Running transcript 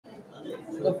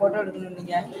இந்த போட்டோ எடுக்கணும்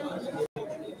நீங்க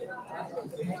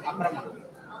அப்புறமா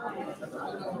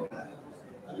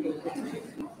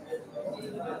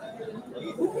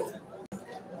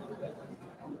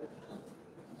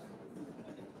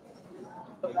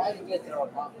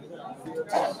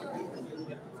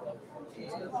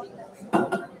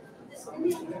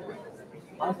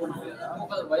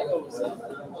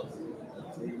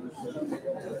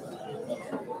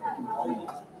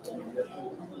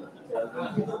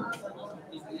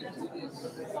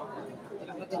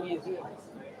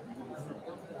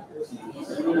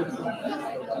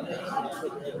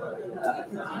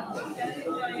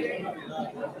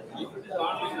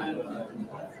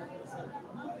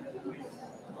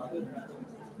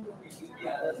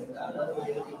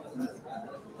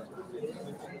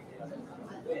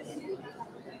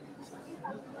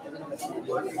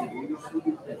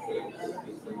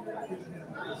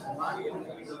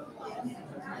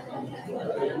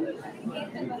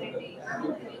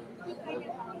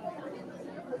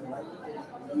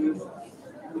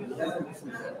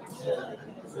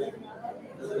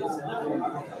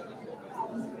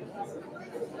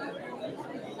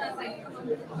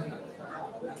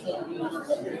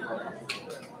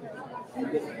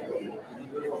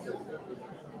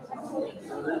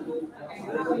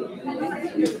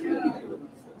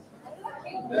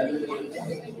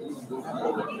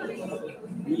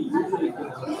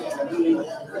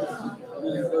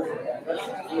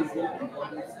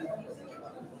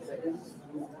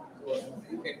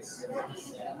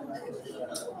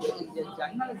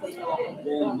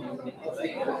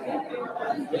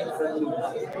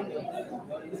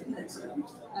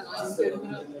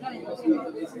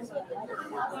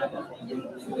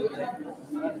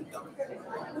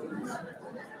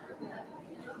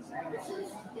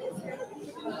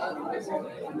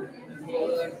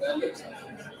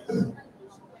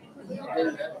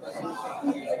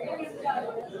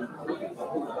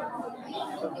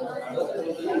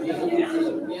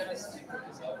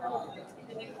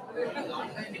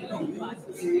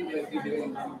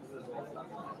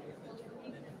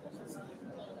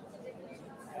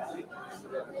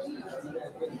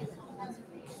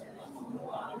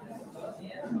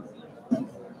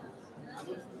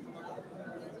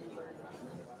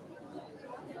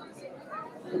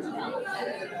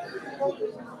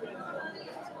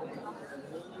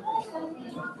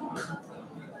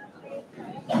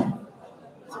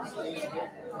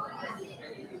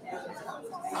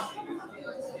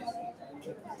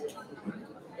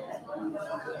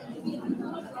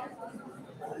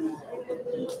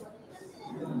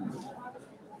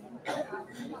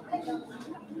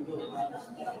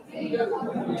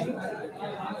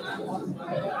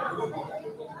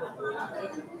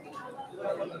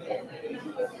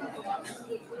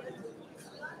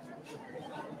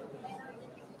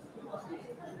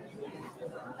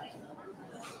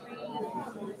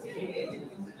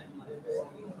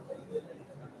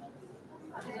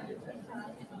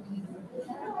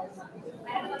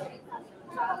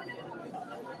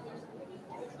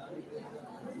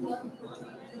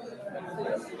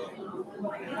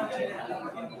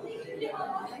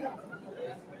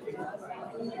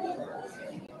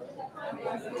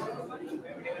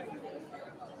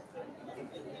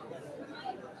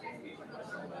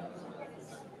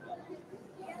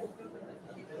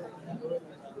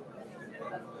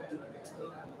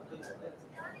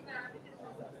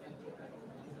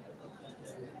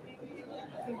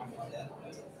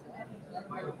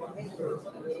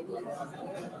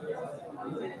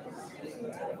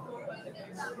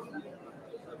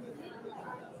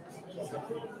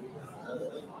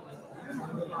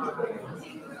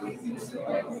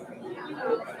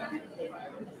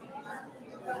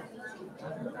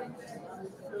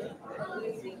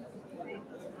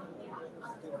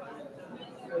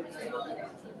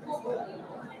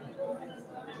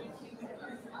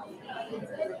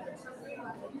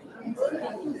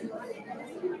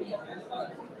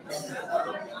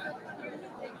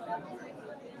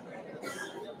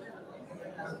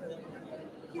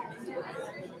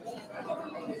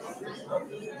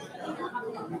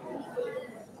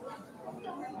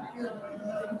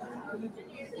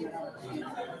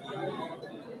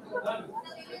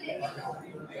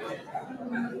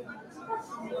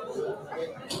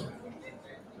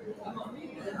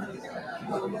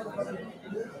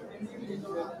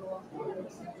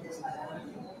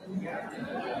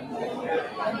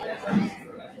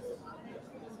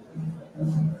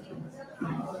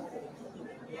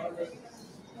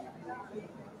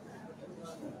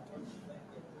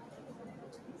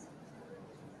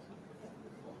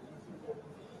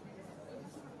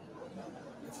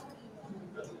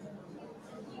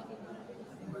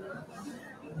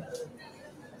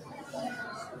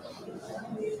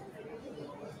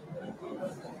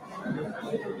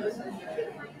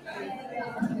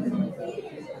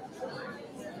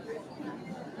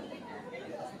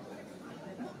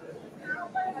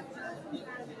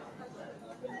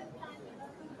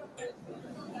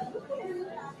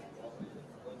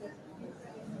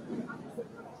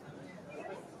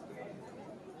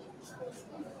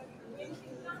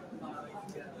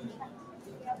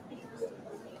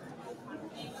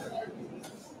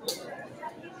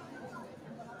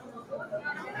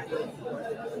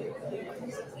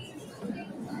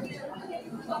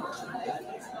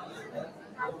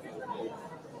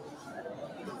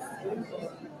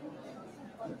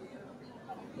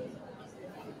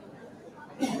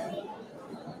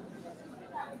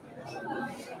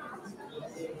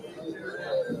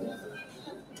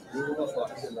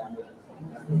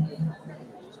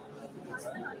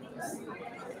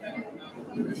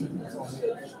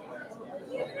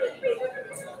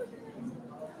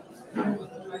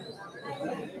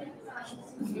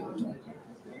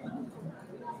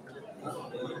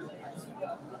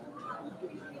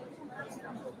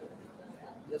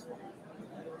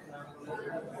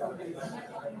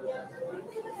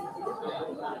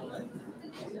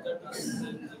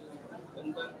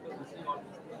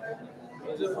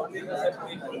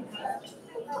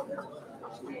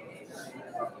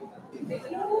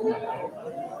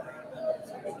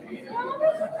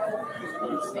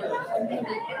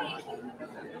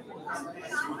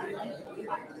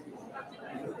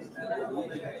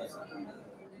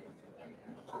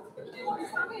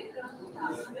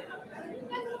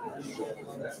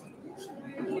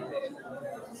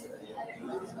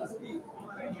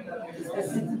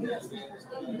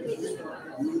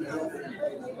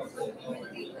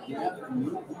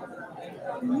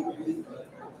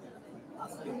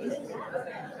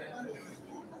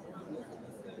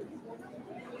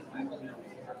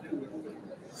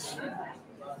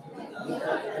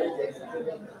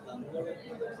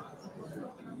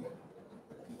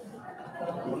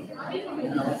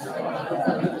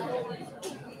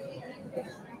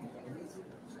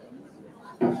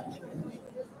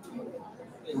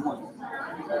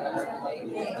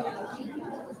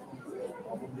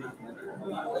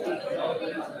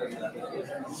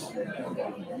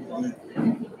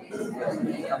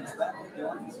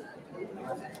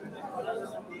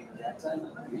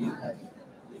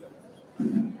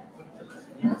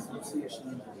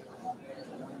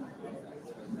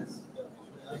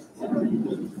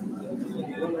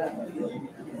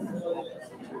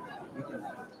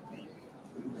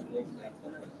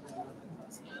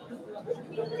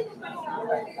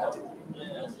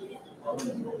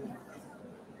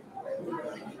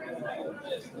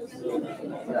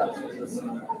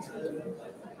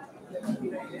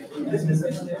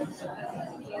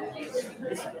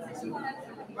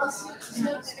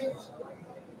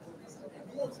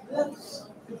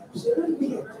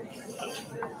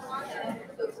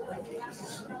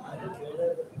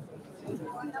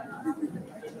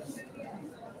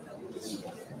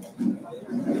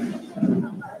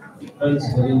Friends,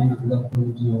 very good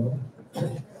afternoon to you all.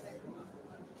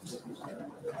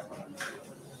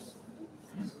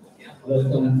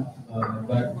 Welcome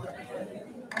back.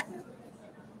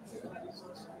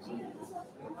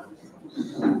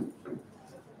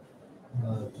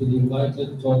 To the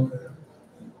invited talk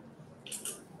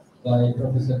by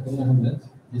Professor KUNHAMMAD,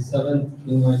 the 7th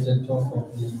invited talk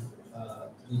of the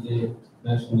 3-day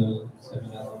national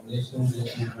seminar on Nationhood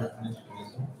and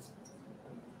Nationalism,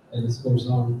 a discourse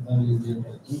on early Indian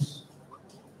politics.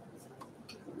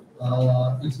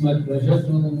 It's my pleasure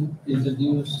to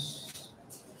introduce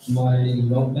my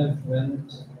longtime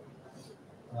friend,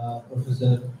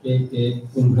 Professor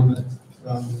KUNHAMMAD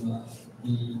from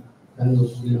the Kannur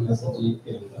University,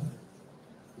 Kerala.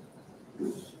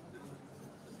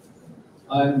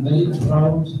 I am very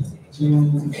proud to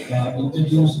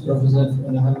introduce Professor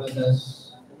KUNHAMMAD as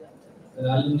an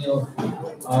alumni of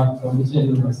art from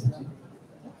Vijayapura,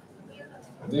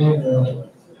 where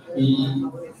he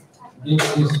did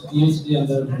his PhD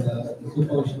under the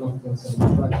supervision of Professor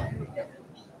Prof,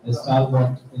 a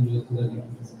stalwart in literary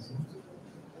criticism.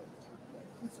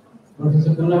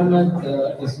 Professor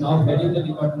KUNHAMMAD is now heading the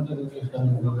Department of English at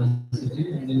Kannur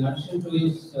University, and in addition to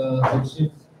his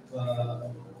headship,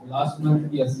 last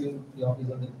month he assumed the office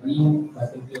of the Dean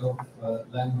Faculty of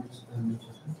Language and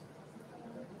Literature.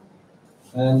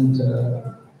 And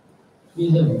he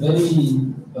is a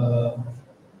very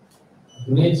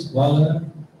great scholar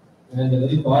and a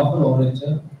very powerful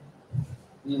orator.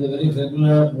 He is a very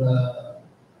regular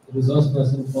resource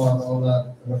person for all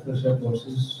our refresher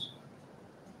courses,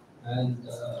 and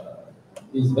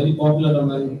he is very popular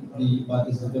among the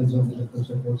participants of the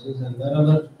refresher courses. And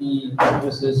wherever he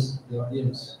addresses the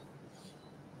audience,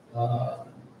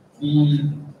 he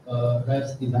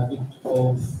has the habit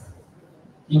of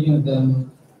keeping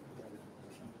them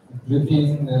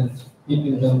gripping and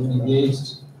keeping them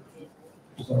engaged.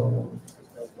 So,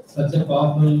 such a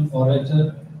powerful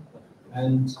orator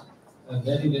and a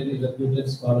very, very reputed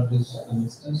scholar is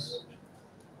amongst us.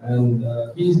 And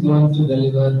he is going to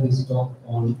deliver his talk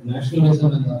on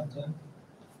nationalism and art,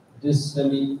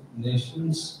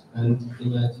 Dissemi-Nations and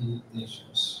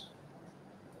Imagi-Nations.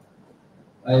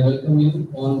 I welcome you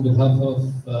on behalf of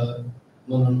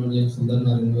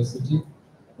Nationhood University,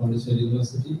 Pondicherry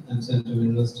University, and Central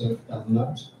University of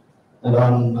Karnataka. And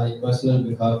on my personal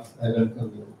behalf, I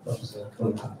welcome you, Professor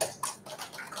KUNHAMMAD.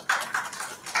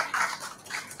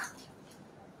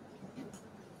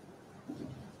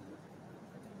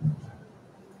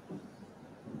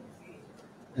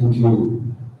 Thank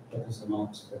you, Professor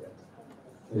Marx, for that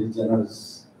very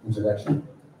generous introduction.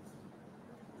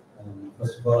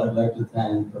 First of all, I'd like to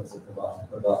thank Professor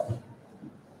Prof.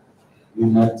 We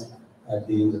met at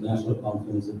the International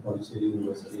Conference in Pondicherry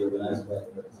University organized by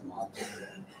Professor Marx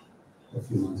a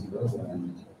few months ago.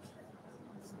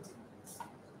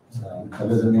 And I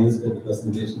was amazed at the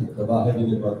presentation that Prof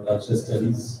did about culture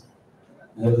studies.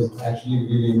 And I was actually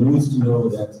really amused to know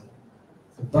that,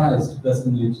 surprised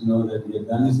personally to know that he had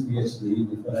done his PhD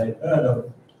before I had heard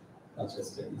of culture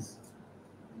studies.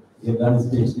 He had done his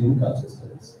PhD in culture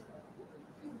studies.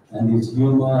 And his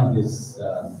humor, his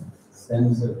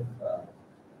sense of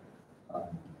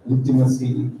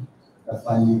intimacy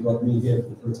finally got me here for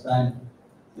the first time.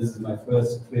 This is my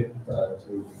first trip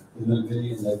to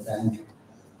Tirunelveli, and I thank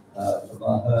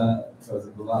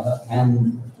Professor Prabha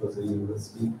and Professor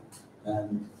University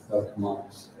and Dr.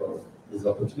 Marx for this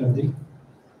opportunity.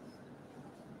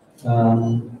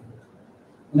 Now,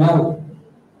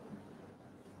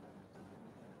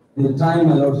 in the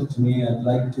time allotted to me, I'd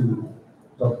like to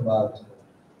talk about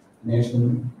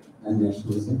nation and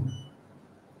nationalism.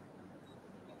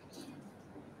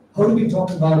 How do we talk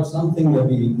about something that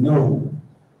we know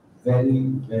very,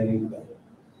 very well?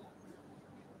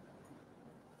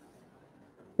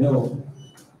 You know,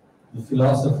 the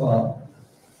philosopher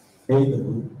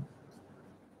Hegel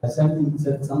has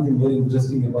said something very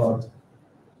interesting about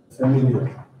familiar.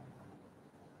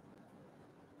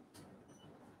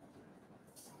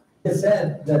 He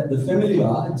said that the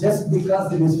familiar, just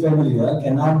because it is familiar,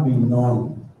 cannot be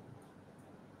known.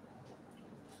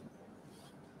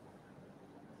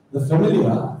 The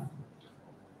familiar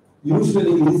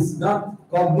usually is not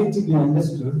cognitively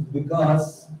understood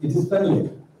because it is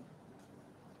familiar.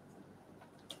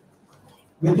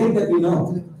 We think that we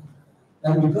know,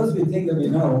 and because we think that we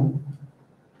know,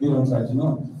 we don't try to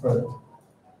know further.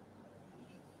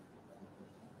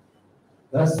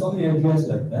 There are so many ideas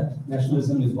like that.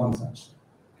 Nationalism is one such.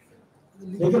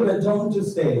 Hegel went on to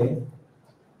say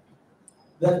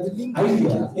that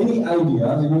any idea,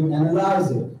 when you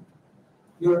analyze it,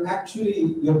 your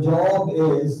job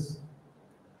is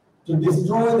to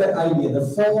destroy that idea, the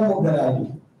form of that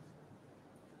idea.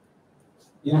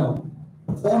 You know,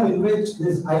 the form in which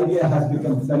this idea has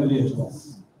become familiar to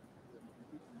us.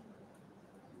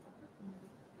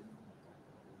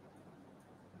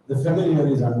 The familiar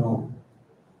is unknown.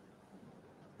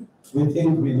 We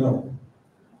think we know.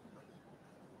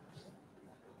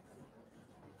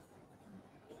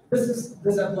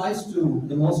 This applies to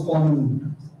the most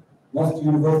common, most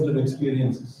universal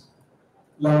experiences,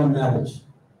 love and marriage.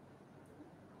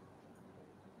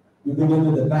 You begin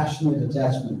with a passionate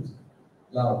attachment,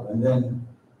 love, and then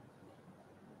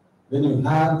when you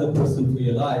have the person for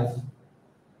your life,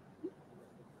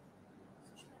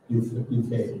 you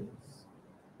fail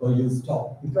or you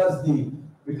stop because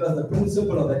the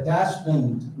principle of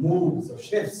attachment moves or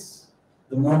shifts.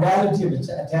 The modality of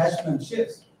attachment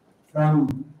shifts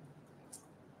from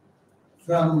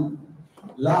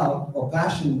love or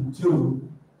passion to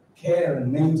care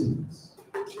and maintenance.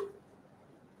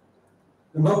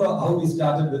 Remember how we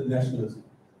started with nationalism.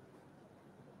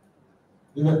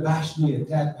 We were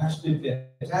passionately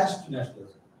attached to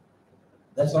nationalism.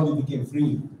 That's how we became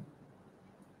free.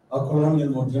 Our colonial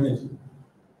modernity.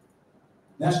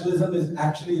 Nationalism is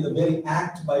actually the very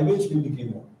act by which we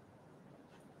became one.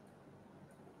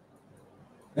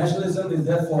 Nationalism is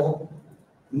therefore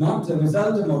not a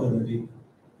result of modernity.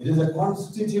 It is a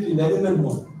constitutive element of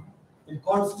modernity. It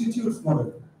constitutes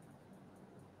modernity.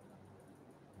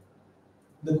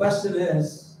 The question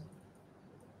is,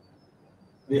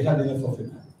 we had enough of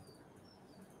it now.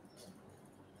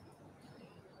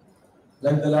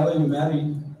 Like the lover you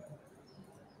marry,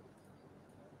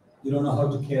 you don't know how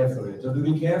to care for it. Or do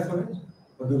we care for it?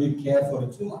 Or do we care for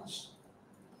it too much?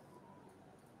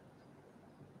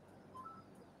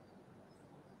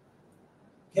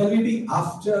 Can we be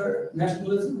after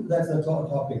nationalism? That's a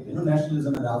topic, you know,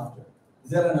 nationalism and after. Is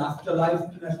there an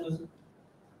afterlife to nationalism?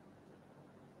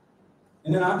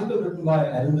 In an article written by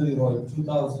Arundhati Roy in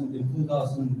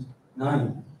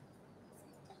 2009,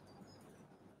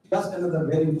 she asked another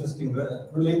very interesting,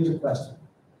 related question.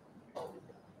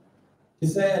 He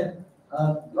said,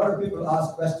 a lot of people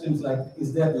ask questions like,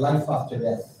 is there life after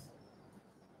death?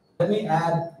 Let me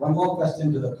add one more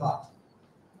question to the cart.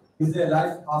 Is there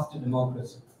life after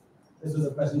democracy? This was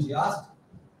a question she asked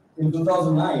in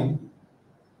 2009.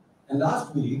 And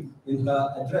last week, in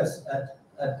her address at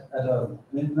an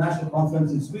international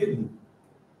conference in Sweden,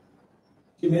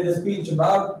 she made a speech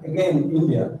about, again,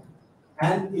 India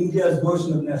and India's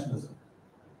version of nationalism,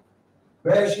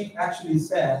 where she actually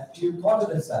said, she quoted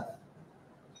herself,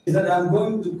 is that I'm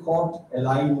going to quote a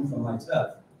line for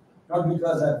myself, not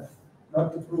because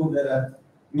not to prove that I've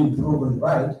been proven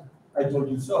right, I told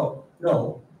you so.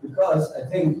 No, because I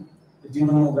think it's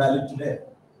even more valid today.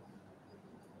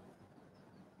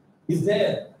 Is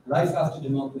there life after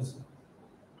democracy?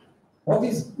 What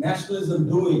is nationalism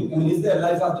doing? I mean, is there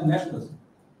life after nationalism?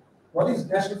 What is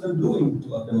nationalism doing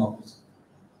to our democracy?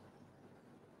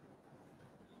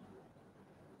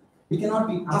 We cannot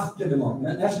be after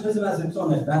democracy. Nationalism has its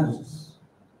own advantages.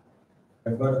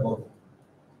 I've heard about it.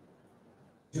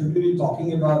 Should we be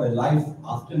talking about a life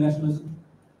after nationalism?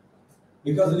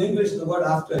 Because in English, the word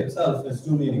after itself has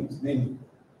two meanings, mainly.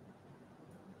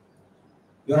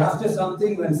 You're after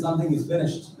something when something is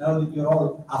finished. Now you're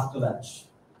all after lunch.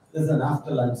 There's an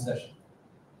after lunch session.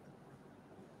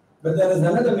 But there is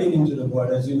another meaning to the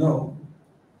word, as you know.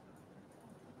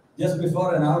 Just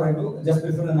before an hour,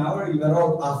 you were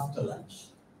all after lunch.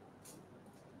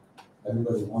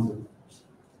 Everybody wanted lunch.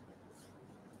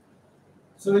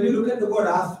 So when you look at the word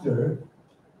after,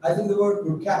 I think the word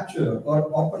would capture or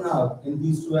open out in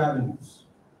these two avenues,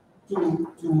 two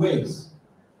ways.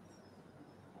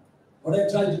 What I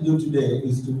tried to do today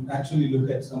is to actually look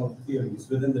at some of the theories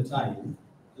within the time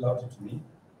allotted to me.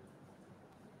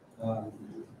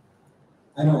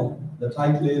 I know the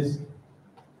title is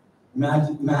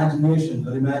Imagi-Nations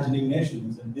or Imagining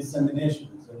Nations and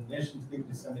Dissemi-Nations, and nations being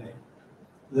disseminated.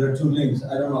 There are two links.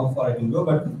 I don't know how far I can go,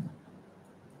 but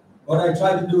what I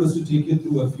try to do is to take you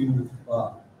through a few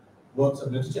works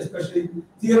of literature, especially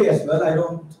theory as well.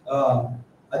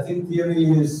 I think theory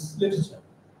is literature.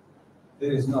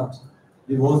 Theory is not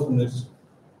divorced from literature.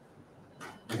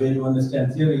 The way you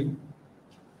understand theory,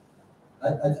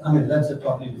 I mean, that's a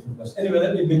totally different question. Anyway,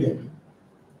 let me begin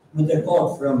with a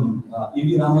quote from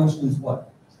E.V. Ramakrishna's work.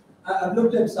 I've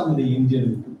looked at some of the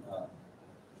Indian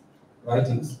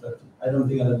writings, but I don't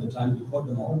think I'll have the time to quote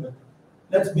them all. But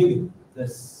let's begin.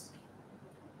 Let's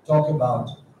talk about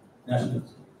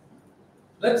nationalism.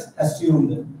 Let's assume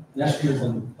that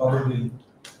nationalism, probably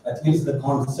at least the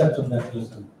concept of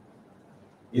nationalism,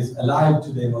 is alive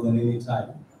today more than any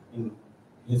time in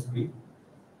history.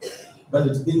 But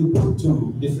it's being put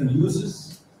to different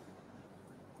uses.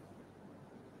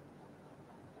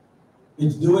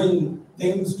 It's doing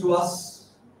things to us.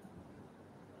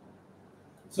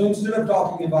 So instead of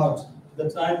talking about the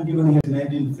time given here in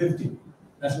 1950,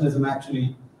 nationalism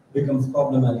actually becomes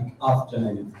problematic after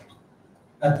 1950.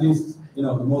 At least, the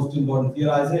most important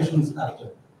theorizations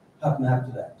happen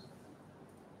after that.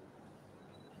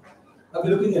 I'll be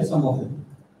looking at some of them.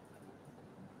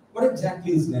 What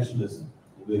exactly is nationalism,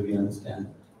 the way we understand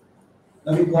it?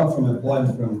 Let me quote from a poem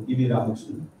from E.V.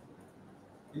 Ramakrishnan.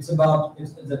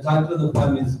 The title of the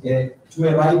poem is To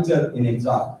a Writer in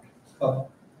Exile. I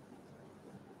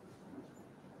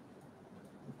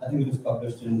think it was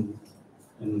published in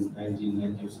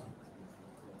 1990 or something.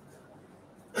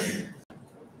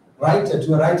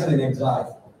 To a writer in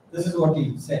exile. This is what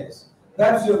he says.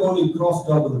 Perhaps you have only crossed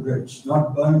over the bridge,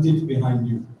 not burnt it behind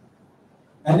you.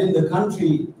 And in the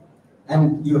country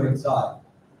and your exile,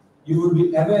 you will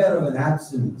be aware of an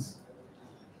absence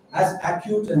as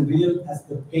acute and real as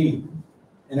the pain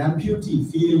an amputee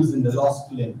feels in the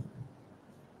lost limb.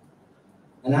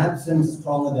 An absence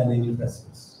stronger than any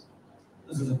presence.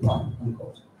 This is a point,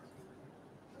 unquote.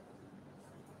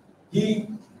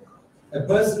 A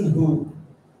person who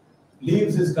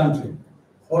leaves his country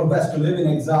or who has to live in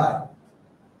exile,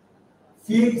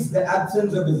 feels the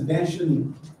absence of his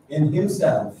nation in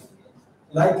himself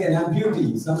like an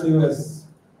amputee, somebody who has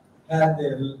had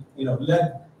their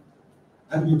leg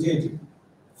amputated,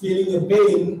 feeling a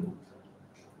pain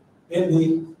in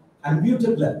the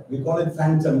amputated leg. We call it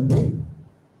phantom pain.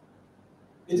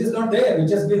 It is not there, it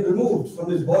has been removed from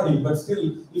his body, but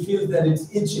still he feels that it's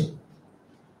itching.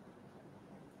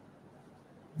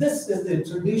 This is the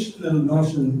traditional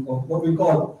notion of what we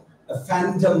call a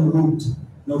phantom root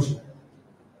notion.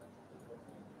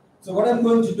 So what I'm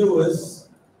going to do is,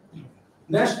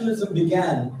 nationalism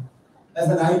began as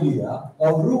an idea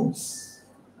of roots,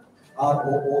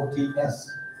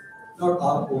 R-O-O-T-S, not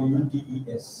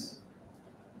R-O-U-T-E-S.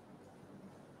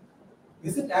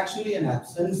 Is it actually an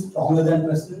absence stronger than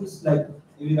presence, like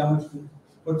E.V. Ramakrishnan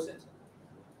puts it?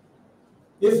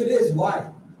 If it is, why?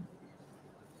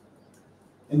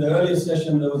 In the earlier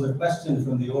session, there was a question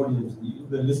from the audience. You've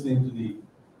been listening to the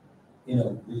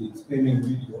streaming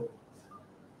video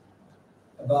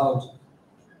about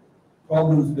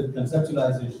problems with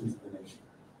conceptualizations of the nation.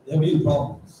 There have been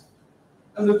problems.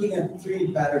 I'm looking at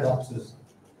three paradoxes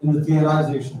in the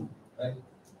theorization, right,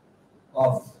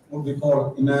 of what we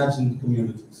call imagined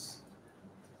communities.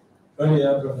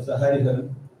 Earlier, Professor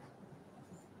Hariharan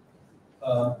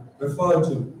refer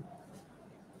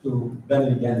to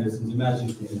Benedict Anderson's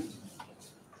Imagi-Nations.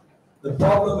 The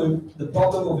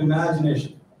problem of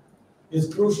imagination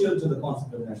is crucial to the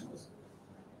concept of nationalism.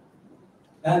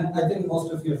 And I think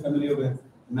most of you are familiar with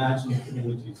imagined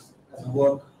communities as a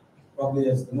work, probably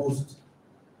as the most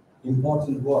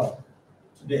important work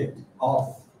to date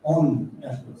on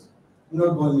nationalism. I'm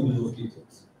not going into those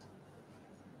details.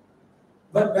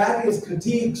 But various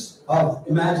critiques of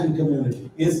imagined community.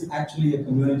 Is actually a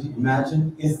community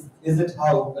imagined? Is it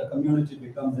how a community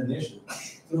becomes a nation?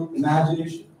 Through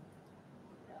imagination.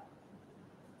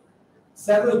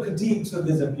 Several critiques have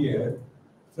disappeared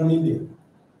from India.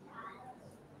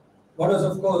 What was,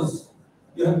 of course,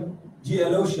 G.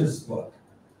 Aloysius' work,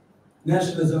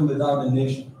 Nationalism Without a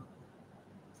Nation.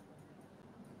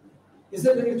 Is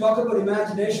that when you talk about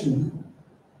imagination,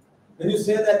 when you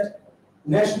say that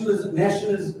nation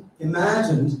is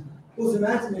imagined, whose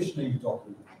imagination are you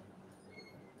talking about?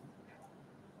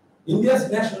 India's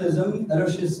nationalism,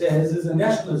 Aloysius says, is a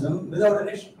nationalism without a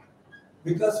nation.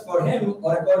 Because for him,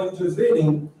 or according to his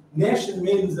reading, nation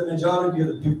means the majority of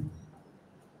the people.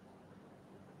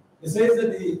 He says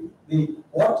that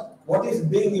what is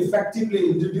being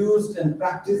effectively introduced and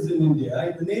practiced in India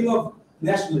in the name of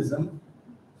nationalism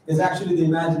is actually the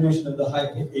imagination of the high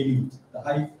elite, the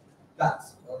high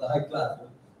class, or the high class,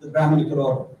 the Brahminical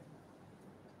order.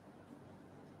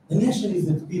 The nation is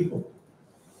the people.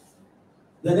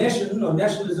 The nation or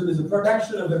nationalism is a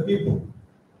protection of the people.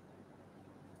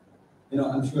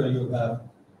 I'm sure you have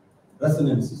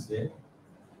resonances there.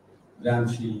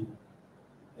 Gramsci,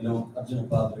 Arjuna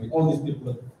Padre, all these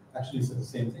people actually say the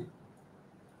same thing.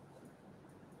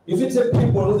 If it's a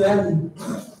people, then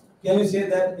can you say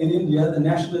that in India the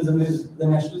nationalism is the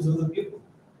nationalism of the people?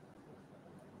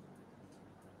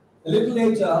 A little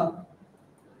later,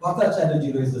 Partha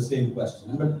Chatterjee raised the same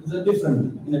question, but it's in a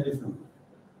different way.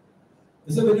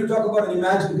 So when you talk about an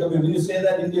imagined community, when you say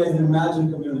that India is an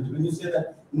imagined community, when you say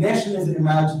that nation is an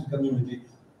imagined community,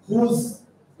 whose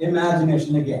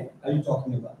imagination again are you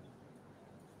talking about?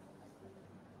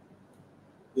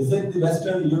 Is it the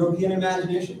Western European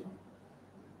imagination?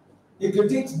 He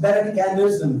critiques Benedict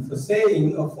Anderson for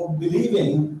saying or for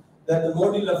believing that the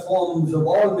modular forms of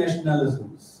all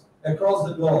nationalisms across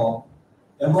the globe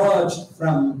emerged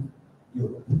from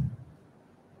Europe.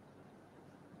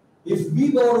 If we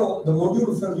borrow the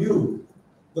module from you,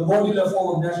 the modular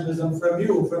form of nationalism from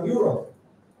you, from Europe,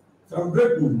 from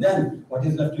Britain, then what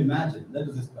is left to imagine? That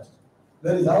is his question.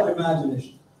 Where is our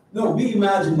imagination? No, we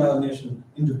imagined our nation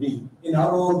into being in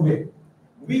our own way.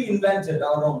 We invented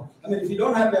our own. If you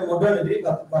don't have a modernity,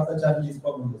 Partha Chatterjee's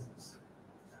problem is this.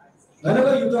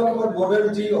 Whenever you talk about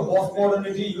modernity or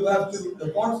postmodernity, you have to,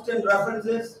 the constant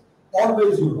references,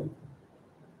 always Europe,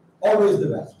 always the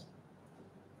West.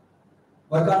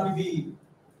 Why can't we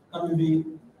be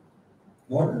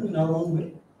modern in our own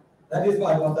way? That is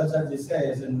why Partha Chatterjee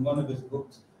says in one of his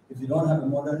books, if you don't have a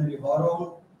modernity of our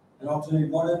own, an alternate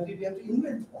modernity, we have to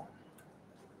invent one.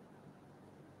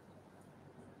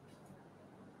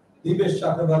 Dipesh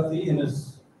Chakrabarty, in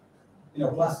his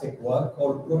classic work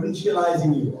called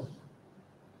Provincializing Europe,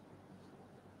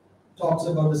 talks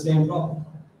about the same problem.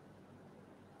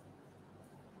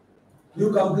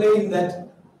 You complain that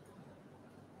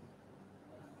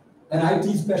an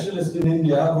IT specialist in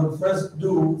India would first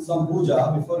do some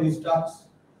puja before he starts.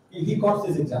 He quotes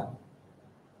this example.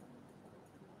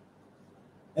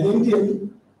 An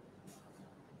Indian,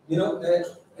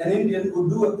 an Indian would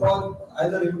do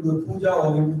either he would do a puja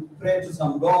or he would pray to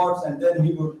some gods, and then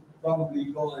he would probably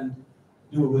go and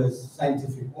do his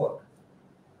scientific work.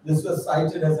 This was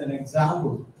cited as an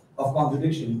example of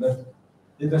contradiction, but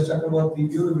Dipesh Chakrabarty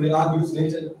beautifully argues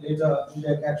later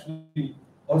Vijay actually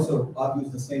also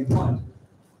argues the same point.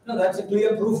 No, that's a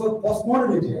clear proof of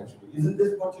postmodernity, actually. Isn't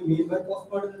this what you mean by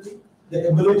postmodernity? The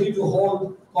ability to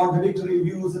hold contradictory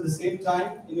views at the same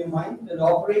time in your mind and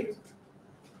operate?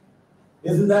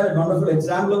 Isn't that a wonderful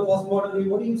example of postmodernity?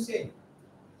 What do you say?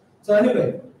 So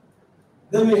anyway,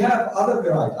 then we have other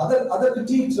varieties, other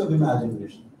critiques of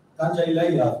imagination. Kanjai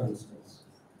Laila, for instance,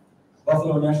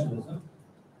 Buffalo nationalism.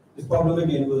 His problem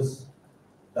again was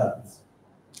that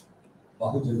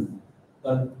Bahujan.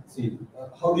 But see,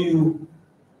 how do you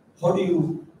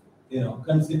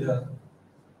consider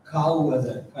cow as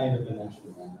a kind of a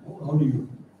national animal? How do you?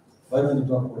 Why don't you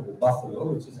talk about the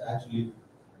buffalo, which is actually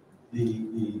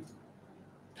the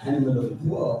animal of the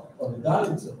poor or the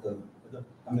Dalits of the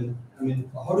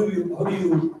how do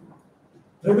you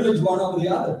privilege one over the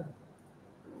other?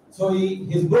 So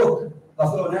his book,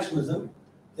 Buffalo Nationalism,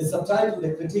 is subtitled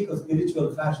A Critique of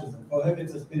Spiritual Fascism. For him,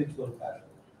 it's a spiritual fascism.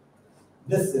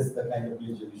 This is the kind of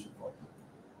religion we should follow.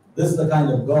 This is the kind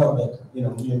of God that we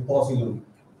are imposing on.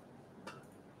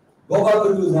 Gopal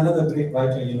Guru is another great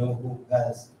writer, who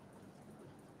has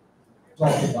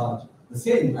talked about the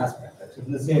same aspect,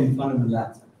 actually, the same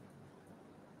fundamental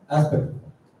aspect.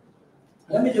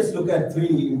 Let me just look at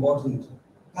three important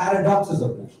paradoxes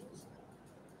of nations.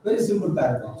 Very simple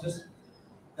paradoxes.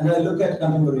 And I look at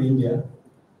contemporary India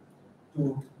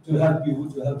to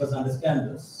help us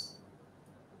understand this.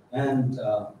 And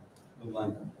we'll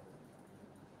wind up.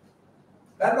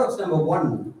 Paradox number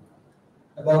one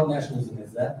about nationalism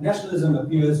is that nationalism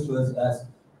appears to us as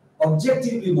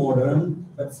objectively modern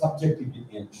but subjectively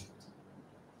ancient.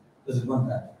 This is one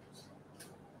paradox.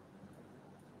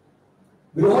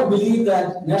 We all believe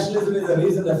that nationalism is a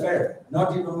recent affair,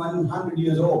 not even 100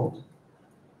 years old,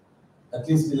 at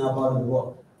least in our part of the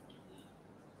world.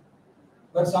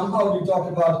 But somehow we talk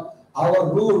about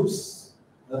our roots,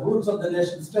 the roots of the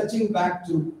nation stretching back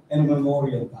to an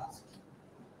immemorial past.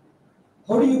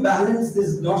 How do you balance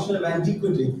this notion of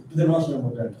antiquity with the notion of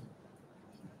modernity?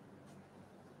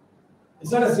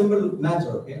 It's not a simple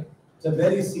matter, okay? It's a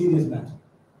very serious matter.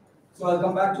 So I'll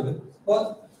come back to it.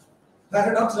 But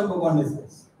paradox number one is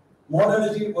this: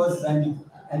 modernity versus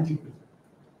antiquity.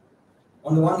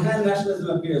 On the one hand,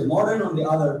 nationalism appears modern, on the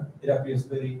other, it appears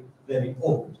very, very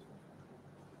old.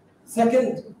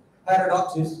 Second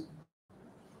paradox is,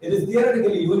 it is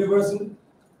theoretically universal,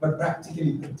 but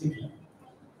practically particular.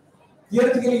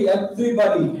 Theoretically,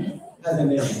 everybody has a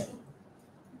nation.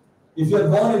 If you are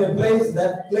born in a place,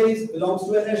 that place belongs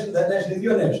to a nation, that nation is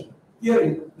your nation.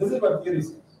 Theory, this is what theory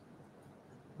says.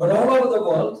 But all over the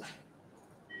world,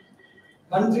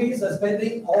 countries are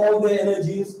spending all their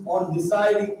energies on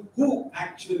deciding who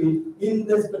actually in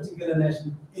this particular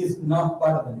nation is not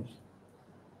part of the nation.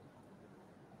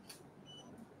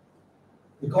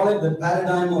 We call it the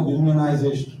paradigm of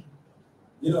immunization.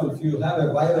 If you have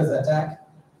a virus attack,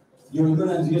 you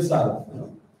immunize yourself,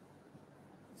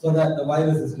 so that the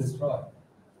virus is destroyed.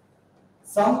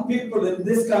 Some people in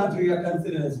this country are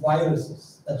considered as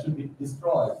viruses that should be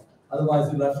destroyed, otherwise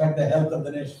it will affect the health of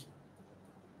the nation.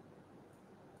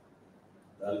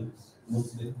 Dalits,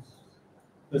 Muslims,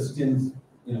 Christians,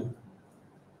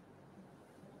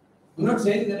 I'm not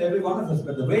saying that every one of us,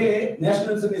 but the way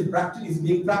nationalism is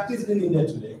being practiced in India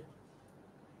today,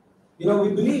 we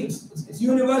believe it's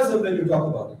universal when you talk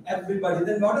about it. Everybody.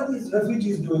 Then what are these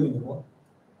refugees doing in the world?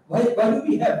 Why do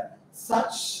we have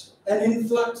such an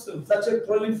influx of such a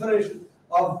proliferation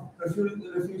of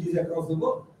refugees across the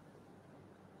world?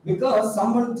 Because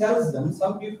someone tells them,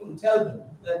 some people tell them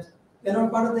that they're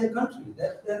not part of their country,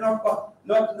 that they're not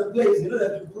the place,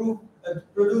 that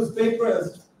produce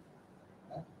papers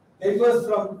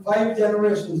from 5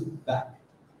 generations back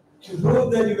to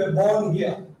prove that you were born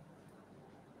here.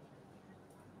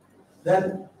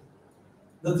 Then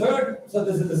the third, so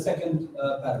this is the second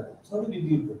paradox. How do we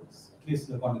deal with this, at least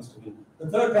in the context of India? The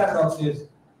third paradox is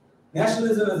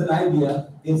nationalism as an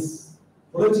idea is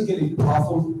politically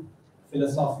powerful,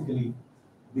 philosophically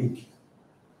weak.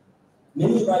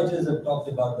 Many writers have talked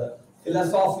about the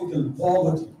philosophical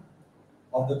poverty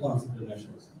of the concept of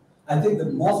nationalism. I think the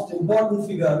most important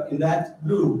figure in that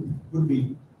group would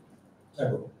be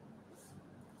Tagore.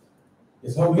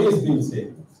 It's always been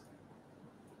saying this.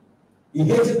 He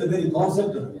hated the very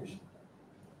concept of nation.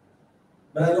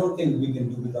 But I don't think we can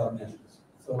do without nationalism.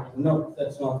 So no,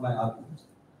 that's not my argument.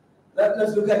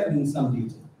 Let's look at it in some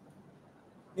detail.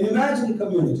 In imagined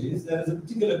communities, there is a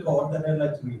particular quote that I'd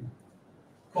like to read.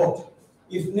 Quote,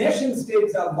 if nation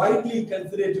states are widely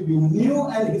considered to be new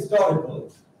and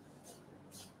historical,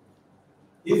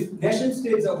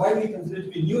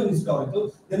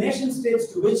 the nation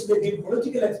states to which they give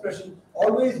political expression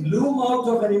always loom out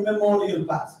of an immemorial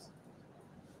past.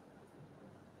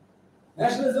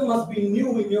 Nationalism must be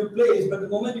new in your place, but the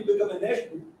moment you become a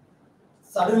nation,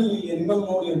 suddenly an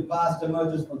immemorial past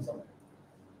emerges from somewhere.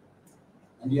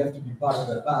 And you have to be part of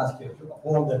that past, you have to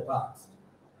hold that past.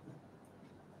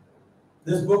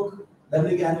 This book,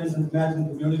 Imagi-Nations, Imagined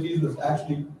Communities, was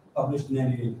actually published in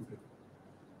 1983.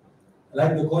 I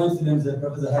like the coincidence that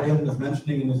Professor Hariharan was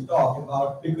mentioning in his talk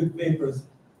about Pickwick Papers.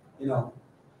 There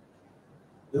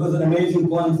was an amazing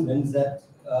coincidence that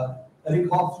Eric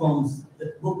Hobsbawm's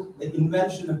book, The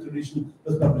Invention of Tradition,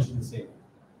 was published in the same year.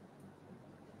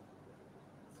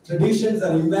 Traditions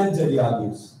are invented, he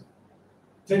argues.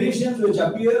 Traditions which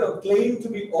appear or claim to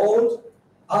be old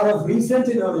are of recent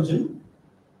in origin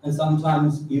and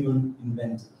sometimes even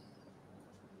invented.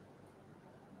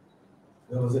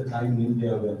 There was a time in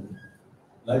India when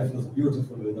life was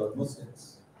beautiful without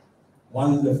Muslims.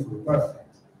 Wonderful,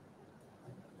 perfect.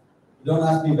 You don't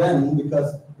ask me when,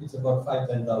 because it's about 5,000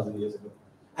 to 10,000 years ago.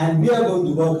 And we are going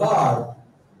to work hard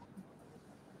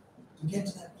to get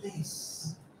to that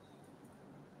place.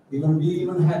 We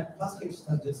even had plastic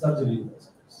surgery.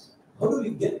 How do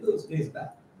we get those days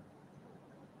back?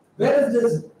 Where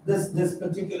is this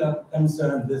particular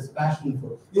concern, this passion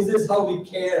for? Is this how we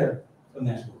care for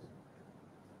nationalism?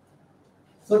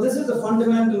 So this is a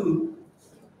fundamental,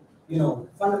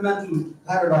 fundamental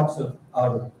paradox of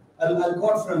our. I'll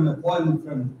quote from a poem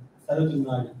from Sarojini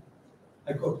Naidu.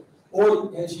 I quote,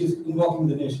 "Oh, she's invoking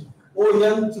the nation. Oh,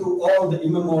 young through all the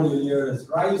immemorial years,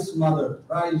 rise, mother,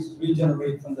 rise,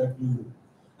 regenerate from that gloom.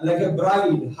 And like a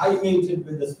bride, high mated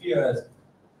with the spheres,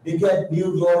 beget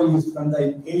new glories from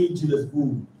thine ageless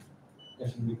womb."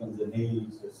 Nation becomes an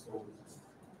ageless soul,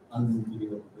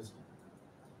 unbelievable wisdom.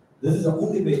 This is the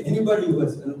only way anybody who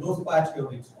has, and those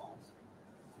patriotic songs,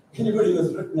 anybody who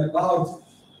has written about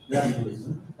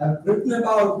nationalism, have written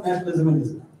about nationalism in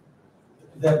this.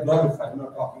 They're glorified. I'm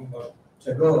not talking about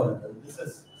Chagor. This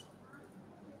is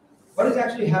what is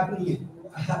actually happening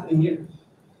here.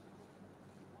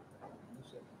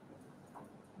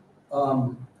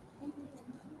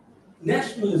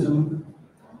 Nationalism,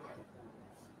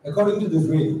 according to this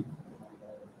way,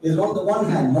 is on the one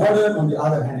hand modern, on the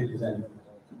other hand it is anti.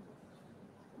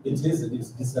 It is a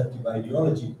deceptive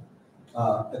ideology,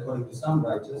 according to some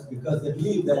writers, because they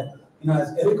believe that,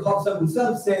 as Eric Hobson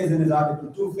himself says in his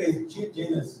article, two-faced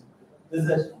Janus, it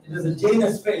is a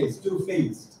Janus face,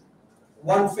 two-faced.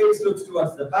 One face looks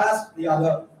towards the past, the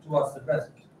other towards the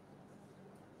present.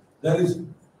 There is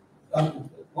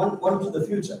one to the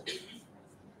future.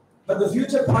 But the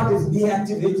future part is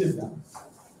deactivated now.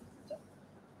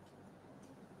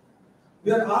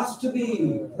 We are asked to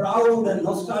be proud and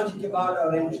nostalgic about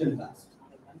our ancient past.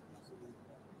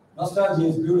 Nostalgia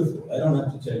is beautiful, I don't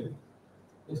have to tell you.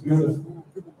 It's beautiful.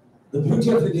 The beauty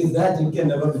of it is that it can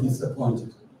never be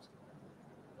disappointed.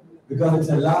 Because it's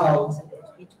a love,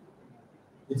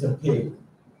 it's a pain.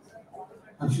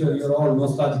 I'm sure you're all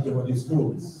nostalgic about your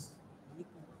schools.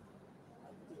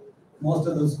 Most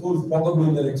of the schools probably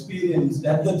were experienced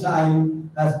at the time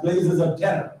as places of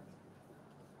terror.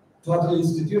 Total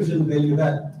institutions where you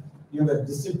were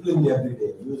disciplined every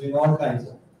day, using all kinds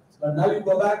of. But now you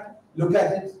go back, look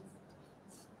at it.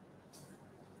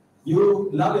 You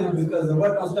love it because the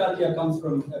word nostalgia comes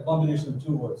from a combination of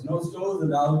two words: nostos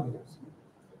and algos.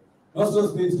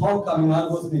 Nostos means homecoming,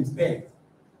 algos means pain.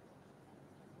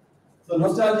 So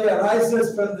nostalgia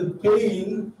arises from the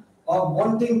pain of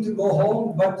wanting to go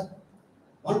home, but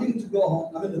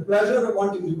the pleasure of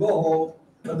wanting to go home,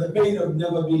 but the pain of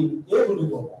never being able to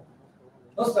go home.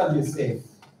 Nostalgia is safe.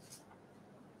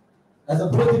 As a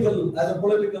political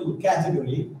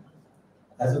category,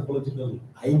 as a political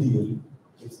ideal,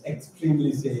 it's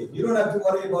extremely safe. You don't have to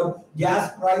worry about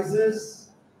gas prices,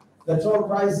 petrol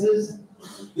prices.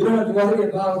 You don't have to worry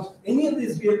about any of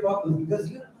these real problems because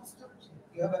you're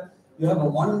nostalgic. You have a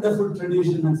wonderful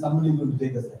tradition and somebody will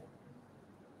take us there.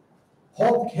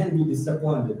 Hope can be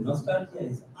disappointed. Nostalgia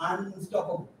is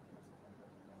unstoppable.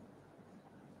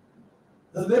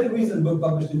 There's a very recent book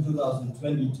published in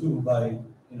 2022 by,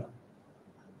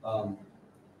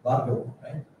 Bhargava,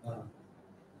 right?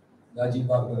 Rajiv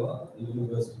Bhargava, the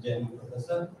University Jain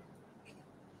professor.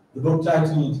 The book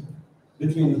titled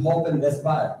Between Hope and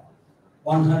Despair,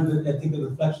 100 Ethical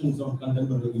Reflections on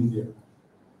Contemporary India,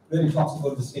 where he talks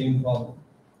about the same problem.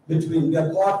 We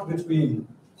are caught between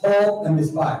hope and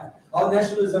despair. Our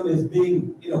nationalism is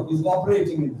is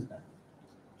operating in this manner.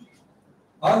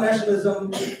 Our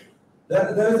nationalism,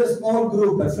 there is a small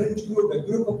group, a fringe group, a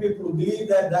group of people who believe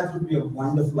that would be a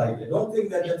wonderful idea. Don't think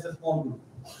that that's a small group.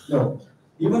 No.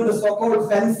 Even the so-called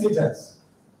fence-sitters,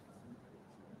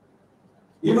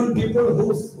 even people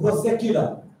who are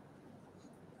secular,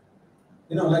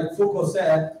 like Foucault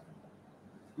said,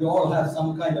 we all have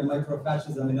some kind of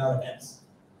micro-fascism in our heads.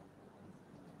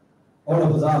 All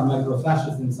of us are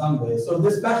micro-fascists in some way. So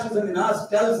this fascism in us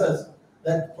tells us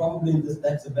that probably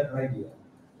that's a better idea.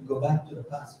 To go back to the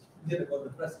past, forget about the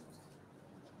present.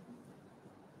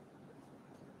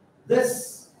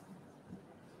 This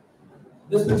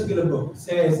particular book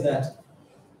says that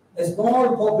a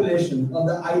small population of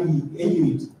the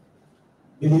elite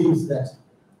believes that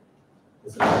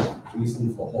there's a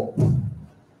reason for hope.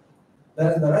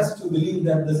 Whereas the rest who believe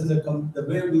that this is the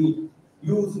way we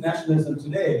use nationalism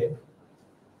today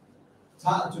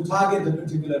to target a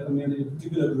particular community, a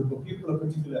particular group of people, a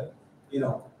particular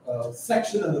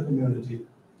section of the community,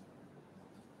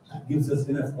 gives us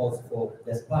enough cause for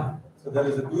despair. So there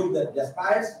is a group that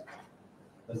despairs,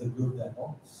 there's a group that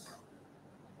hopes.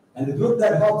 And the group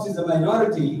that hopes is a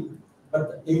minority,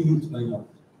 but the elite minority.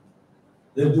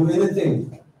 They'll do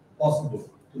anything possible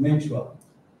to make sure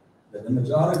that the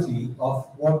majority of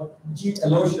what G.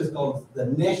 Aloysius calls the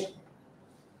nation,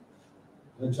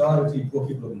 majority poor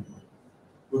people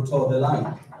who toe the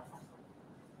line.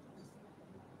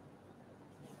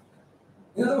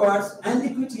 In other words,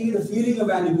 antiquity, the feeling of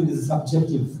antiquity is a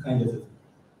subjective kind of thing.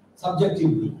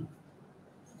 Subjectively.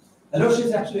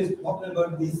 Aloysius actually is talking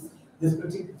about these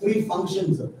particular three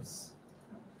functions of this.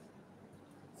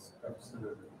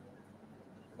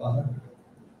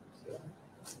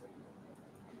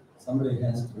 Somebody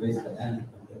has to raise the hand.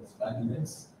 It's 5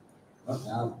 minutes. Not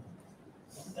now.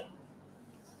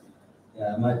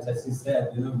 Yeah, my Tessie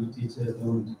said, we teachers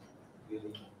don't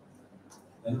really,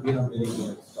 and we are very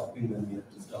good at stopping when we have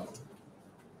to stop.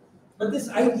 But this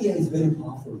idea is very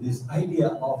powerful. This idea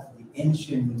of the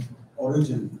ancient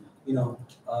origin.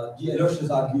 Aloysius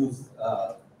argues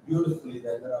beautifully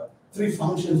that there are three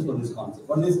functions for this concept.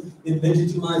 One is it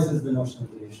legitimizes the notion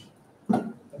of the nation,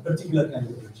 a particular kind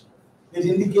of nation. It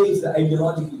indicates the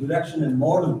ideological direction and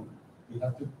model. We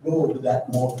have to go to that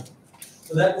model.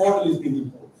 So that model is being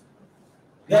imposed.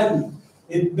 Then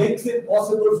it makes it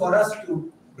possible for us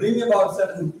to bring about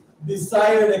certain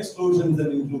desired exclusions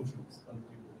and inclusions from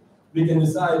people. We can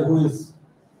decide who is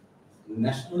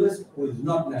nationalist, who is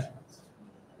not nationalist.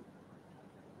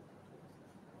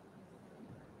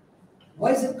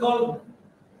 Why is it called?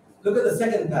 Look at the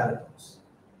second paradox.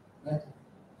 Right?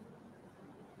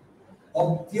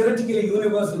 Of theoretically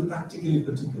universal, practically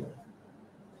particular.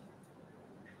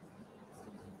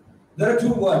 There are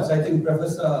two words. I think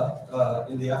Professor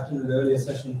in the afternoon, the earlier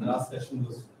session, the last session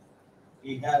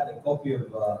he had a copy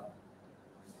of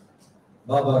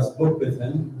Baba's book with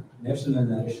him, Nationhood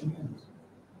and Nationalism.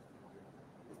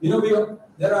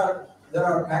 There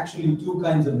are actually two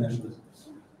kinds of nationalism.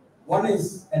 One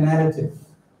is a narrative,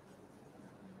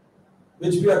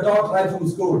 which we are taught right from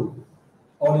school,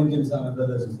 all Indians, my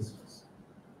brothers and sisters.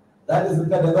 That is the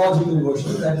pedagogical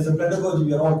version, that is the pedagogy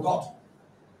we are all taught.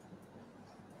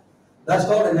 That's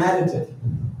called a narrative.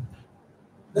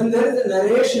 Then there is a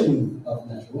narration of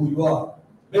who you are,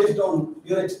 based on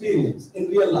your experience in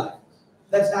real life.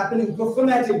 That's happening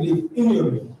performatively in your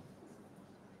real life.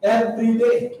 Every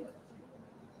day.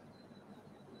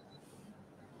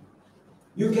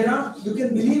 You can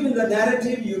believe in the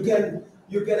narrative, you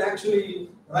can actually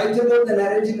write about the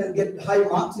narrative and get high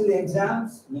marks in the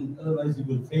exams. Otherwise you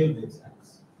will fail the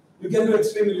exams. You can do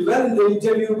extremely well in the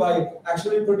interview by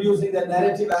actually producing that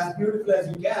narrative as beautiful as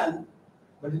you can.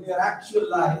 But in your actual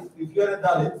life, if you are a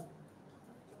Dalit,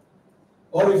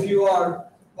 or if you are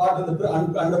part of the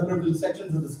underprivileged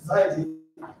sections of the society,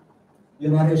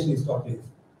 your narration is totally different.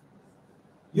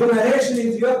 Your narration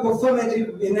is your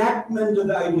performative enactment of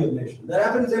the idea of nation. That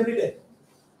happens every day.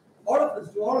 All of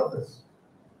us, to all of us.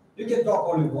 You can talk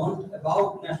all you want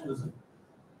about nationalism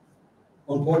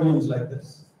on podiums like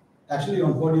this. Actually,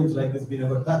 on podiums like this, we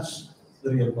never touch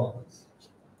the real problems.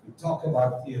 We talk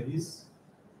about theories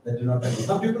that do not happen.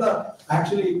 Some people are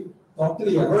actually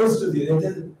totally averse to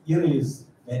the theory is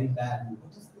very bad.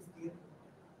 What is this theory?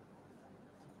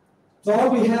 So all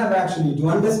we have actually to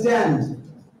understand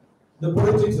the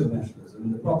politics of nationalism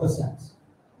in the proper sense.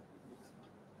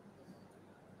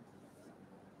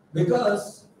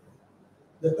 Because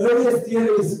the earliest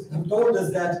theories have told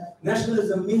us that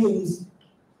nationalism means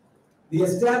the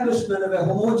establishment of a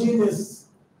homogeneous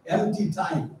empty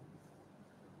time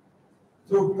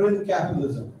through print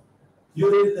capitalism. You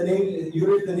read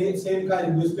the same kind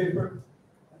of newspaper,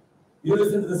 you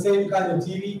listen to the same kind of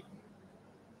TV,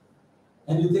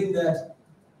 and you think that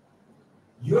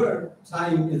your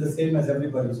time is the same as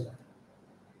everybody's time.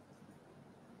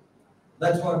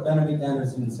 That's what Benedict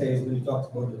Anderson says when he talks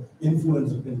about the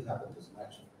influence of print capitalism,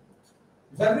 actually.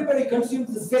 If everybody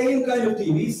consumes the same kind of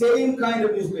TV, same kind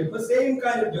of newspaper, same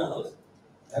kind of journals,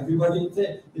 everybody,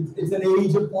 it's an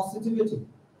age of positivity.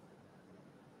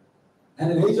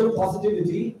 And an age of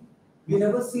positivity, we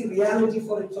never see reality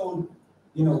for its own,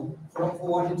 for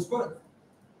what it's worth.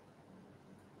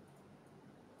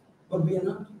 But we are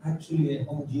not actually a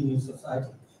homogeneous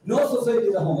society. No society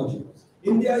is a homogeneous.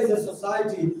 India is a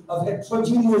society of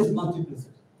heterogeneous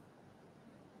multiplicity.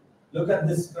 Look at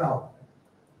this crowd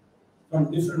from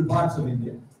different parts of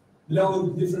India,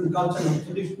 belonging to different cultural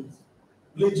traditions,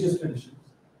 religious traditions,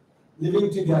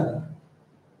 living together,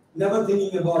 never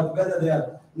thinking about whether they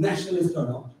are nationalist or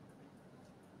not,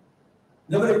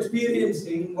 never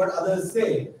experiencing what others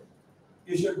say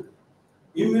you should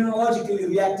immunologically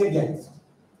react against.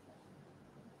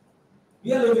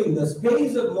 We are living, the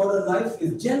space of modern life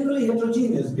is generally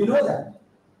heterogeneous, we know that.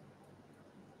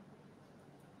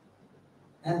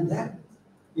 And that,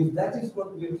 if that is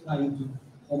what we are trying to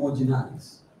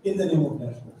homogenize in the name of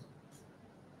nationalism,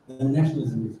 then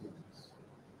nationalism is dangerous.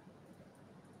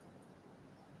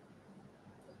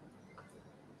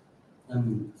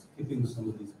 I'm skipping some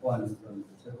of these points from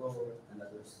Tagore and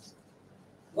others.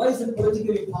 Why is it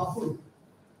politically powerful?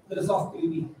 Philosophically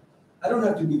weak. I don't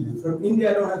have to give you, from India,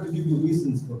 I don't have to give you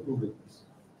reasons for proving this.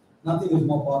 Nothing is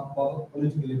more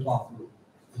politically powerful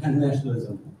than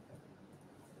nationalism.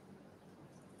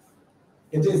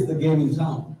 It is the game in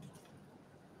town.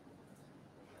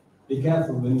 Be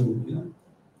careful when you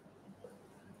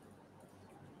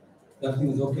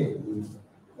everything is okay. You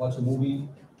watch a movie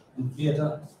in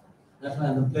theater, national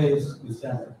anthem plays, you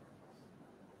stand up.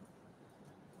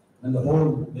 And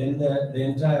the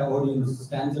entire audience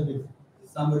stands up. If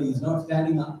somebody is not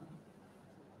standing up,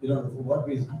 you don't know for what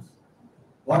reasons.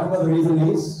 Whatever the reason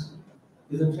is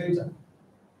a traitor.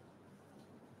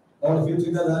 All of you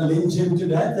together lynch him to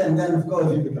death, and then of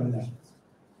course you become nationalist.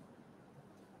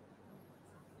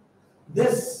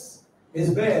 This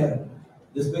is where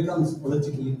this becomes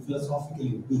politically,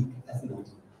 philosophically weak as an idea.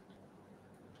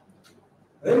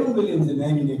 Raymond Williams in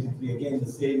 1983, again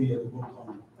the same year the book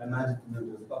on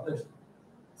Imagi-Nations was published,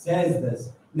 says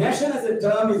this: nation as a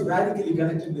term is radically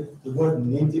connected with the word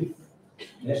native.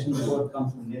 Nation, the word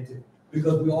comes from native,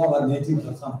 because we all are native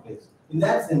from some place. In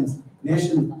that sense,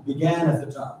 nation began as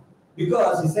a term.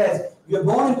 Because, he says, we are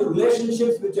born into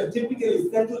relationships which are typically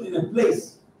settled in a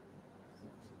place.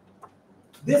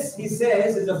 This, he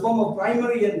says, is a form of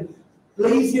primary and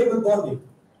placeable bonding.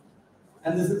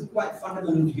 And this is quite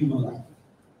fundamental to human life.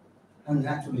 And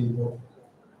actually important.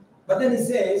 But then he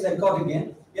says, I quote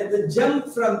again, yet the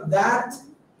jump from that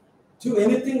to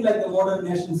anything like the modern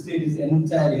nation state is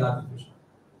entirely artificial.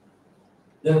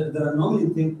 There are so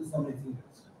many things.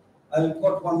 I'll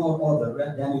quote one more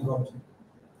author, Danny Roth,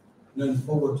 going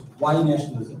forward. Why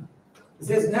nationalism? He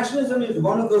says, nationalism is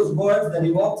one of those words that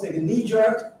evokes a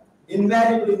knee-jerk,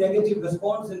 invariably negative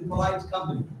response in polite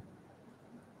company.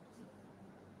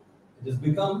 It has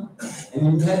become an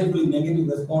invariably negative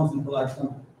response in polite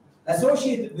company,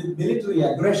 associated with military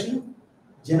aggression,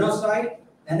 genocide,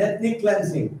 and ethnic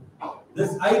cleansing.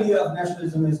 This idea of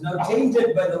nationalism is now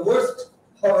tainted by the worst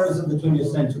horrors of the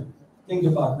 20th century. Think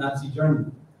about Nazi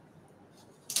Germany.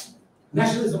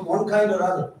 Nationalism, one kind or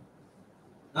other.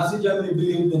 Nazi Germany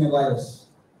believed in a virus,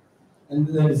 and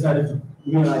they decided to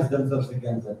immunize themselves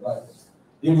against that virus,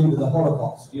 leading to the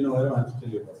Holocaust. I don't have to tell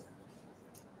you about it.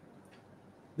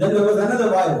 Then there was another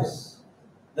virus,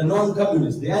 the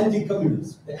non-communist, the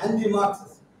anti-communist, the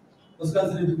anti-Marxist, was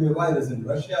considered to be a virus in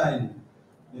Russia,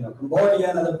 in Cambodia,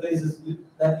 and other places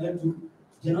that led to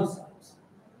genocides.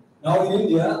 Now in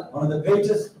India, one of the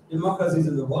greatest democracies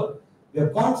in the world, there are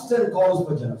constant calls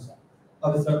for genocide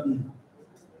of a certain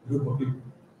group of people.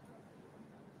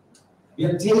 We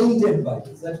are tainted by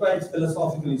this. That's why it's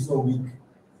philosophically so weak.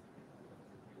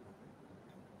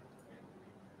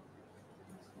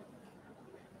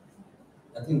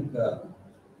 I think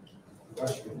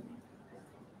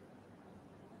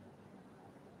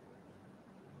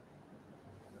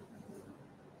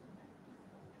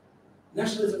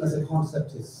nationalism as a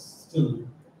concept is still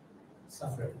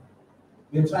suffering.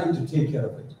 We are trying to take care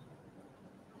of it.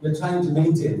 We are trying to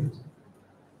maintain it.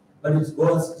 But its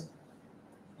worst,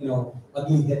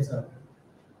 ugly heads are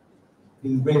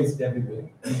being raised everywhere.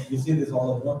 You see this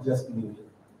all over, not just in India,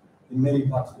 in many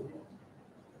parts of the world.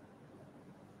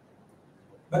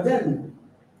 But then,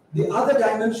 the other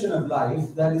dimension of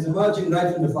life that is emerging right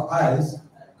in front of our eyes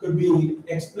could be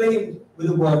explained with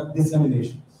the word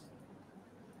Dissemi-Nations.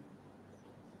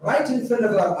 Right in front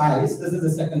of our eyes, this is the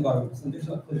second part of this, and this is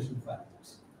not finishing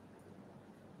factors.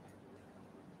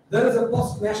 There is a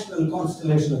post-national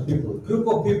constellation of people, a group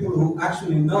of people who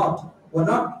actually were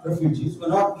not refugees, were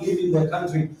not leaving their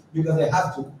country because they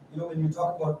have to. When you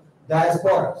talk about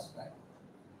diasporas, right?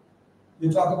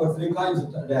 You talk about three kinds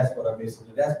of diaspora,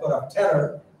 basically. Diaspora of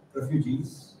terror,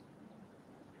 refugees,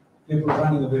 people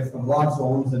running away from war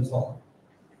zones and so on.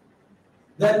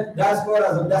 Then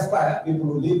diasporas of despair, people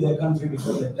who leave their country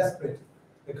because they're desperate,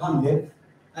 they can't live.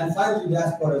 And finally,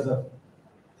 diasporas of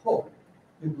hope,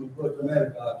 people who go to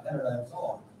America, Canada, and so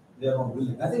on, their own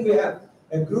willing. I think we have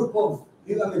a group of,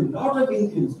 lot of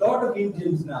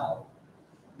Indians now,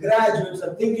 graduates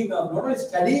are thinking of not only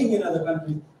studying in other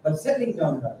countries, but settling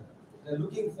down in other countries. They're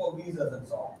looking for visas and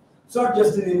so on. It's not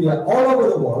just in India, all over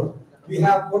the world, we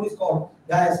have what is called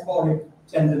diasporic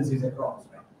tendencies across.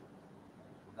 Right?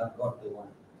 I've got the one.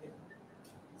 Okay.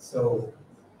 So,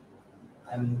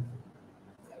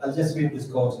 I'll just read this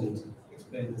quote and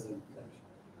explain this in French.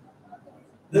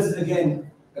 This is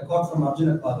again a quote from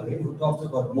Arjuna Padare, who talks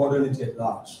about modernity at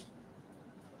large.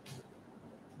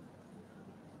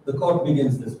 The quote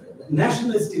begins this way: the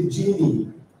nationalistic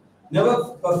genie,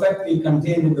 never perfectly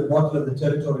contained in the bottle of the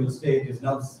territorial state, is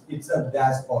now itself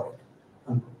diasporic.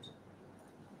 Unquote.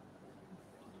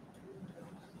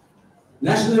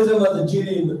 Nationalism was the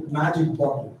genie in the magic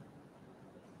bottle.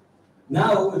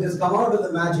 Now it has come out of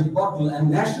the magic bottle, and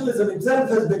nationalism itself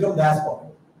has become diaspora.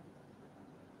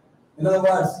 In other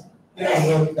words, in our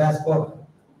word diaspora,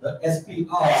 the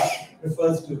SPR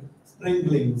refers to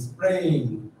sprinkling,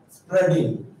 spraying,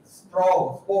 spreading,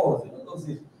 spores. You know,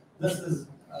 this is,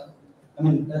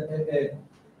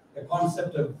 a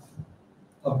concept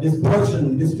of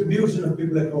dispersion, distribution of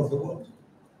people across the world.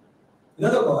 In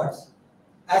other words,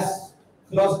 as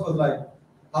philosophers like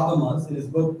Habermas in his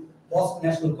book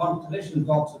Post-National Constellation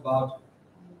talks about,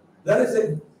 there is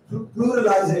a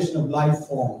pluralization of life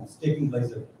forms taking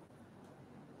place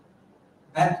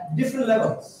at different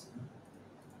levels.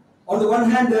 On the one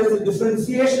hand, there is a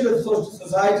differentiation of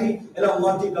society along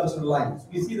multicultural lines.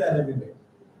 We see that everywhere.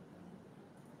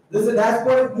 There is a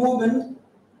diasporic movement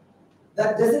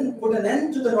that doesn't put an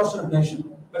end to the notion of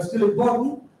nation, but still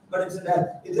important, but it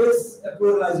is a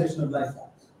pluralization of life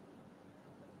forms.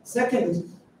 Second,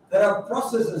 there are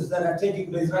processes that are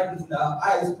taking place right in front of our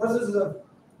eyes, processes of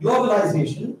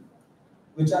globalization,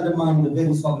 which undermine the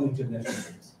very sovereignty of nation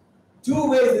states. Two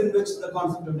ways in which the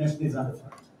concept of nation is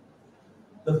undermined.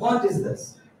 The point is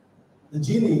this: the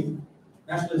genie,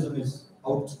 nationalism, is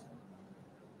out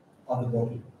of the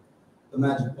bottle, the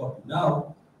magic bottle.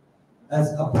 Now,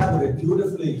 as Akkamahadevi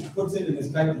beautifully puts it in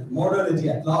his title, modernity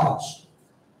at large.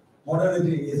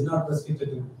 Modernity is not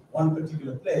restricted to one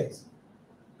particular place.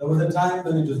 There was a time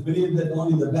when it was believed that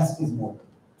only the West is modern.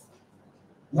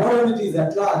 Modernity is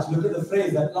at large. Look at the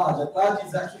phrase at large. At large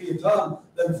is actually a term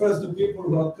that refers to people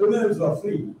who are criminals who are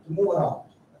free to move around.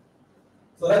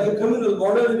 So like a criminal,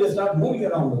 modernity will start moving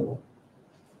around the world.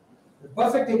 The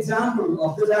perfect example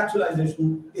of this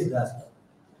actualization is diaspora.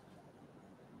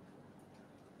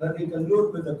 Let me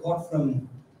conclude with a quote from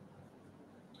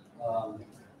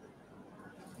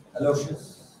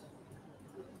Aloysius.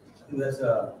 I think that's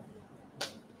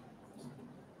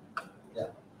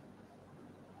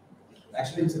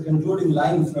actually, it's a concluding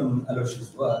line from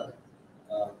Aloysius' work.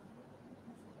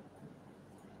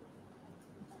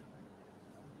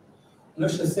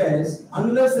 Aloysius says,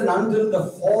 unless and until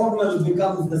the formal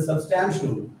becomes the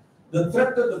substantial, the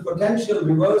threat of the potential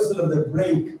reversal of the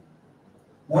break,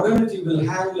 modernity will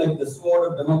hang like the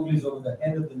sword of Damocles over the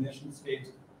head of the nation state.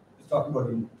 He's talking about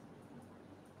India.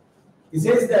 He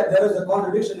says that there is a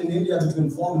contradiction in India between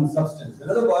form and substance. In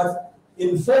other words,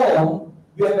 in form,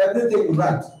 we have everything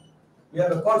right. We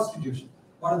have a constitution,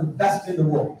 one of the best in the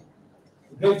world,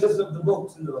 the greatest of the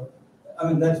books in the world. I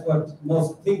mean, that's what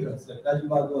most thinkers, like Rajiv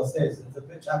Bhargava says, it's a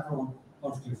big chapter on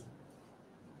constitution.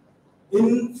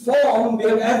 In form, we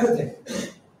have everything.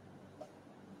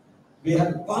 We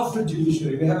have a powerful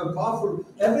judiciary, we have a powerful,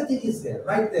 everything is there,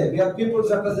 right there. We have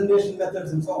people's representation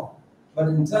methods and so on. But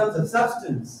in terms of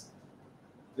substance,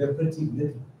 we are pretty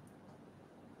little.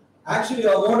 Actually,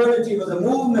 our modernity was a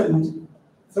movement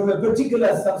from a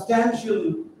particular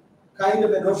substantial kind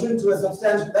of a notion to a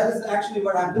substantial. That is actually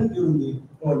what happened during the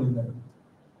colonial era.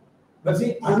 But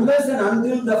see, unless and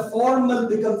until the formal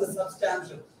becomes the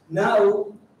substantial,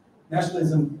 now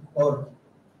nationalism or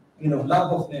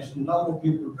love of nation, love of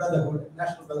people, brotherhood,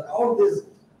 national brotherhood, all this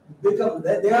become,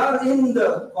 they are in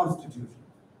the constitution.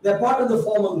 They are part of the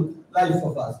formal life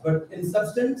of us. But in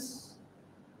substance,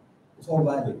 it's all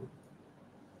value.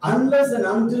 Unless and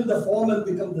until the formal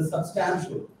becomes the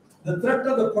substantial, the threat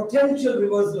of the potential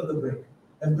reversal of the break.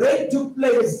 A break took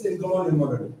place in colonial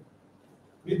modernity.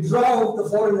 We drove the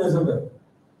foreigners away.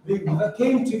 We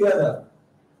came together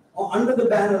under the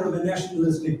banner of a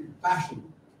nationalistic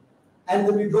passion, and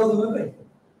then we drove them away.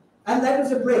 And that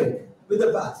is a break with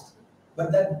the past.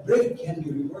 But that break can be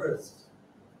reversed,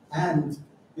 and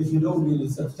if you don't really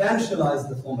substantialize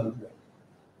the formal break.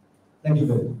 Thank you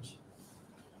very much.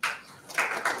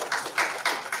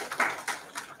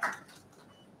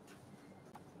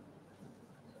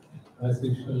 As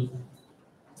usual,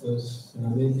 it was an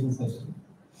amazing session.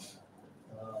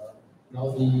 Now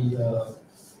the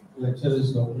lecture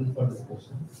is open for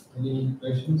discussion. Any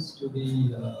questions to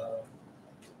the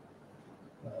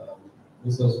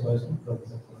resource person,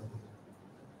 Professor?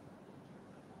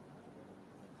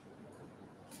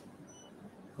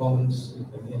 Comments,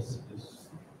 yes, please.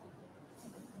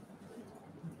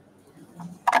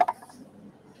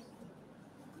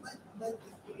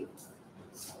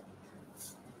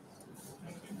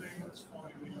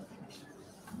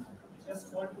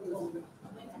 Just want to know.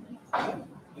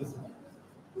 Yes.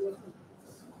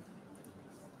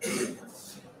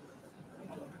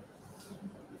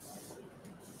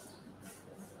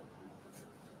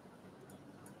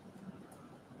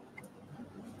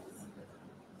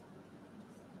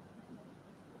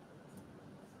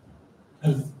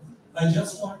 I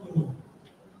just want to know,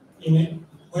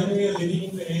 when we are living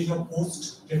in the age of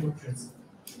post-democracy,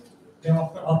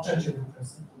 after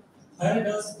democracy, where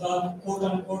does the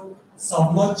quote-unquote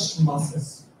submerged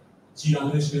masses, G.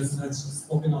 Aloysius has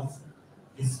spoken of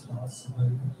this last I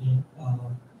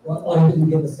didn't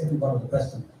get the second part of the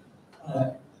question.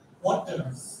 What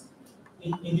does,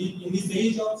 in this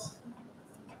age of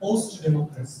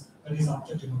post-democracy, that is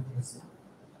after democracy,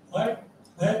 where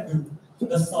do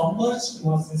the submerged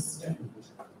masses stand?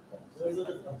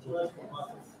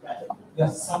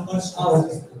 Yes. Submerged Okay.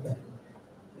 masses.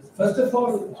 First of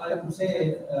all, I would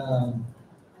say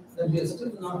that we are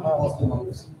still not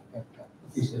post-democracy.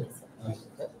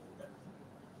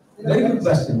 Very good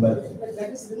question, by the way. That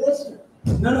is relational.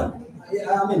 No.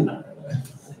 I mean,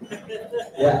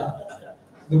 yeah.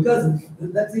 Because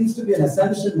that seems to be an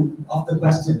assumption of the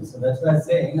question. So that's why I'm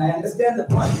saying I understand the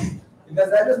point. Because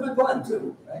that is my point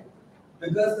too, right?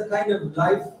 Because the kind of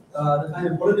life, the kind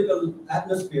of political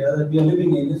atmosphere that we are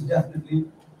living in is definitely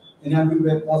in every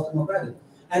way post-democratic.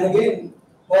 And again,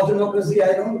 post-democracy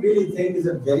I don't really think is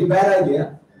a very bad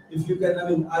idea. If you can, I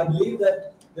mean, I believe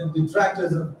that the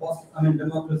detractors of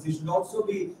democracy should also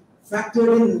be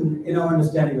factored in our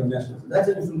understanding of nationalism. That's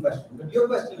a different question. But your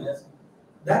question is,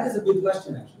 that is a big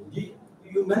question actually.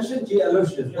 You mentioned G.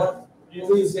 Aloysius. What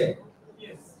will you say?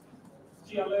 Yes.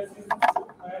 G. Aloysius.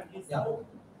 Yeah.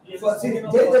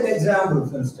 Take that example,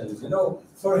 for instance.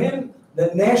 For him,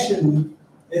 the nation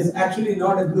is actually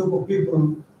not a group of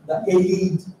people, the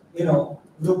elite,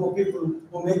 group of people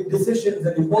who make decisions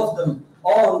and impose them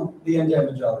on the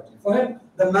entire majority. For him,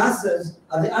 the masses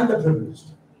are the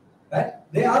underprivileged, right?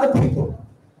 They are the people.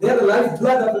 They are the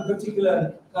lifeblood of a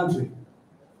particular country.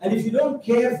 And if you don't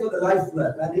care for the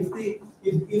lifeblood, and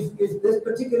if this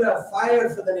particular fire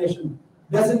for the nation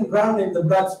doesn't run in the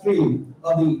bloodstream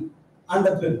of the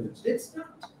underprivileged, it's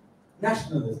not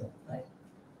nationalism, right?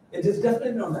 It is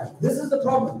definitely not national. This is the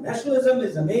problem. Nationalism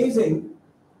is amazing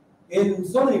in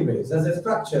so many ways, as a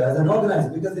structure, as an organizer,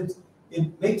 because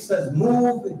it makes us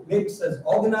move, it makes us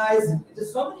organize. It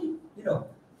is so many,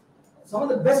 some of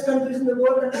the best countries in the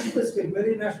world are nationalistic,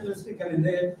 very nationalistic. I mean,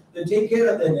 they take care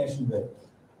of their nation very well.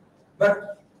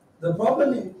 But the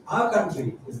problem in our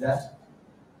country is that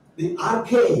the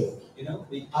archaic,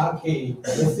 the archaic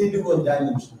residual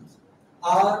dimensions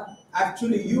are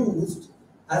actually used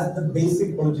as the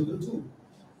basic political tool.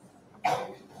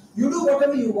 You do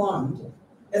whatever you want.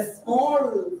 A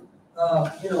small,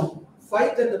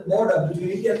 fight at the border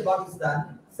between India and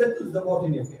Pakistan settles the vote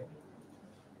in your favor.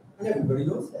 And everybody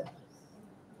knows that.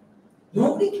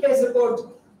 Nobody cares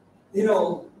about,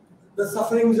 the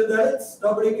sufferings of the adults.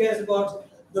 Nobody cares about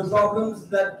the problems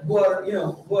that who are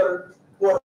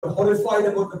horrified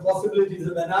about the possibilities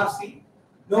of NRC.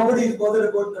 Nobody is bothered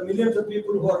about the millions of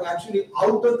people who are actually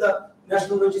out of the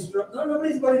national register. No,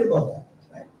 nobody is worried about that,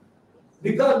 right?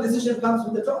 Because decision comes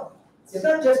from the top. It's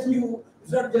not just you.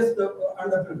 It's not just the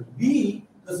underprivileged. We,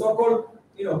 the so-called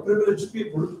privileged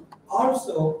people,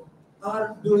 also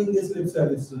are doing this lip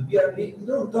service. We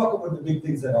don't talk about the big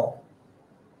things at all.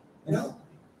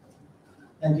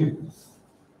 Thank you.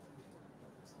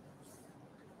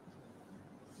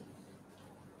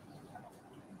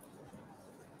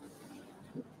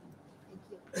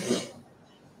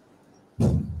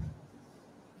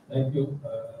 Thank you,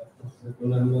 Professor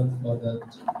KUNHAMMAD, for that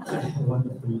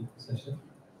wonderful session.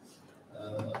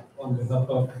 On behalf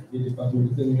of the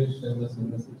Department of English, Shameless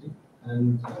University,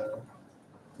 and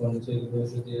Pondicherry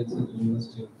University and Central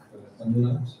University of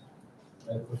Kannur,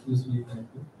 I profusely thank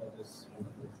you for this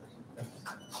wonderful session.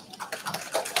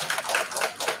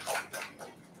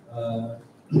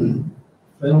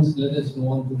 Friends, let us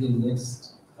move on to the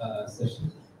next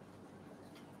session.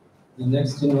 The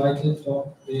next invited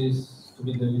talk is to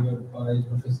be delivered by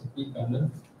Professor P. Kannur,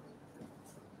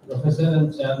 Professor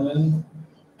and Chairman,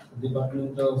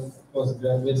 Department of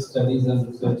Postgraduate Studies and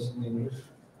Research in English,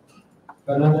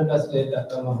 Karnataka State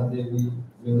Akkamahadevi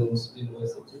Women's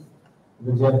University,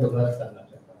 Vijayapura,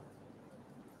 Karnataka.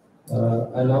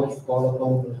 I now call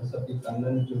upon Professor P.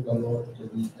 Kannur to come out to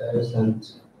the dais and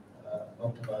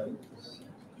talk about this.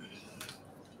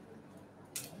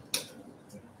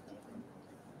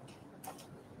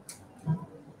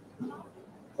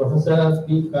 Professor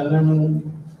P. Kannur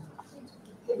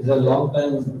is a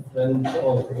long-time friend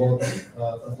of both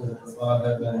Professor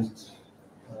Prof and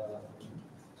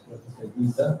Professor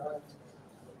Geeta.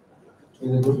 He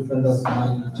is a good friend of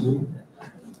mine too.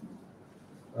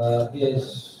 He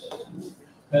has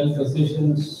held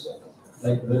positions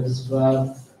like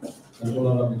Registrar,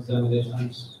 Controller of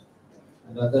Examinations,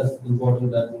 and other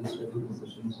important administrative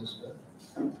positions as well.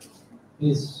 He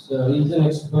is an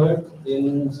expert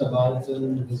in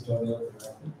subaltern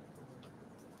historiography.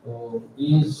 So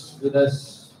he is with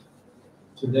us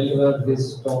to deliver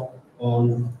his talk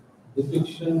on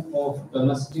depiction of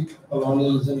domestic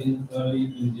colonialism in early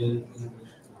Indian English.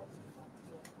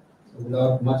 So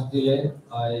without much delay,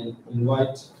 I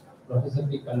invite Professor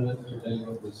P. Kannur to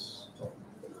deliver this talk.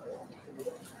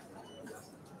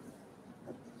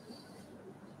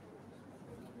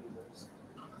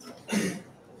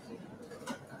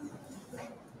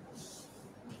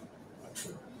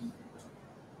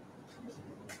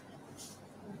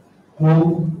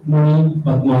 Om Mani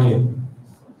Padmaya.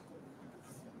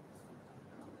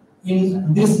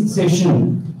 In this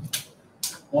session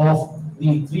of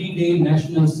the three-day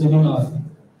national seminar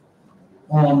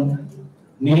on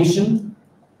nation,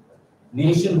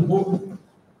 nationhood,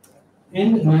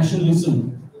 and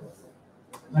nationalism,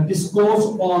 a discourse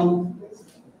on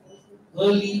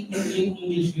early Indian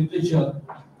English literature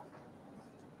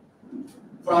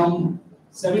from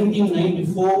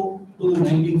 1794 to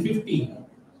 1950.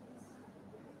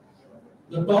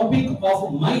 The topic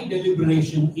of my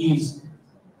deliberation is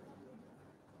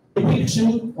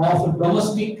depiction of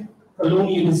domestic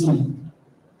colonialism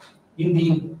in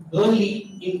the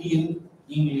early Indian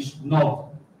English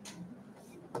novel.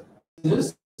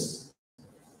 This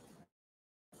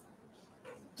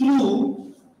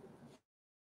through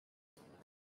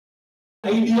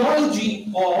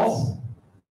ideology of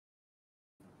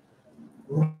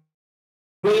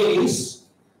race,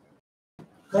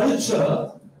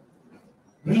 culture,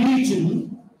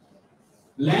 religion,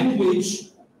 language,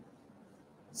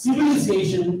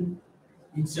 civilization,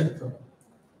 etc.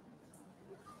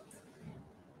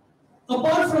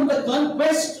 Apart from the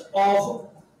conquest of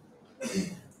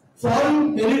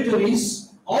foreign territories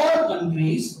or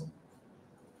countries,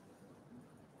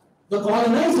 the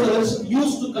colonizers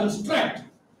used to construct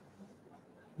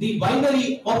the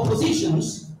binary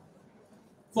oppositions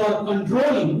for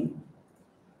controlling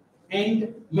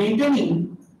and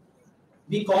maintaining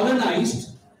the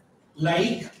colonized,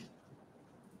 like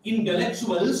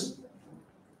intellectuals,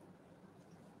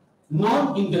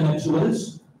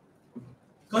 non-intellectuals,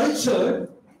 cultured,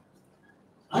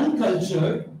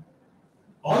 uncultured,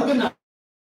 organized,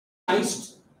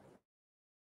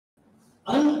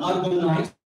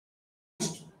 unorganized,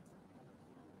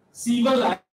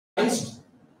 civilized,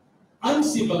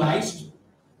 uncivilized,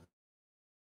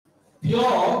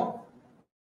 pure,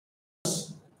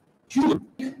 cubic,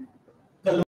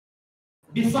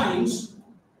 defines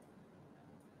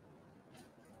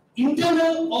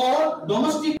internal or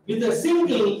domestic with a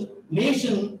single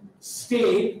nation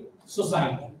state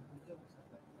society.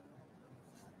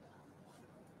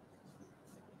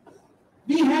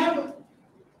 We have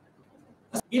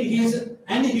in his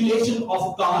annihilation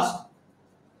of caste,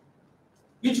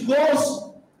 which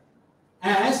goes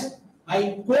as,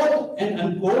 I quote and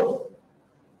unquote,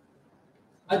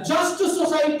 a just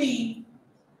society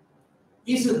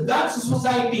is that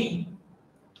society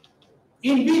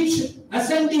in which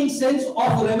ascending sense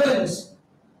of reverence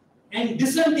and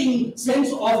descending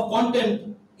sense of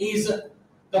contempt is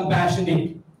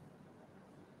compassionate.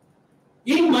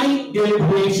 In my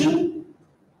deliberation,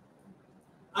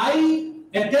 I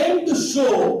attempt to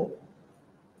show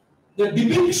the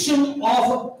depiction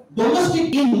of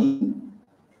domestic in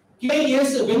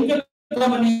K.S.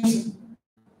 Venkatramani's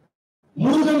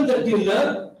Murugan the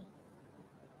Tiller,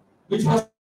 which was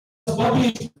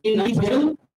published in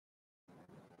 1907.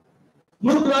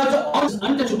 Murugaraja on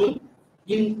Untouchable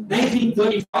in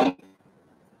 1935.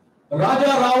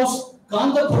 Raja Rao's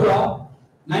Kantapura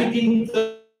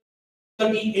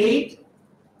 1938.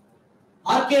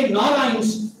 R.K.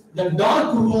 Narayan's The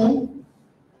Dark Room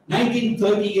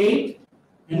 1938.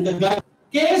 And the guy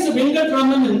K.S.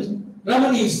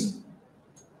 Venkatramani's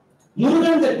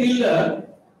Murugan the Tiller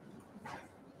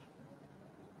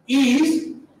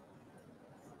is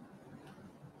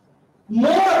more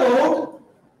about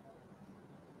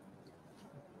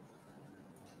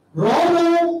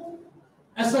Ramu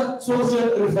as a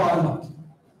social reformer.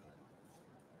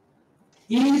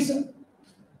 He is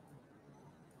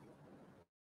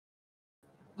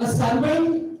a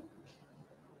servant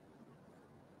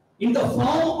in the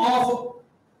form of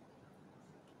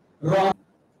Ramu.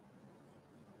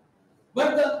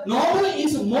 But the novel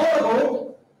is more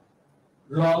about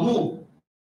Ramu.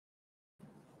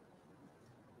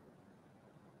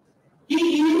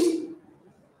 He is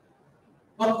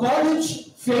a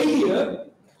college failure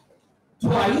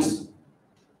twice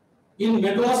in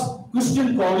Madras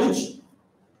Christian College,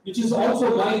 which is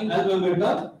also my alma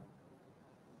mater.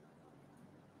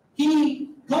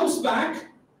 He comes back,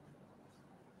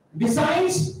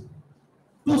 decides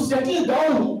to settle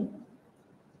down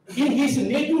in his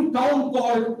native town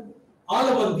called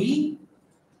Alavandi,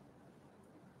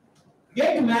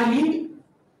 get married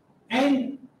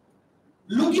and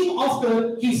looking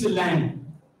after his land.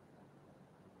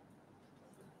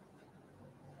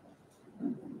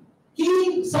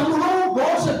 He somehow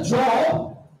got a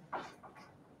job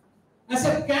as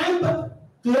a camp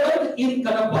clerk in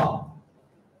Kannur.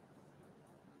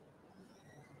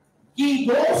 He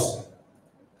goes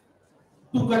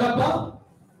to Kannur.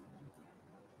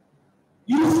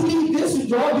 Usually this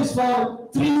job is for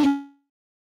 3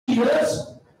 years,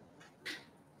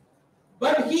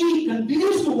 but he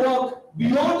continues to work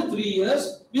beyond 3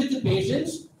 years with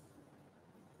patience.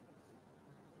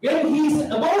 When he is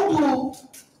about to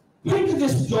quit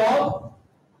this job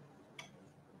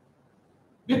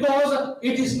because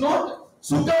it is not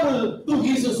suitable to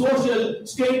his social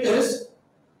status,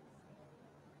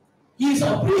 he is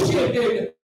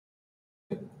appreciated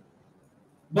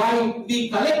by the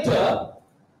collector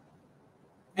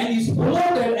and is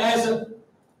promoted as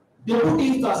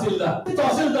deputy Tahsildar.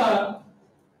 Tahsildar,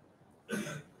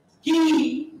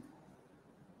 he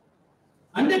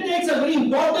undertakes a very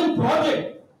important project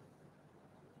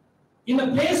in a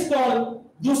place called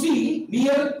Dusi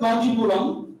near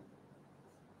Kanjipuram.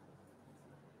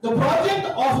 The project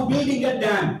of building a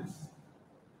dam.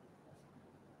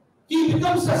 He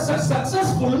becomes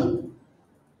successful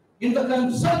in the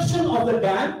construction of the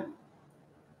dam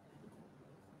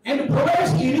and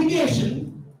provides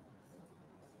irrigation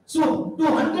to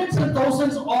hundreds and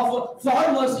thousands of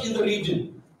farmers in the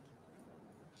region.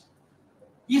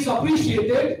 He is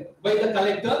appreciated by the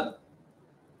collector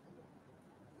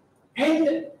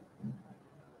and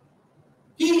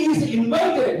he is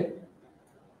invited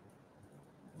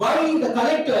by the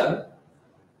collector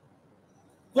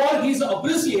for his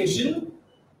appreciation.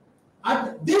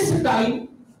 At this time,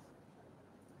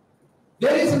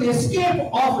 there is an escape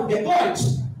of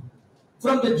dacoits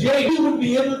from the jail he would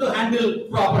be able to handle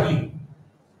properly.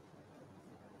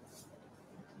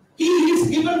 He is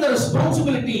given the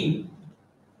responsibility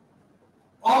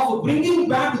of bringing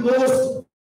back those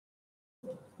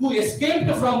who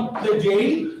escaped from the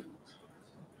jail.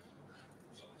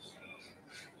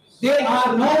 They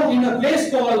are now in a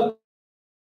place called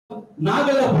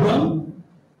Nagalapuram.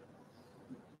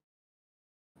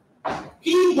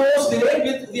 He goes there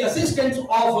with the assistance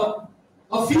of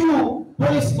a few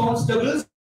police constables.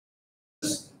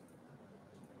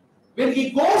 When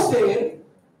he goes there,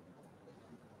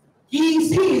 he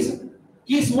sees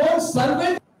his own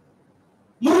servant.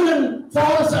 Murugan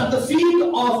falls at the feet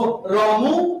of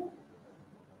Ramu,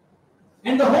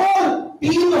 and the whole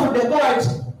team of dacoits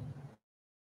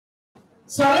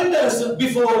surrenders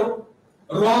before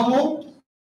Ramu,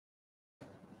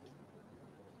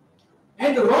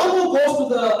 and Ramu goes to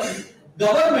the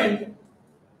government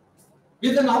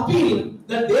with an appeal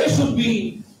that they should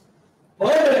be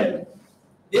pardoned,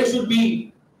 they should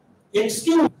be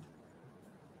excused.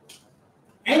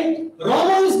 And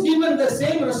Ramu is given the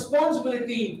same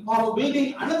responsibility of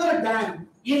building another dam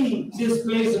in this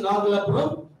place in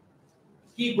Nagalapuram.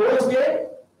 He goes there,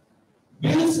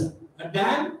 builds a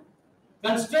dam,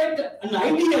 construct an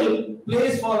ideal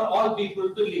place for all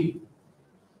people to live.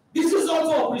 This is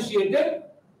also appreciated,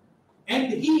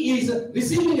 and he is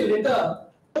receiving a letter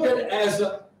as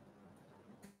a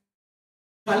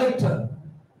collector.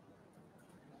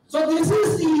 So this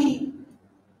is the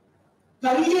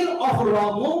career of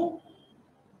Ramu,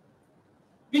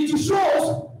 which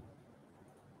shows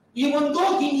even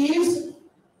though he is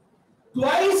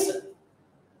twice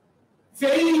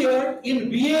failure in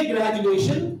BA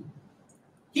graduation,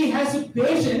 he has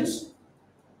patience,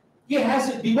 he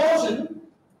has devotion,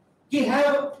 he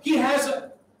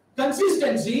has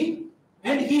consistency,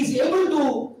 and he is able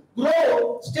to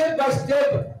grow step by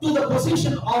step to the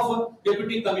position of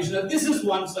deputy commissioner. This is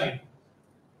one side.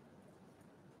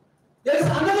 There is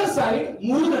another side,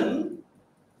 Murugan,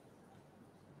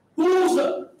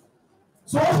 whose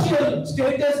social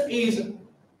status is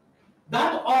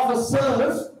that of a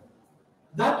serf,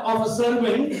 that of a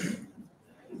servant.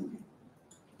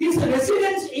 His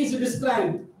residence is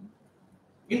described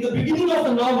in the beginning of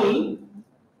the novel.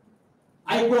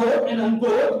 I quote and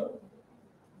unquote,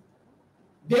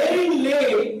 "Therein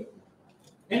lay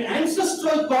an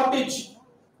ancestral cottage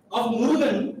of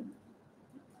Murugan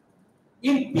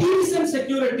in peace and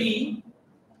security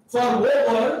for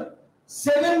over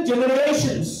 7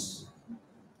 generations.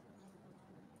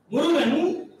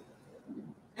 Murugan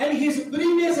and his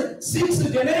previous 6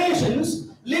 generations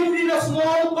lived in a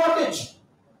small cottage.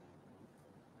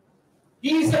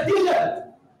 He is a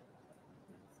tiller,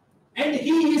 and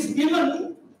he is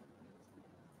given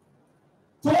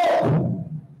thorp.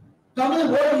 Tamil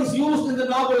word is used in the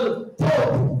novel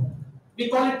thorp. We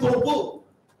call it thorpu.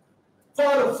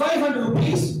 for 500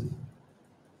 rupees,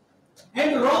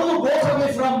 and Ramu goes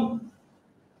away from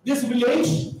this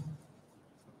village.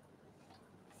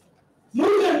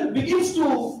 Murugan begins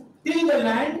to till the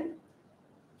land,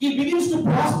 he begins to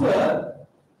prosper,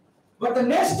 but the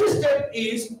next step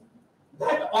is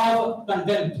that of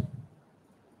contempt.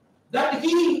 That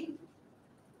he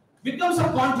becomes a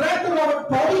contractor of a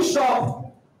toy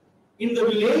shop in the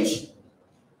village.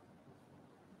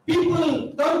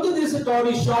 People come to this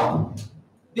toy shop,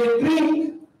 they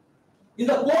drink. In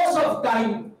the course of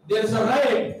time, there is a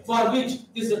riot for which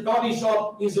this toy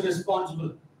shop is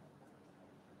responsible.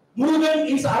 Murugan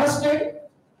is arrested.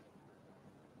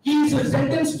 He is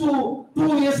sentenced to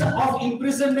 2 years of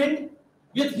imprisonment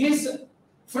with his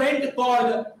friend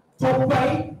called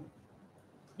Thoppai.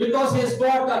 Because he has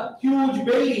got a huge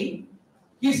belly,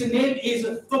 his name is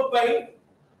Thoppai.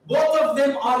 Both of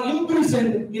them are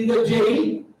imprisoned in the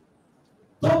jail.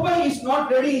 Thoppai is not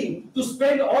ready to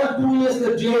spend all 2 years in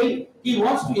the jail. He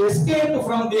wants to escape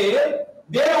from there.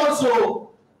 There also,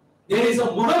 there is a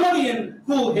Mohammedan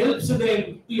who helps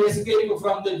them to escape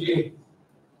from the jail.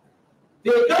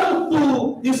 They come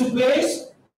to this place,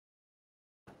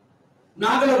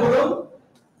 Nagalapuram.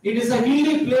 It is a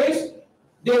hilly place.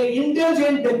 They indulge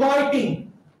in dacoiting.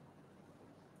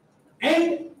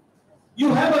 And you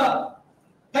have a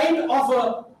kind of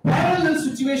a parallel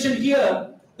situation here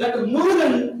that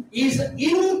Murugan is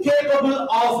incapable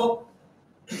of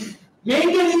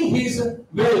maintaining his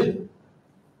wealth.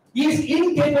 He is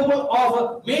incapable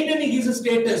of maintaining his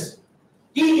status.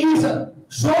 He is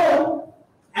shown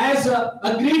as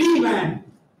a greedy man.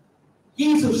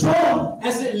 He is shown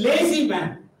as a lazy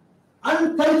man,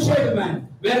 uncultured man,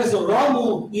 whereas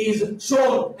Ramu is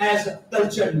shown as a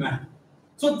cultured man.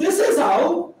 So this is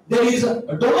how there is a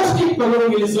domestic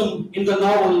colonialism in the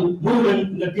novel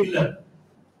Murugan the Killer.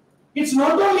 It's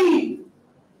not only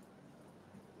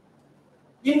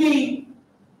in the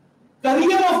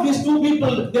career of these two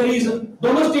people there is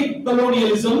domestic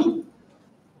colonialism.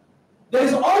 There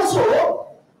is also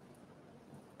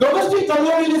domestic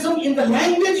colonialism in the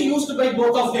language used by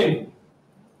both of them.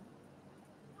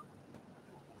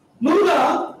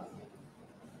 Muruga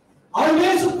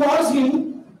always calls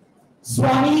him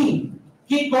Swami.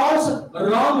 He calls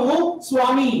Ramu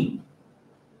Swami.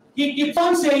 He keeps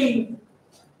on saying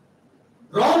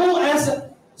Ramu as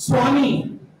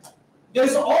Swami. There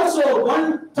is also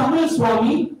one Tamil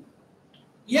Swami.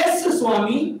 Yes,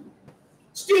 Swami.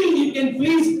 Still, you can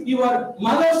please your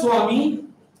mother Swami.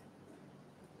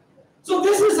 So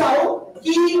this is how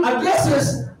he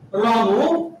addresses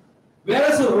Ramu,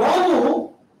 whereas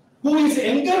Ramu, who is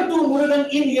younger to Murugan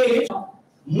in age,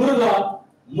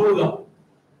 Muruga.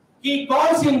 He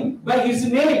calls him by his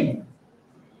name,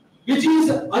 which is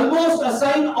almost a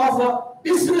sign of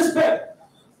disrespect,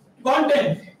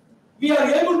 contempt. We are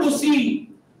able to see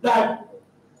that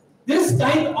this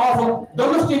kind of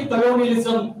domestic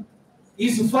colonialism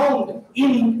is found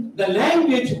in the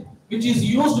language which is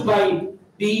used by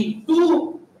the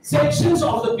two sections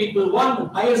of the people, one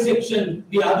higher section,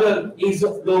 the other is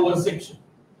lower section.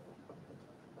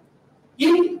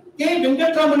 In K.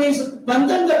 Venkatramani's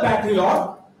Kannur the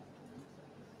Patriot,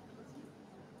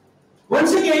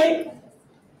 once again,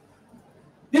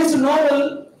 this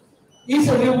novel is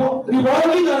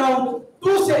revolving around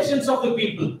two sections of the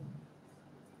people.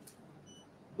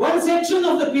 One section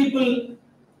of the people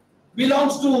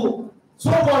belongs to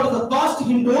so-called the caste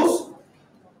Hindus.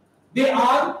 They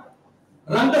are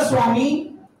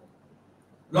Rangaswamy,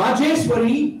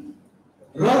 Rajeshwari,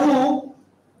 Raghu,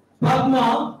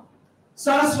 Padma,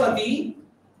 Saraswati,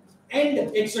 and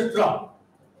etc.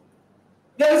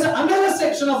 There is another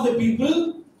section of the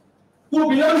people who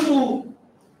belong to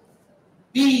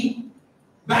the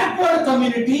backward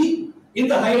community in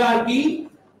the hierarchy,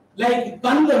 like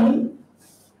Kannur,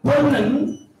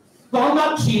 Kannan,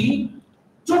 Kamakshi,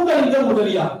 Chukkalinga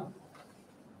Mudaliya.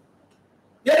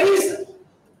 There is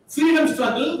freedom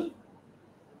struggle.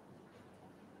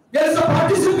 There is a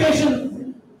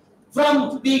participation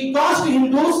from the caste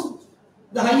Hindus,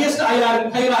 the highest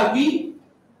hierarchy,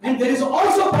 and there is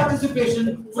also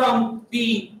participation from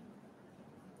the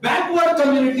backward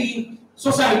community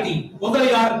society,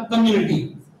 Mudaliyar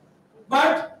community.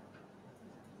 But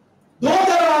though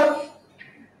there are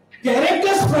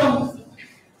characters from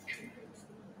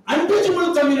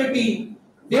untouchable community,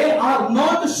 they are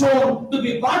not shown to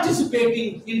be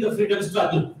participating in the freedom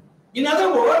struggle. In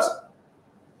other words,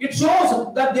 it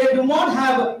shows that they do not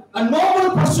have a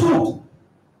noble pursuit,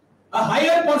 a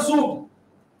higher pursuit.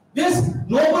 This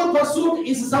noble pursuit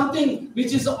is something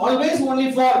which is always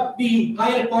only for the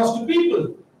higher caste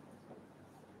people.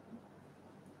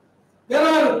 There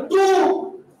are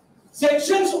two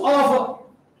sections of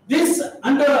this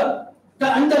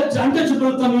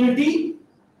untouchable community.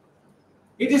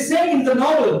 It is said in the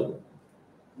novel,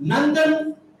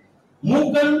 Nandan,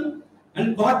 Mugan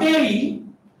and Pateri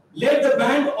led the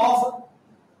band of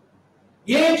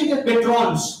aged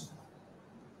patrons.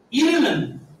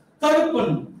 Irinan,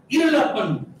 Karuppan,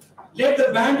 Irilappan led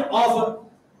the band of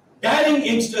daring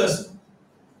youngsters.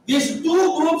 These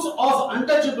two groups of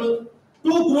untouchable,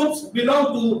 two groups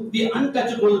belong to the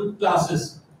untouchable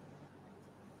classes.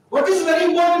 What is very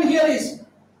important here is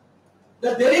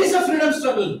that there is a freedom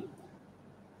struggle.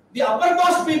 The upper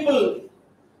caste people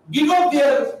give up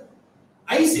their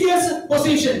ICS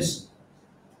positions.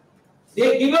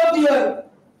 They give up their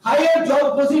higher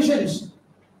job positions.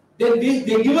 They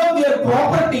give up their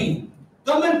property,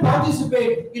 come and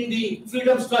participate in the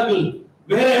freedom struggle.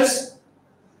 Whereas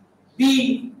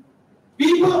the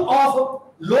people of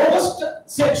lowest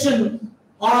section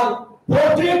are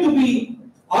portrayed to be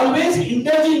always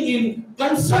indulging in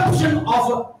consumption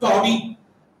of toddy,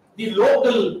 the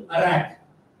local arrack.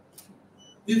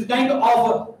 This kind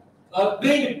of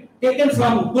grain taken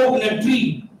from coconut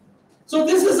tree. So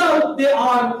this is how they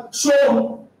are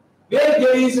shown, where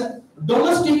there is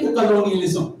domestic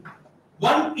colonialism.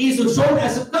 One is shown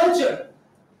as a culture,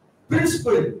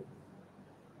 principle,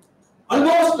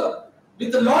 almost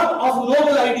with a lot of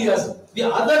noble ideas. The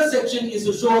other section is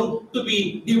shown to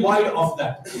be devoid of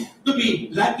that, to be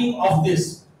lacking of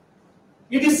this.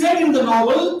 It is said in the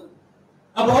novel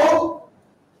about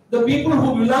the people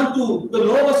who belong to the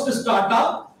lowest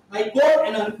strata, I quote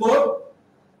and unquote,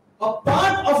 a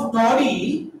part of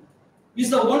toddy is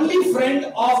the only friend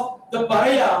of the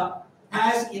pariah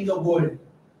has in the world.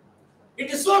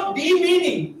 It is so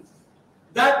demeaning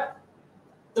that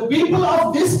the people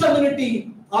of this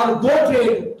community are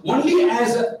portrayed only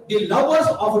as the lovers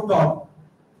of toddy.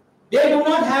 They do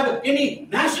not have any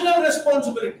national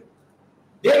responsibility.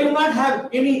 They do not have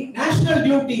any national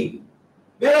duty.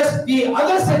 Whereas the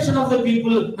other section of the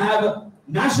people have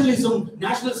nationalism,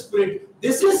 national spirit.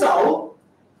 This is how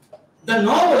the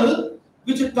novel,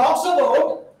 which talks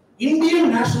about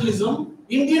Indian nationalism,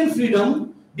 Indian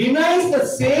freedom, denies the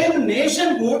same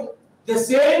nationhood, the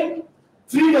same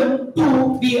freedom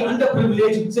to the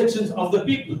underprivileged sections of the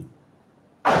people.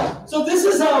 So this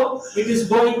is how it is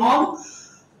going on.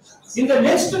 In the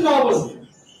next novel,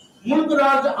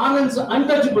 Mulkuraj Anand's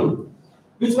Untouchable,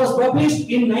 which was published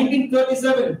in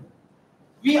 1937,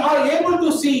 we are able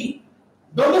to see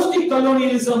domestic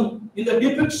colonialism in the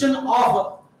depiction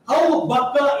of how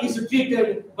Bakka is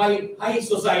treated by high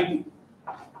society.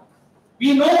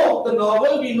 We know the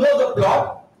novel, we know the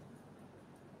plot.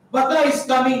 Bakka is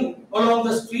coming along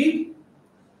the street.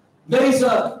 There is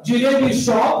a jalebi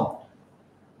shop.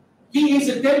 He is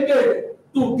tempted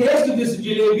to taste this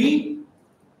jalebi.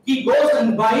 He goes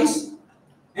and buys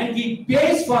and he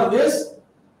pays for this.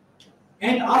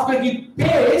 And after he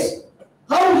pays,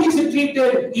 how he is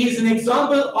treated is an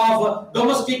example of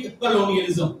domestic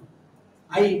colonialism.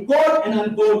 I quote and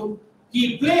unquote,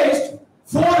 he placed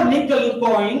 4 nickel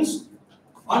coins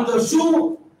on the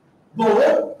shoe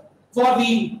board for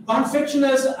the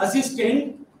confectioner's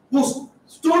assistant, who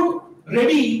stood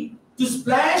ready to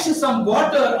splash some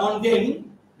water on them,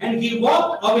 and he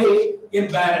walked away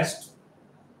embarrassed.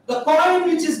 The coin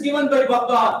which is given by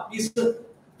Bakka is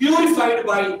purified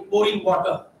by pouring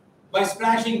water, by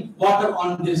splashing water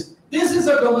on this. This is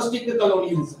a domestic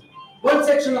colonialism. One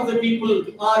section of the people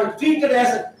are treated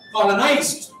as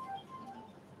colonized,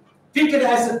 treated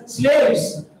as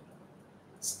slaves,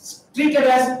 treated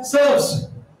as serfs.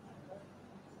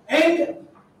 And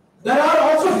there are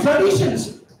also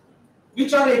traditions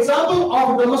which are example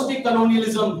of domestic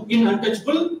colonialism in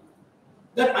Untouchable,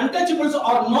 that untouchables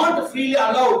are not freely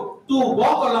allowed to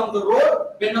walk along the road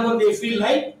whenever they feel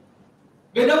like.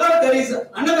 Whenever there is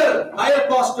another higher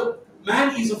caste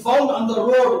man is found on the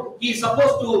road, he is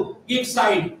supposed to give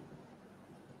side.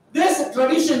 This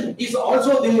tradition is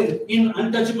also there in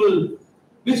Untouchable,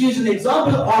 which is an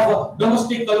example of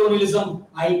domestic colonialism.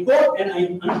 I quote and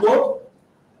I unquote,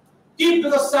 keep to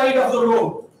the side of the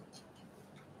road,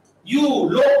 you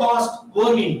low caste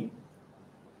vermin.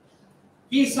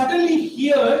 He suddenly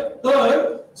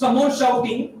heard someone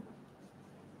shouting,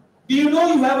 do you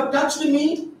know you have touched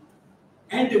me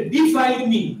and defiled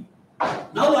me?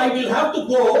 Now I will have to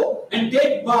go and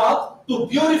take bath to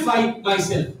purify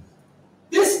myself.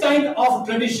 This kind of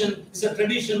tradition is a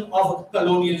tradition of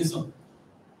colonialism.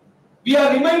 We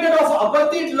are reminded of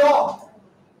apartheid law,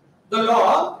 the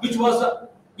law which was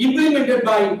implemented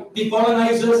by the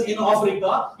colonizers in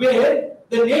Africa, where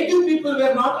the native people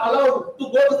were not allowed to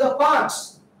go to the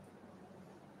parks,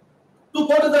 to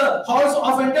go to the halls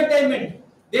of entertainment.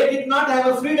 They did not have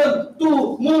a freedom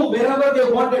to move wherever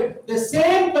they wanted. The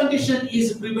same condition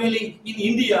is prevailing in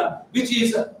India, which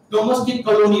is a domestic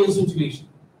colonial situation.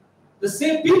 The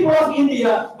same people of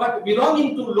India, but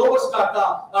belonging to lower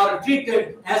strata, are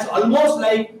treated as almost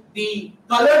like the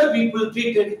colored people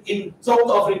treated in South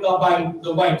Africa by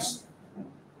the whites.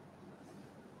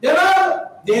 There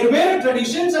were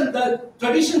traditions, and the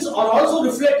traditions are also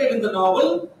reflected in the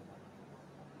novel.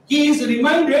 He is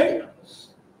reminded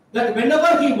that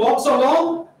whenever he walks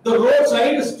along the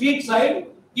roadside, street side,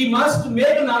 he must make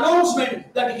an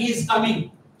announcement that he is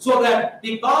coming, so that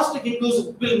the caste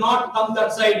Hindus will not come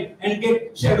that side and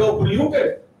get shadow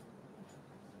polluted.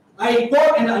 I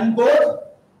quote and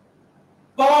unquote,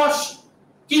 "Posh,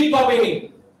 keep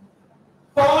away.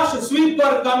 Posh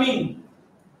sweeper coming.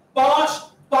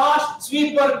 Posh, posh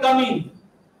sweeper coming.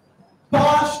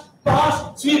 Posh,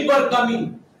 posh sweeper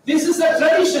coming." This is a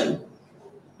tradition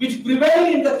which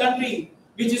prevailed in the country,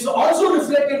 which is also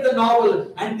reflected in the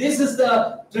novel, and this is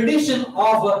the tradition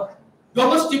of a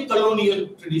domestic colonial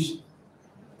tradition.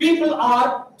 People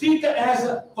are treated as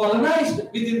colonized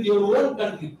within their own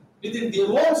country, within their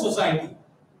own society.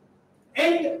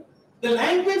 And the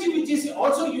language which is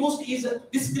also used is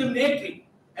discriminatory,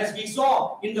 as we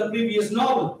saw in the previous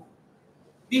novel.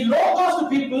 The low caste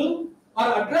people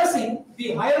are addressing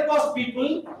the higher caste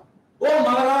people, "Oh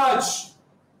Maharaj,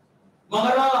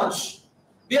 Maharaj."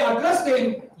 They address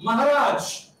him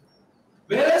Maharaj.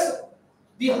 Whereas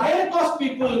the higher caste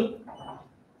people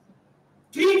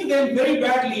treat them very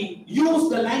badly, use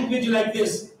the language like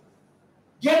this: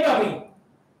 "Get away.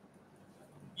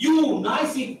 You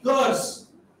noisy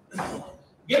curse.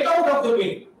 Get out of the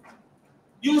way.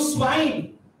 You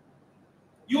swine.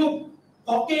 You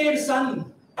cockade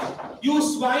son. You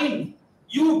swine.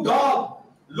 You dog.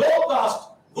 Low caste.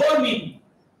 Vermin.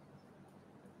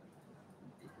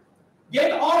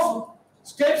 Get off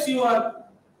steps, you are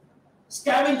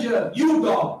scavenger, you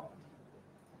dog."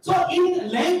 So in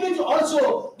language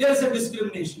also there is a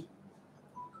discrimination.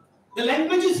 The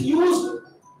language is used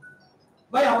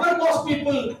by upper caste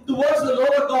people towards the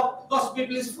lower caste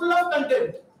people is full of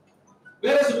contempt,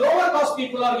 whereas lower caste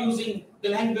people are using the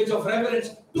language of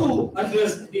reverence to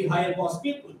address the higher caste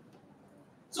people.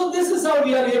 So this is how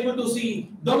we are able to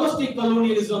see domestic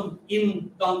colonialism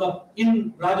in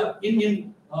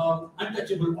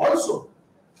Untouchable also.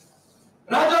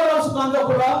 Raja Ram's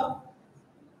Kandapura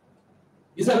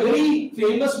is a very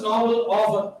famous novel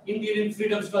of Indian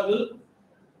freedom struggle.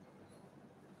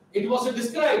 It was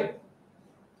described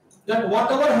that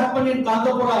whatever happened in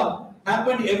Kandapura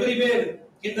happened everywhere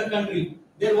in the country.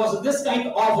 There was this kind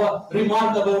of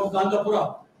remark about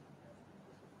Kandapura.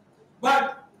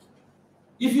 But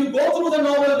if you go through the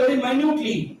novel very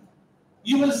minutely,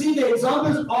 you will see the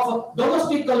examples of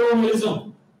domestic colonialism.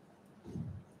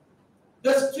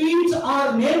 The streets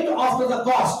are named after the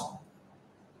caste.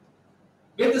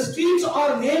 When the streets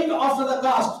are named after the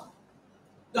caste,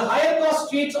 the higher caste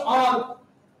streets are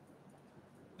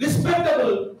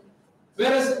respectable,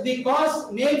 whereas the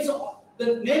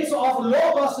names of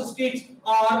low caste streets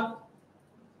are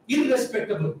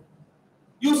irrespectable.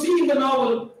 You see in the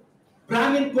novel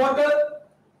Brahmin quarter,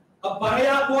 a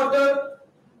Paraya quarter,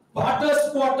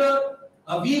 Potter's quarter,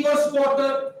 a Weaver's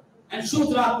quarter, and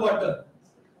Shudra quarter.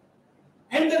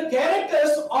 And the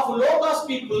characters of low caste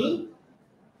people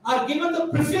are given the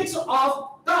prefix of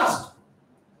caste,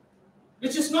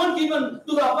 which is not given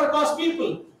to the upper caste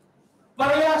people.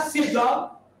 Paraya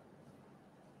Siddha,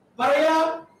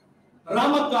 Paraya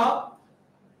Ramaka,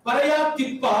 Paraya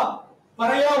Tippa,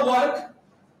 Paraya Work,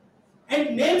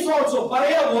 and names also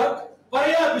Paraya Work,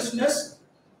 Paraya Business.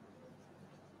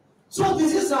 So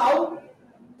this is how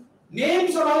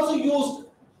names are also used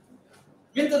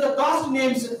with the caste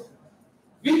names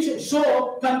which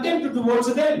show contempt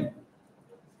towards them.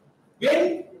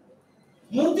 When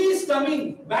Murthy is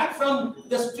coming back from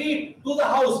the street to the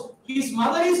house, his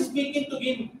mother is speaking to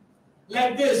him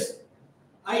like this.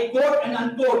 I quote and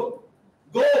unquote,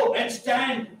 "Go and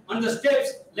stand on the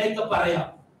steps like a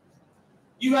pariah."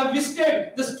 You have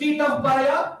visited the street of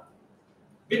pariah.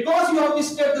 Because you have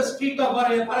visited the street of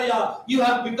pariah, you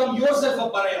have become yourself a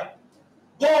pariah.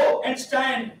 Go and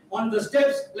stand on the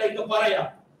steps like a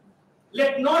pariah.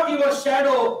 Let not your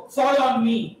shadow fall on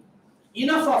me.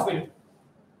 Enough of it.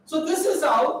 So this is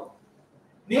how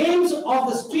names of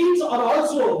the streets are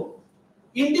also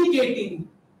indicating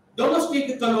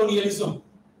domestic colonialism.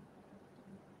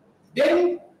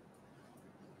 Then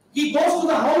he goes to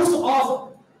the house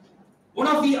of one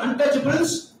of the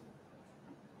untouchables.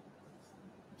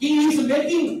 He is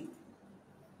making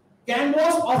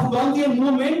canvas of Gandhian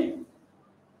movement.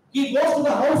 He goes to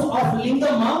the house of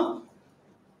Lingamma.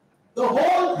 The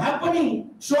whole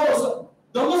opening shows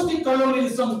domestic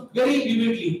colonialism very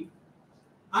vividly.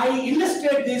 I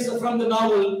illustrate this from the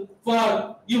novel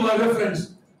for your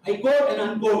reference. I quote and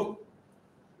unquote.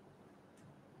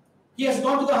 He has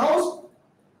gone to the house.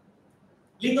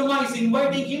 Lingama is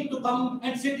inviting him to come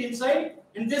and sit inside,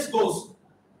 and this goes.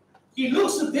 He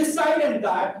looks this side and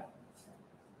that,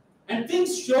 and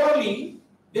thinks surely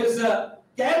there is a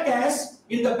carcass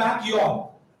in the backyard,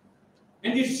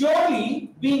 and it's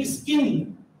surely being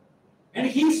skinned, and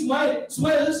he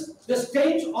smells the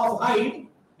stench of hide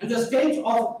and the stench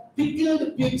of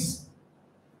pickled pigs.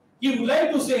 He would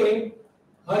like to say,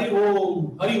 Hari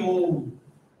Om, Hari Om.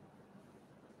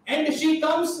 And she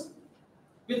comes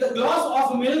with a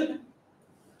glass of milk.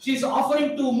 She is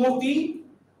offering to Murthy,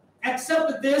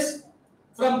 accept this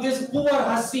from this poor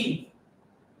hussy.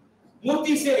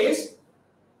 Murthy says,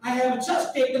 I have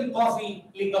just taken coffee,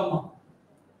 Lingamma.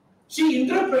 She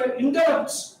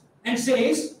interrupts and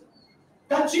says,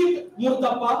 touch it,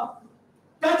 Murtappa.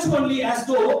 Touch only as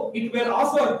though it were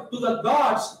offered to the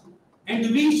gods, and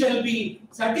we shall be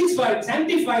satisfied,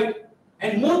 sanctified.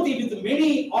 And Murthy, with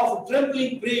many of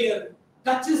trembling prayer,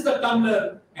 touches the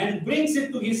tumbler and brings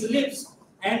it to his lips,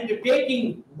 and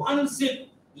taking one sip,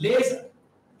 lays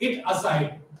it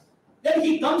aside. Then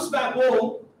he comes back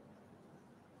home,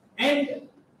 and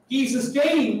he is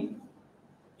staying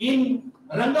in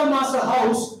Rangamasa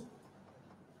house.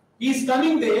 He is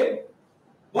coming there.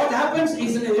 What happens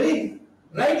is a very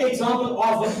right example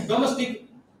of domestic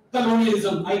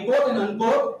colonialism. I quote and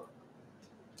unquote.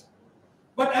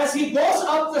 But as he goes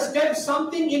up the steps,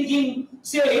 something in him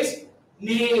says,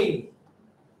 nay.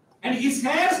 And his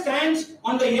hair stands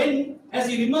on the end as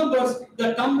he remembers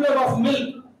the tumbler of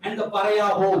milk and the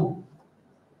paraya home.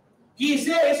 He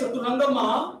says to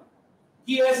Rangamma,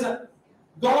 he has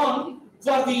gone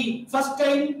for the first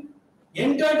time,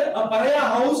 entered a paraya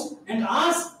house and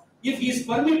asked if he is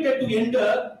permitted to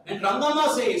enter. And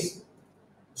Rangamma says,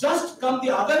 just come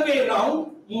the other way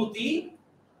around, Murthy.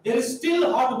 There is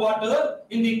still hot water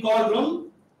in the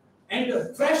cauldron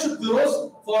and fresh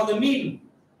clothes for the meal.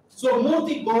 So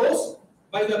Murthy goes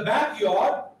by the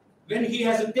backyard. When he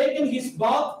has taken his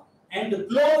bath and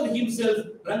clothed himself,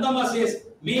 Rangamma says,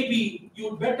 maybe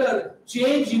you'd better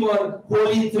change your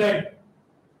holy thread.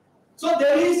 So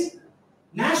there is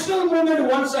national movement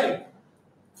one side,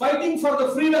 fighting for the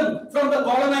freedom from the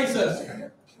colonizers.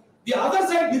 The other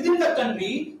side, within the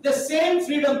country, the same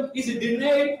freedom is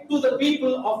denied to the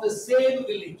people of the same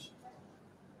village.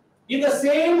 In the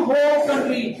same whole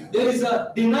country, there is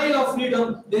a denial of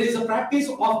freedom, there is a practice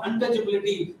of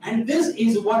untouchability, and this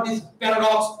is what is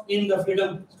paradox in the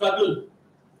freedom struggle.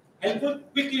 I'll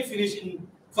quickly finish in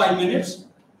 5 minutes.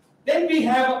 Then we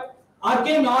have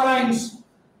R.K. Narayan's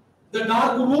The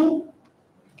Dark Room,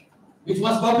 which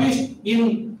was published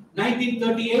in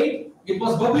 1938. It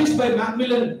was published by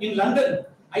Macmillan in London.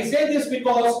 I say this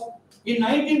because in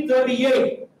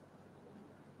 1938,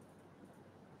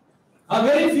 a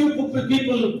very few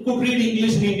people could read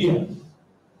English in India.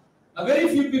 A very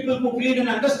few people could read and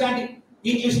understand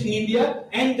English in India,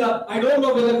 and I don't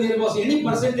know whether there was any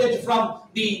percentage from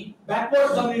the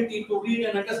backward community to read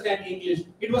and understand English.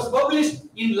 It was published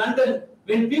in London.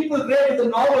 When people read the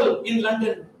novel in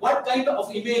London, what kind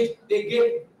of image they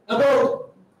get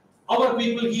about our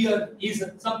people here is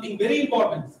something very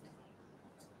important.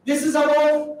 This is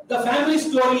about the family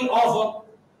story of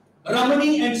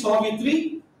Ramani and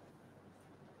Savitri.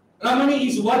 Ramani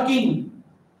is working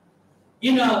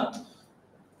in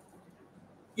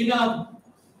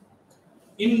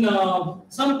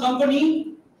some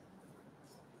company.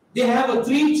 They have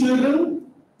 3 children,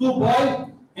 2 boys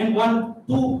and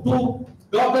 2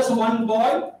 daughters, 1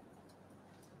 boy.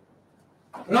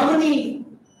 Ramani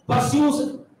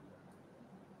pursues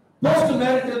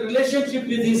post-marital relationship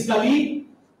with his colleague,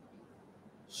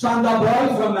 Shanda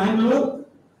boy from Mangalore.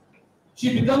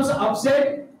 She becomes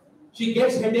upset. She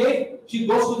gets headache. She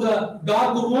goes to the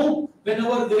dark room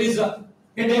whenever there is a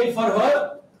headache for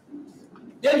her.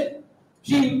 Then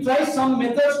she tries some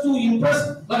methods to impress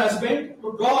her husband,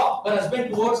 to draw her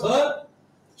husband towards her.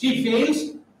 She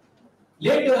fails.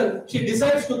 Later, she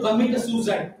decides to commit a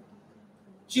suicide.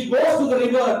 She goes to the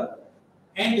river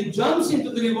and jumps into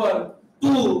the river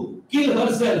to kill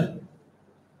herself.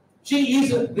 She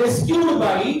is rescued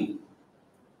by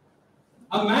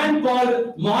a man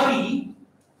called Mari,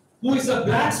 who is a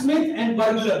blacksmith and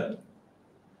burglar.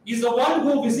 He is the one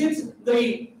who visits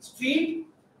the street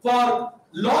for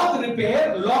lock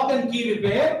repair, lock and key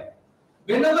repair.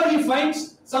 Whenever he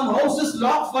finds some houses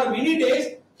locked for many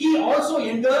days, he also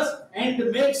enters and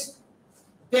makes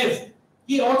theft.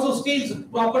 He also steals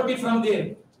property from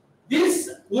there. This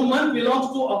woman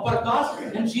belongs to upper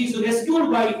caste and she is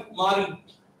rescued by Mari.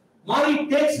 Mari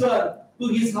takes her to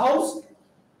his house.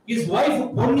 His wife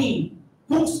Ponni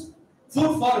cooks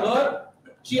food for her.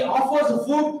 She offers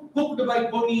food cooked by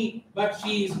Ponni, but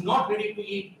she is not ready to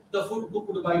eat the food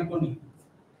cooked by Ponni.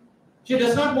 She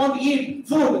does not want to eat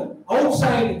food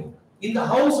outside in the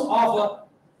house of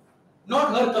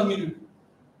not her community,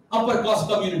 upper caste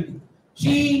community.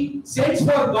 She sends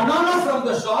for banana from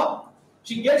the shop.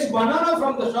 She gets banana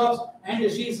from the shops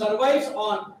and she survives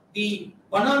on the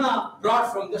banana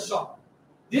brought from the shop.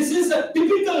 This is a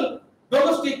typical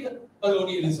domestic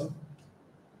colonialism.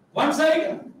 One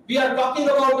side, we are talking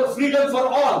about freedom for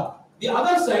all. The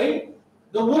other side,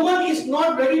 the woman is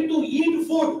not ready to eat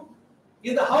food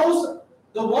in the house,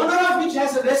 the owner of which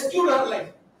has rescued her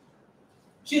life.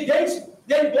 She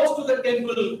then goes to the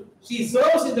temple. She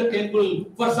serves in the temple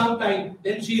for some time.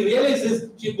 Then she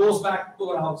realizes she goes back to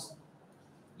her house.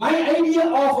 My idea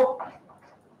of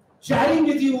sharing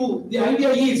with you, the idea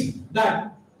is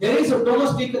that there is a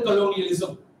domestic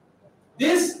colonialism.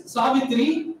 This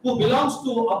Savitri, who belongs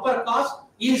to upper caste,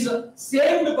 is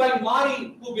saved by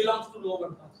Mari, who belongs to lower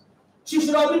caste. She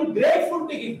should have been grateful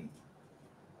to him.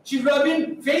 She should have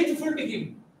been faithful to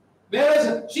him.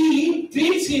 Whereas she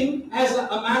treats him as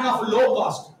a man of low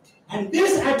caste. And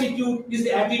this attitude is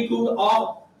the attitude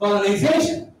of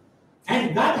colonization.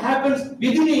 And that happens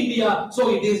within India,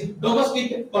 so it is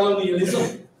domestic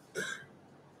colonialism.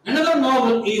 Another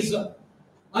novel is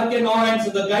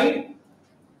Akkamahadevi, The Guide.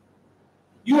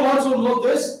 You also know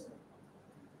this.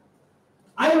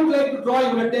 I would like to draw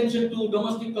your attention to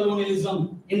domestic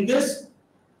colonialism in this.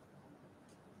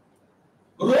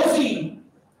 Rosie,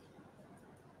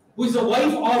 who is the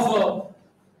wife of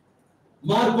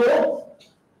Margot,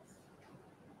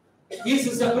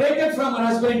 is separated from her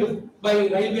husband by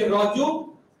railway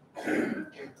Raju.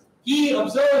 He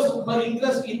observes her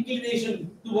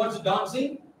inclination towards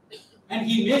dancing and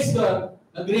he makes her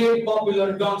a great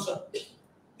popular dancer.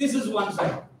 This is one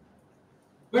side.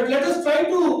 But let us try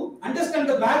to understand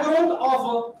the background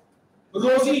of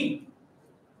Rosie.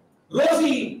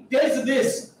 Rosie tells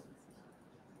this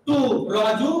to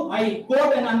Raju, I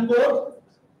quote and unquote,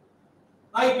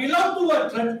 I belong to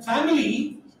a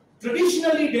family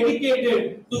traditionally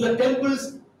dedicated to the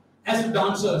temples as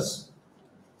dancers.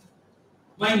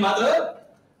 My mother,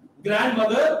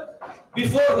 grandmother,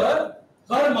 before her,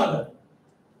 her mother.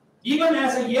 Even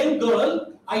as a young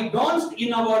girl, I danced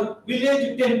in our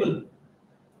village temple.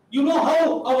 You know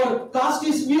how our caste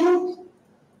is viewed?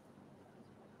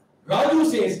 Raju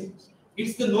says,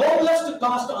 it's the noblest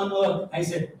caste on earth, I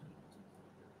said.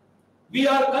 We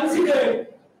are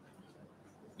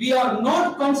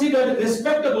not considered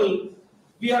respectable.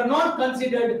 We are not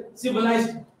considered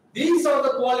civilized. These are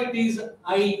the qualities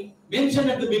I mentioned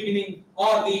at the beginning,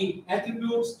 or the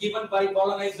attributes given by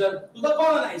colonizer to the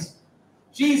colonized.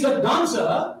 She is a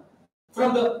dancer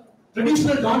from the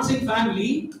traditional dancing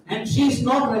family, and she is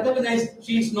not recognized,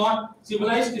 she is not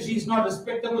civilized, she is not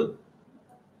respectable.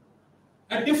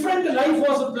 A different life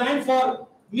was planned for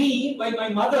me by my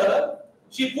mother.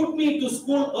 She put me to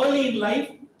school early in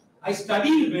life. I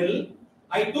studied well.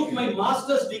 I took my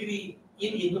master's degree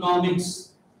in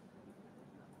economics.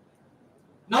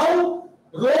 Now,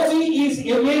 Rosie is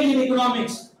MA in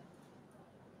economics.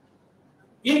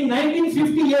 In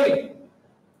 1958,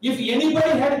 if anybody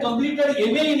had completed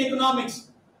MA in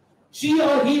economics, she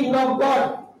or he would have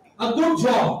got a good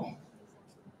job.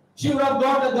 She would have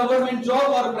got a government job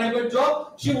or a private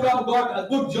job. She would have got a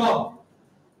good job.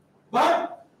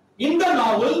 But in the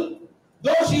novel,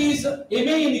 though she is MA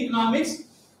in economics,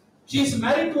 she is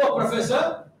married to a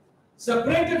professor,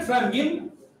 separated from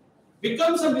him,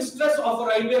 becomes a mistress of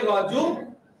Railway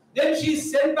Raju. Then she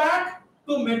is sent back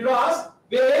to Madras,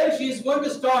 where she is going to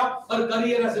start her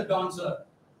career as a dancer.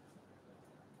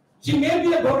 She may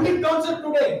be a public dancer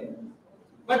today,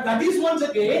 but that is once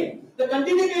again the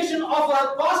continuation of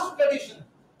her past tradition.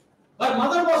 Her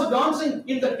mother was dancing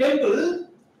in the temple,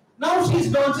 now she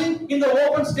is dancing in the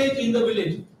open stage in the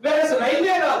village. Whereas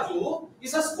Railway Raju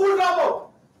is a school dropout.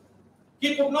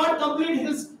 He could not complete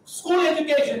his school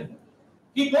education.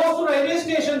 He goes to railway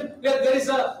station where there is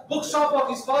a bookshop of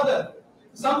his father.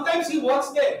 Sometimes he works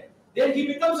there. Then he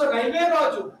becomes a Railway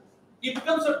Raju. He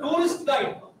becomes a tourist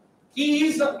guide. He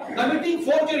is committing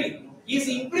forgery. He is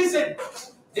imprisoned.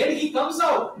 Then he comes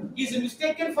out. He is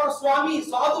mistaken for Swami,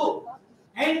 Sadhu.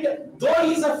 And though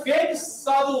he is a fake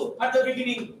Sadhu at the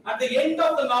beginning, at the end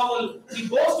of the novel, he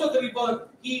goes to the river,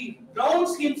 he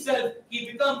drowns himself, he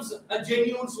becomes a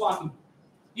genuine Swami.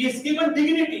 He is given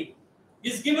dignity. He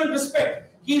is given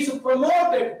respect. He is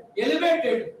promoted,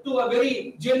 elevated to a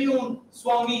very genuine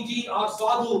Swamiji or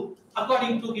Sadhu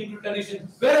according to Hindu tradition,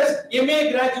 whereas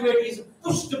MA graduate is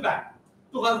pushed back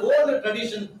to her old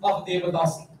tradition of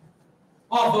Devadasi,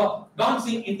 of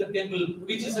dancing in the temple,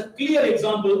 which is a clear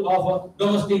example of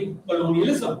domestic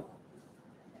colonialism.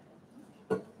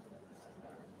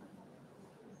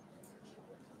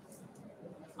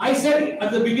 I said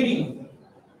at the beginning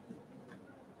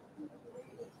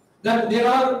that there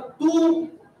are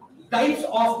two types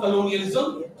of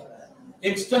colonialism,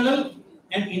 external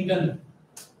and internal.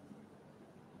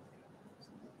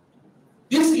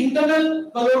 This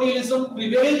internal colonialism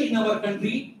prevailed in our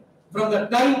country from the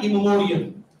time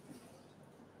immemorial.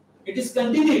 It is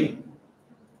continuing.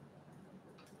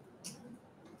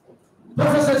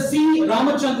 Professor C.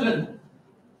 Ramachandran,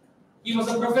 he was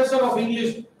a professor of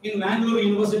English in Kannur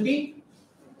University.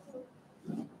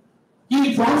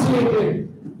 He translated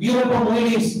Veerappa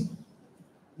Moili's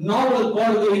novel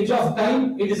called The Edge of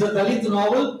Time. It is a Dalit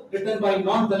novel written by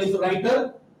non-Dalit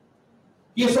writer.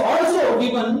 He has also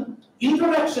given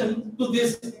introduction to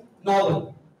this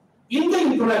novel. In the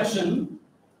introduction,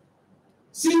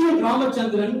 C.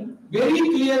 Ramachandran very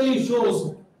clearly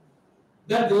shows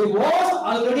that there was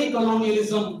already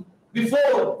colonialism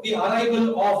before the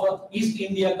arrival of East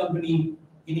India Company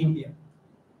in India.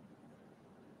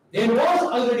 There was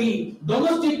already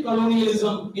domestic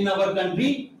colonialism in our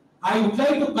country. I would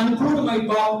like to conclude my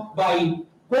talk by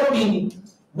quoting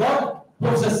what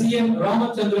Professor C. N.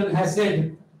 Ramachandran has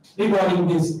said regarding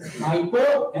this. I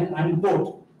quote and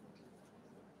unquote.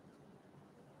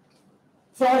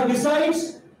 For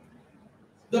besides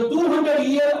the 200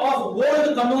 years of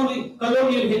world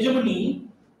colonial hegemony,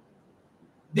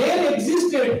 there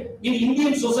existed in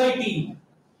Indian society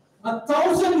a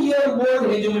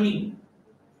 1,000-year-old hegemony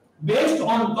based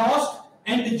on caste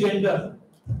and gender.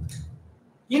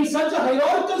 In such a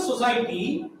hierarchical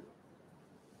society,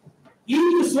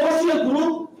 each social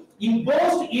group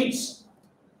imposed its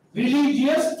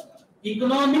religious,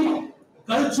 economic,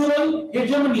 cultural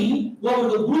hegemony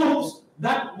over the groups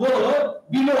that were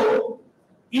below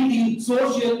in the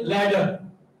social ladder.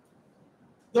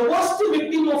 The worst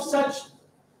victim of such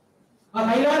a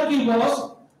hierarchy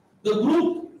was the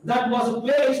group that was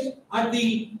placed at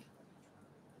the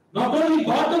not only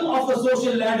bottom of the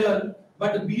social ladder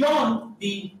but beyond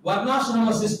the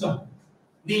Varnashrama system,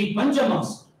 the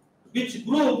Panchamas, which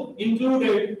group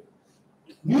included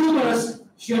numerous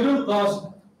scheduled castes,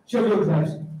 scheduled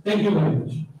tribes. Thank you very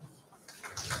much.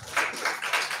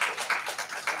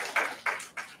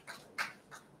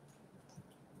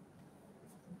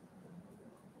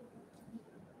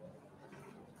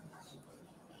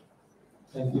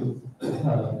 Thank you,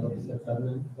 Professor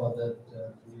Kannur, for that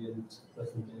brilliant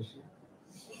presentation.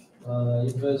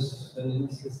 It was an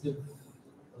incisive,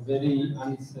 very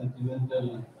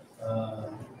unsentimental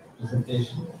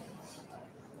presentation.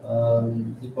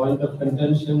 The point of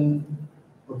contention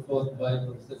put forth by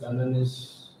Professor Kannur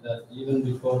is that even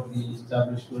before the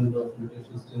establishment of British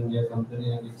East India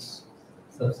Company and its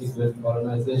subsequent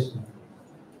colonization,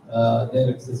 there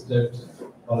existed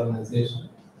colonization.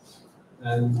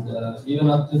 And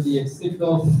even after the exit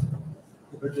of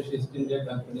the British East India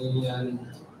Company and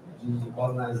the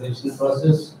colonization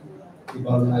process, the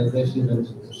colonization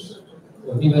continues.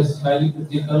 So he was highly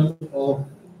critical of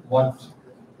what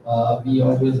we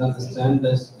always understand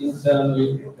as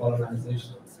internal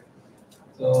colonization.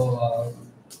 So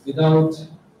without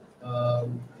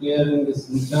clearing this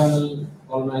internal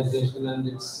colonization and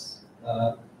its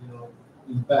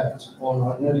impact on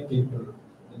ordinary people,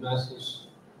 the masses,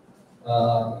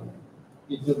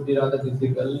 it would be rather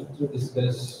difficult to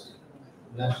discuss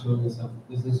nationalism.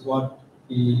 This is what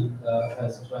he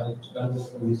has tried to convey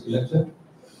from his lecture.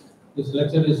 This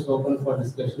lecture is open for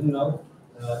discussion now.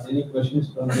 Any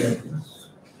questions from the audience?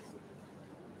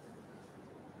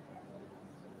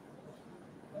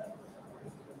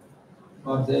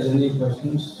 Are there any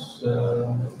questions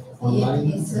online?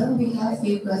 Yes, sir. We have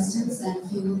few questions and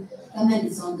few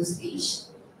comments on the speech.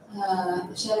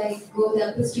 Shall I go with the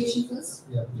appreciation first?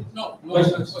 Yeah, please. No,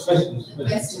 Questions.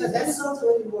 That is also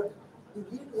very important. You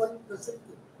need one person.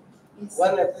 Yes.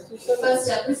 One appreciation.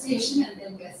 First appreciation and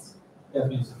then question. Yeah,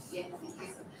 please. Yeah, thank you,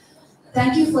 sir.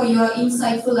 Thank you for your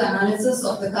insightful analysis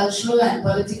of the cultural and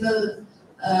political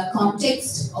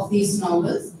context of these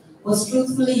novels. Was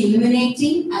truthfully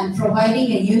illuminating and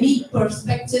providing a unique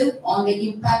perspective on the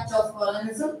impact of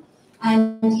colonialism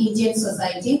and Indian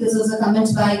society. This was a comment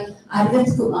by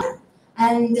Arvind Kumar.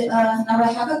 And now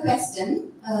I have a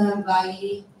question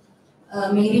by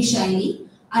Mary Shiny.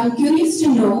 I'm curious to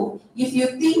know if you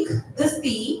think this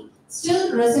theme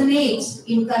still resonates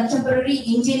in contemporary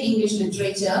Indian English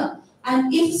literature,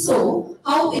 And if so,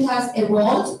 how it has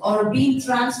evolved or been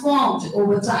transformed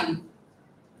over time?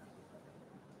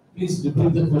 Please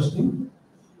repeat the question.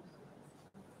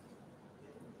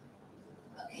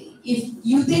 If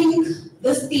you think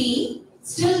this theme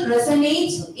still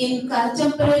resonates in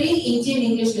contemporary Indian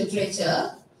English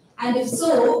literature, and if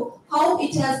so, how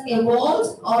it has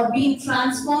evolved or been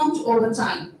transformed over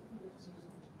time?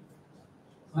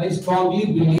 I strongly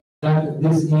believe that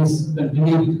this is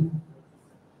continued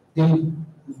till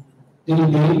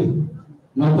date,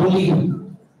 not only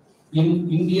in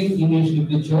Indian English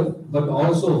literature, but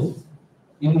also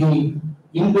in the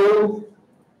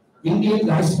Indo-Indian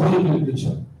diasporic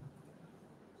literature.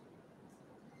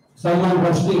 Salman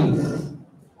Rushdie,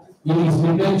 in his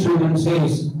Little Children,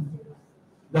 says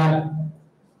that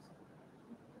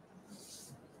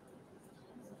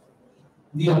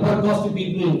the upper caste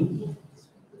people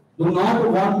do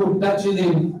not want to touch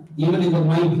them even in the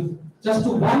mind. Just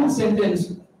one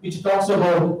sentence which talks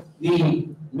about the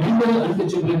mental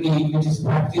untouchability which is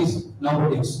practiced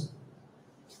nowadays.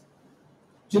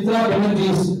 Chitra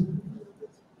Banerjee's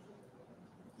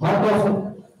Heart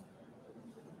of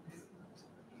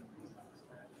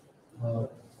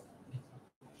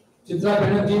Chitra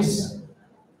Banerjee's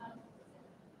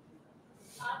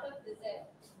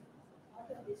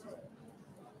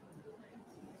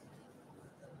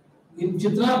in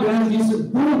Chitra Banerjee's two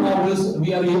novels,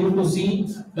 we are able to see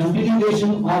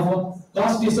continuation of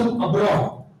casteism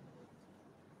abroad.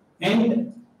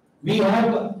 And we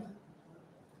have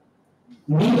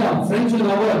Neela, French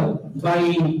novel by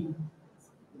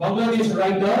Bangladesh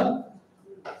writer.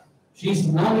 She is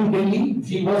now in Delhi.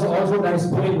 She was also a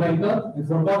diasporic writer. I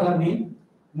forgot her name.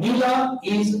 Neela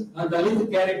is a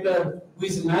Dalit character who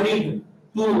is married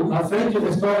to a French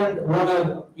restaurant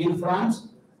owner in France.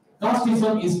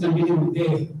 Casteism is continued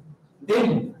there.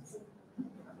 Then,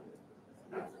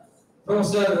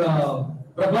 Professor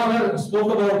Prabhakar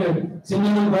spoke about it.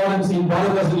 Cinnamon Gardens in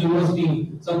Bharathasan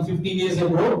University some 15 years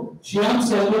ago. Shyam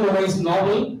Selvarai's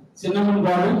novel Cinnamon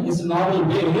Garden is a novel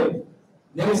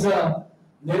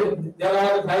where there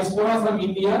are diaspora from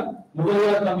India,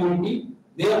 Mughal community.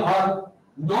 They are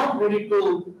not ready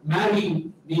to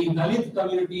marry the Dalit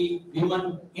community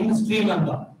women in Sri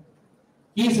Lanka.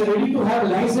 He is ready to have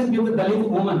license with the Dalit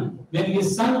woman. When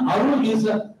his son Arun is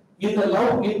in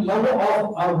love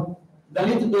of a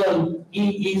Dalit girl,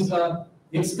 he is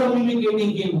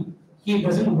excommunicating him. He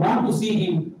doesn't want to see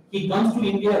him. He comes to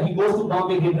India, he goes to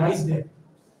Bombay, he dies there.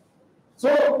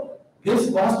 So this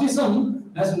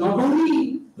casteism has not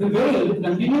only prevailed,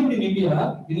 continued in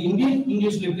India, in Indian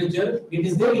English literature, it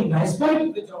is there in diasporic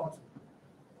literature also.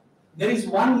 There is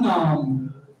one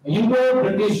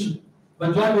Indo-British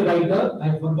Punjabi writer, I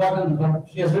have forgotten her,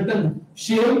 she has written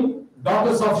Shame,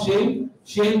 Daughters of Shame,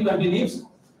 Shame continues,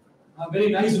 a very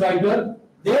nice writer.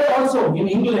 There also in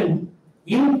England,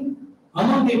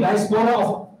 among the diaspora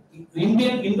of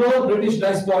Indian, Indo-British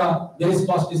diaspora, there is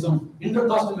casteism.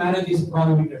 Intercaste marriage is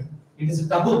prohibited. It is a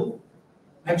taboo.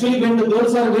 Actually, when the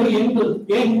girls are very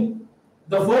young,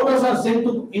 the photos are sent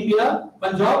to India,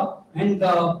 Punjab, and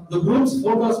the groom's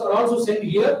photos are also sent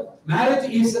here. Marriage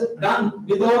is done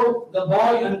without the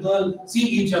boy and girl see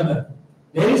each other.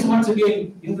 There is once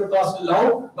again intercaste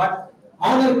love, but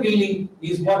honor killing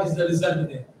is what is the result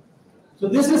there. So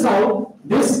this is how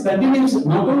this continues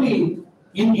not only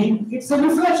it's a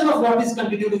reflection of what is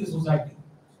continued in the society.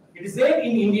 It is there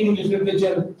in Indian English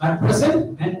literature at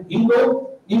present and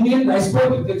Indo-Indian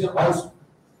diasporic literature also.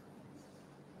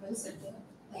 Well said.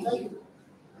 Thank you.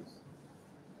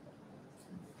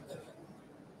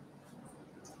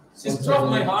 Sister of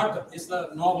My Heart is the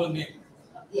novel name.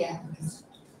 Yeah.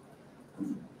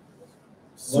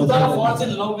 Sudha falls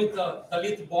in love with a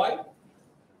Dalit boy.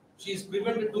 She is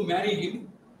prevented to marry him.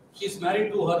 She is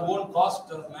married to her own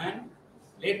caste man.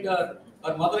 Later,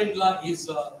 her mother-in-law is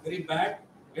very bad.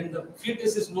 When the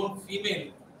fetus is known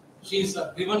female, she is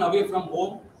driven away from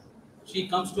home. She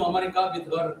comes to America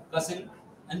with her cousin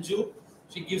Anju.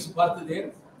 She gives birth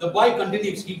there. The boy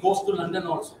continues. He goes to London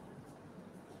also.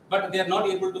 But they are not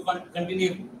able to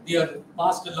continue their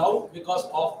past love because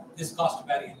of this caste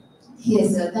barrier.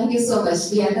 Yes, sir. Thank you so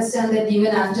much. We understand that even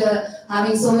after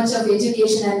having so much of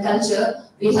education and culture,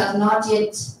 we have not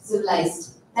yet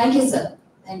civilized. Thank you, sir.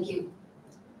 Thank you.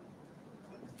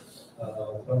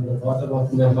 From the bottom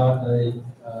of my heart, I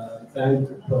thank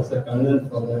Professor Kannur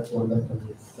for that wonderful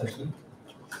session.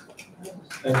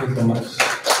 Thank you so much.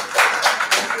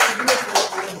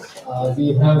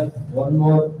 We have one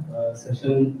more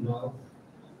session now.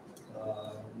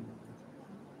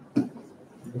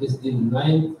 It is the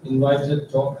 9th invited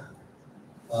talk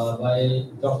by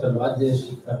Dr.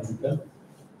 Rajesh Karnataka.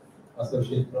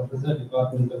 Associate Professor,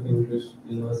 Department of English,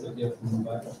 University of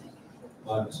Mumbai,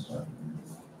 Maharashtra.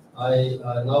 I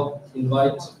now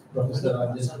invite Professor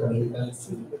Rajesh Karnikal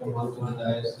to come on to the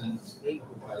dais and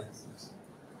occupy the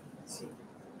seat.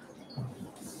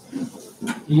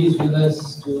 He is with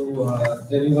us to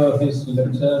deliver his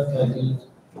lecture titled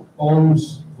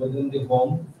Homes Within the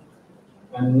Home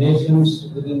and Nations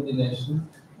Within the Nation,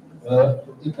 a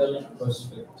Critical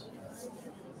Perspective.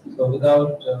 So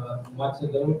without much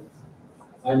ado,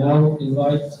 I now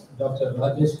invite Dr.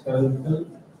 Rajesh Karnikal,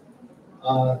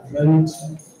 our friend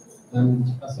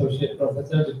and Associate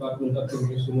Professor, Department of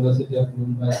English, University of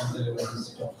Mumbai, to deliver his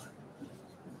talk.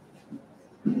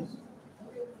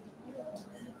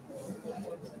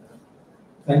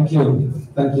 Thank you.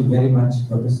 Thank you very much,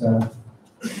 Professor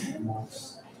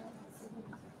Marx.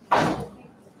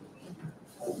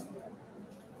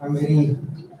 I'm very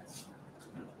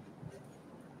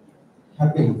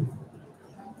happy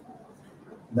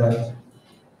that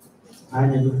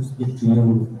I'm able to speak to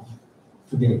you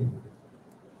today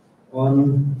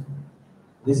on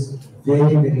this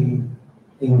very, very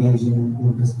engaging,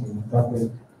 interesting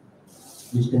topic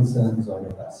which concerns all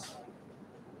of us.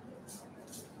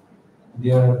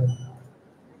 Dear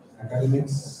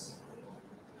academics,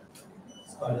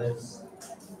 scholars,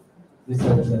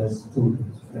 researchers,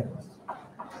 students, friends.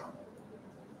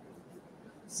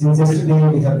 Since yesterday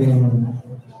we have been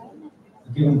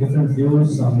giving different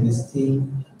views on this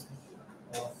theme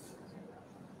of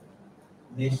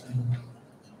nation,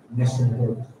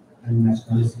 nationhood and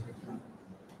nationalism.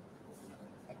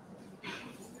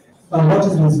 But what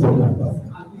has been spoken about?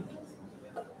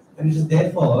 And it is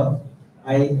therefore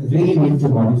I really need to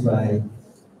modify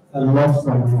a lot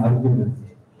from my argument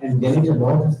and delete a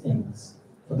lot of things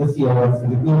for the fear of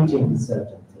repeating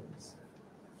certain things.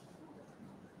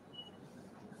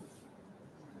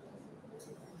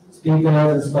 Speakers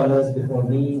and scholars before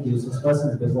me, the useless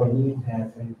persons before me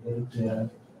have been very clear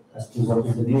as to what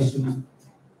is the nation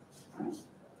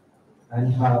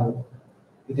and how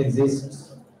it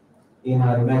exists in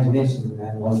our imagination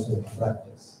and also in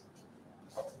practice.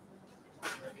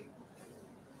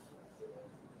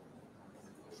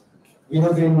 We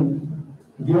have been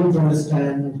given to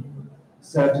understand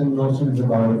certain notions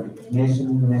about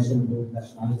nation, nationhood,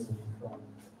 nationalism from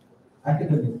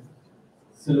academic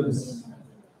syllabus.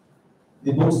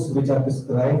 The books which are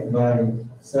prescribed by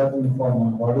certain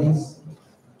formal bodies,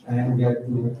 and we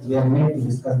are made to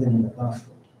discuss them in the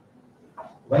classroom.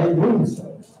 While doing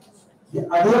so, the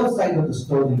other side of the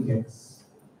story gets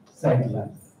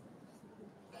sidelined.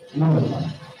 Number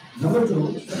one. Number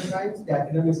two, sometimes the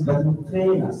academics doesn't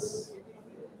train us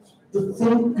to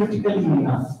think critically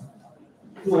enough,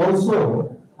 to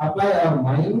also apply our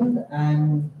mind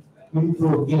and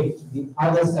interrogate the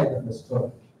other side of the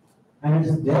story. And it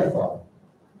is therefore,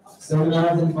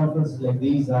 seminars and conferences like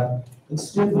these are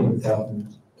extremely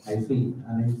important, I feel.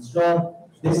 And I'm sure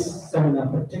this seminar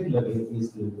particularly is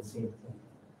doing the same thing.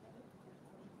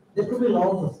 There could be a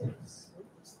lot of things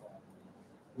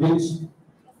which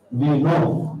we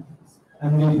know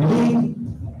and we believe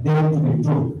them to be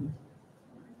true.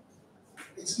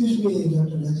 Excuse me,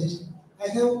 Dr. Rajesh. I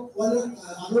have one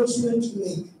announcement to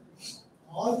make.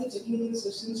 All the technical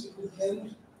sessions will be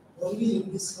held only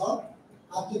in this hall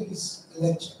after this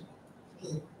lecture.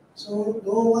 Okay. So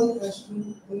no one has to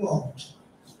move out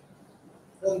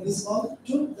from this hall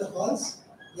to the halls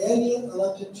earlier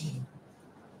allotted to you.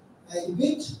 I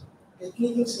repeat,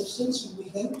 technical sessions will be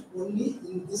held only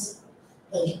in this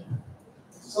lecture.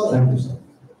 So, Thank you, sir.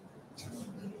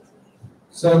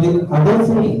 So the other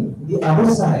thing, the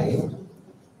other side,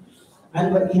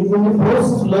 and in the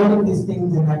process of learning these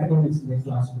things in academics in the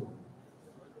classroom,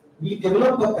 we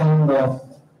develop a kind of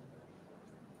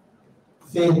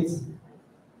faith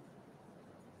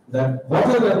that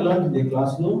whatever we have learned in the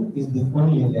classroom is the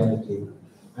only reality,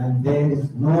 and there is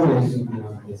no reality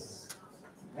beyond this.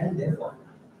 And therefore,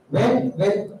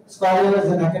 when scholars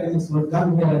and academics would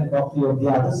come here and talk to you of the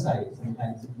other side,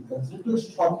 sometimes it becomes a little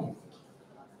shocking.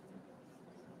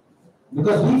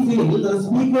 Because we feel the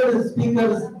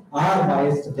speakers are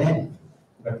biased then,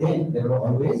 but then there were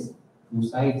always two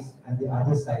sides, and the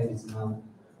other side is now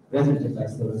presented by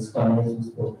several scholars who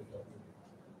spoke.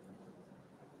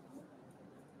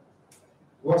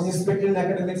 What is expected in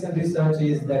academics and research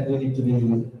is that we need to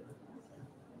be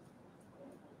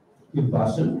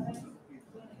impartial,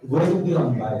 going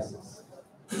beyond biases.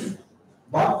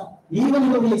 But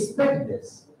even though we expect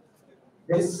this,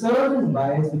 there is certain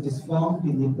bias which is formed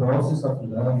in the process of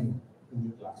learning in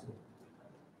the classroom.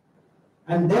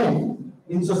 And then,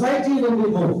 in society when we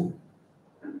move,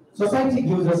 society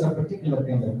gives us a particular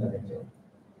kind of narrative.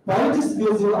 Politics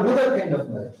gives you another kind of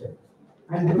narrative.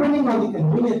 And depending on the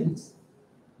convenience,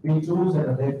 we choose and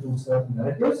adhere to certain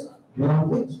narratives beyond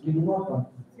which we do not want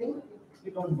to think,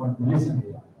 we don't want to listen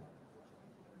beyond that.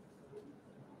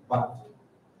 But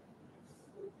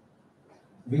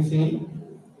we feel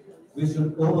we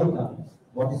should overcome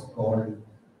what is called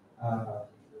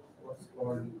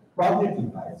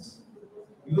cognitive bias.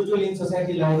 Usually in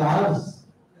society like ours,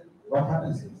 what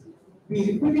happens is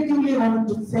we repetitively want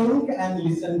to think and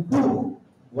listen to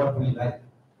what we like.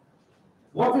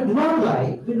 What we do not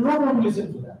like, we do not want to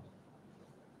listen to that.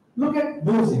 Look at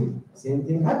music, same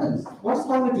thing happens. What's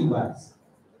cognitive bias?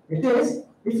 It is,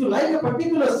 if you like a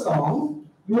particular song,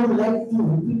 you would like to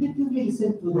repetitively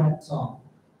listen to that song.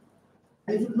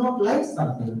 And if you do not like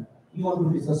something, you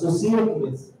want to disassociate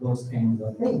with those kinds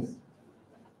of things.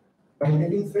 By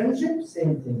getting friendship,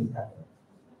 same thing is happening.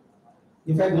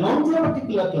 If I belong to a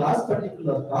particular class,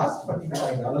 particular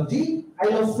ideology, I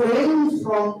have friends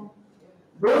from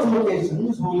those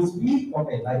locations who will speak what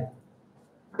I like.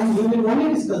 And we will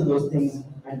only discuss those things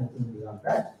and nothing beyond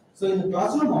that. So in the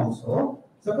classroom also,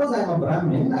 suppose I am a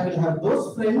Brahmin, I will have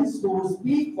those friends who will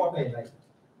speak what I like.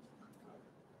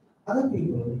 Other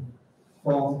people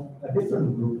form a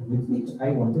different group with which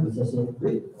I want to disassociate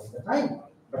with all the time.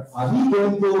 But are we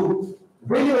going to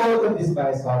really overcome this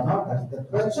bias or not? That is the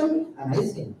question. And I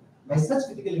think by such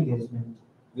critical engagement,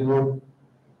 we would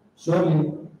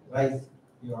surely rise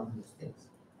beyond these things.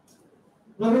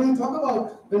 Now, when we talk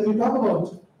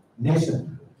about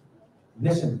nationhood,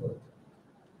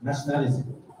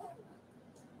 nationalism,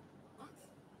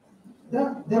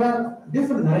 there are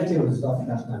different narratives of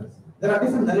nationalism. There are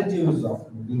different narratives of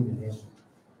being a nation.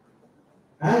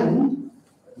 And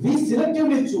we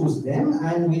selectively choose them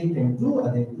and we tend to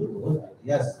adhere to those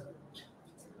ideas.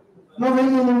 Now, when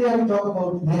in India we talk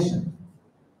about nation,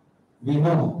 we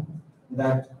know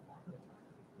that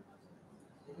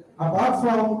apart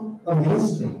from a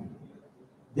mainstream,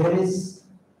 there is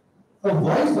a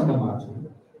voice on the margin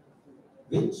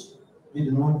which we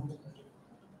do not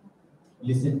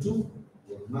listen to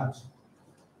very much.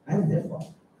 And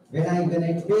therefore, when I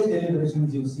today's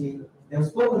deliberations, you see, they have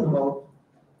spoken about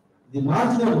the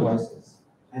marginal voices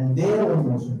and their own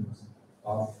notions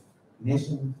of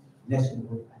nation,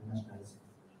 nationhood, and nationalism.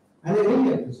 And I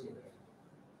really appreciate it.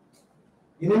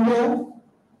 In India,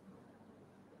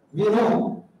 we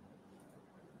know,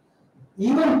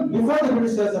 even before the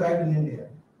Britishers arrived in India,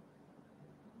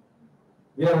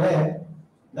 we are aware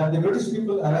that the British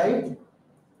people arrived,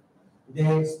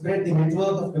 they spread the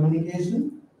network of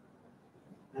communication,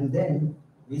 and then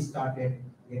we started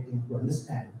getting to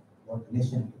understand what the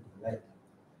nation would be like.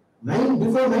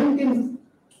 Before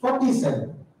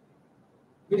 1947,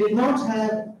 we did not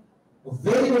have a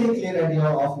very, very clear idea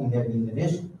of India being a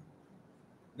nation,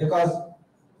 because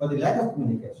for the lack of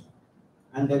communication,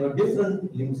 and there were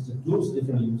different linguistic groups,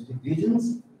 different linguistic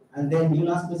regions, and then you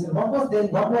ask me, sir, what was then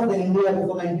India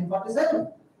before 1947?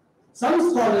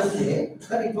 Some scholars say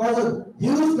that it was a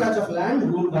huge patch of land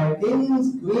ruled by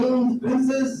kings, queens,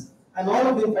 princes, and all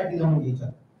of them fighting among each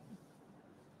other.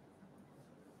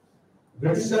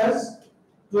 Britishers,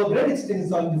 to a great extent,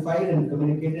 solidified and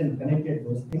communicated and connected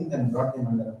those things and brought them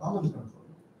under a common control,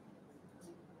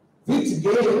 which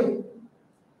gave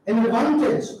an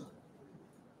advantage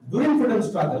during freedom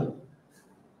struggle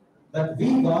that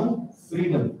we won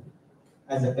freedom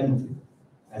as a country,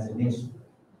 as a nation.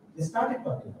 They started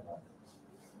talking about it.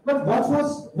 But what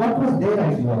was their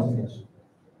idea of nation?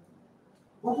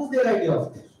 What was their idea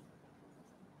of nation?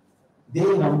 They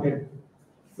wanted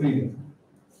freedom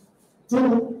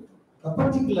to a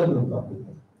particular group of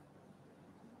people.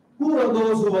 Who were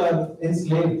those who were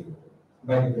enslaved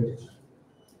by the British?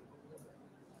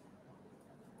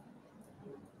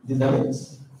 The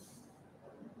Dalits,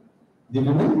 the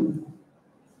women,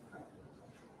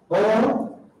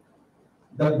 or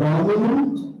the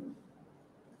dominant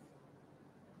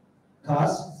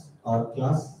castes or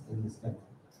class in this country.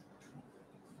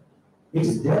 It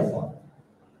is therefore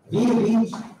we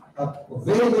reach a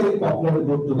very, very popular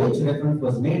group to which reference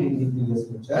was made in the previous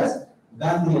lectures,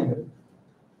 Gandhi and Ambedkar.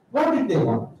 What did they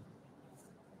want?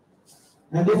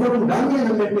 And therefore, when Gandhi and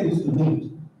Ambedkar used to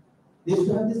meet, they used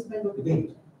to have this kind of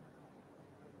debate.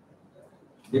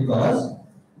 Because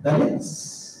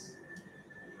Dalits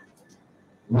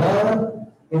were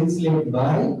enslaved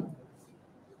by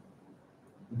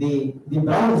the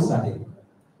brown side,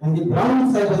 and the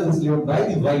brown side was enslaved by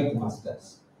the white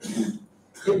masters.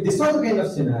 If this was the kind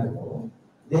of scenario,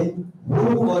 then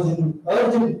who was in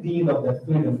urgent need of that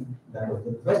freedom? That was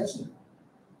the question,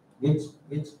 which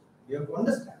we have to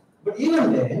understand. But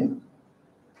even then,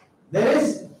 there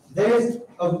is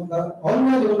a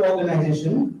all-level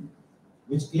organization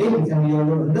which claims, and we have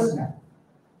to understand,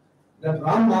 that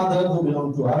Ram Madhav, who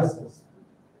belonged to RSS,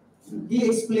 he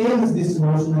explains this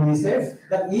notion and he says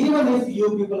that even if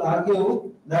you people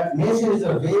argue that nation is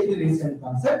a very recent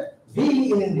concept,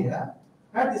 we in India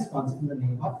had this concept in the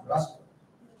name of Rashtra.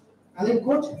 And I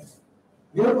quote him.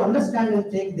 We have to understand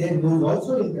and take their views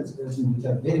also in consideration, which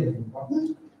are very, very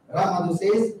important. Ram Madhav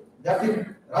says that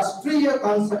the Rashtriya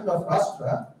concept of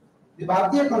Rashtra, the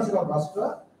Bharatiya concept of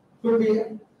Rashtra, could be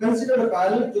considered a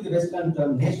parallel to the Western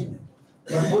term nation,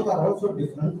 but both are also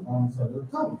different on several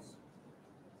terms.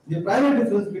 The primary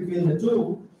difference between the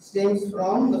two stems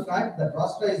from the fact that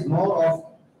Rashtra is more of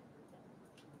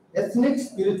ethnic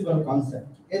spiritual concept,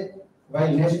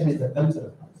 while nation is a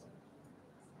cultural concept.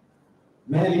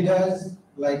 Many leaders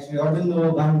like Sri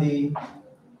Aurobindo, Gandhi,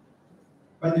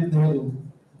 Pandit Nehru,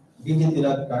 B.J.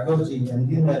 Tilak, Tagorji, and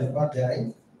Deen Dayal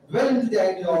Upadhyay dwell into the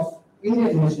idea of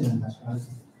Indian nation and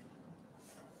nationalism.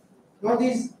 Now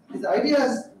these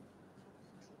ideas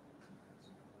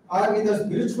are either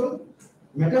spiritual,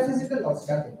 metaphysical, or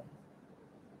static.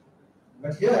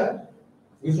 But here,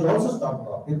 we should also stop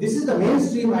talk. If this is the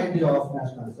mainstream idea of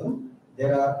nationalism,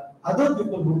 there are other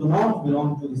people who do not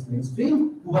belong to this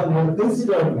mainstream, who are never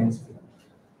considered mainstream.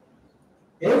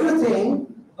 Everything,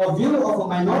 a view of a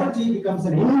minority becomes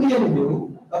an Indian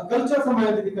view, a culture of a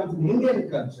minority becomes an Indian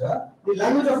culture, the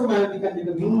language of a minority can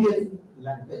become Indian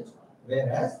language,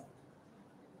 whereas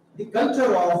the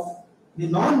culture of the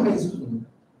non-mainstream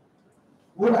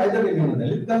would either remain a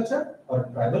Dalit culture, or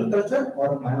a tribal culture,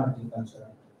 or a minority culture.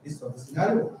 This was the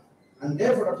scenario. And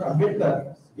therefore, Dr.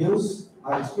 Ambedkar's views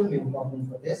are extremely important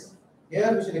for this.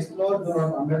 Here we should explore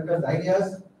Dr. Ambedkar's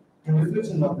ideas and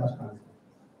reflections of nationalism.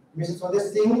 Mr.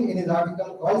 Swadesh Singh, in his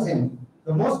article, calls him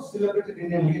the most celebrated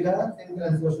Indian leader, thinker,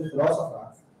 and social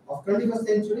philosopher of 21st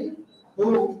century,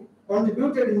 who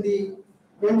contributed in the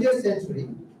 20th century,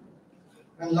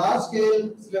 and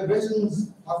large-scale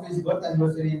celebrations of his birth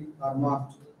anniversary are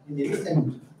marked in the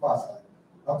recent past.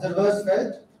 Observers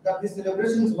felt that the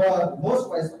celebrations were most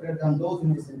widespread than those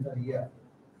in the central year.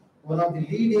 One of the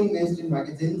leading mainstream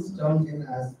magazines termed him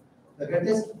as the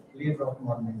greatest leader of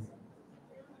modernism.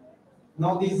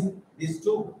 Now these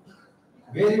two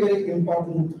very, very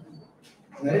important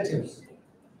narratives.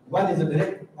 One is a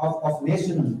direct of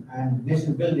nation and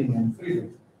nation building and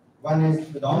freedom. One is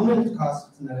the dominant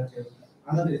caste narrative,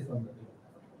 another is from the below.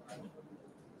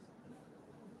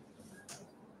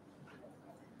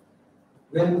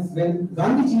 When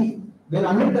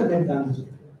Ambedkar met Gandhiji,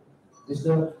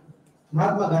 Mr.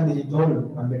 Mahatma Gandhiji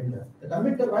told Ambedkar that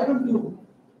Ambedkar, why don't you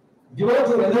devote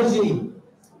your energy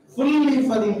fully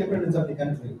for the independence of the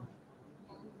country?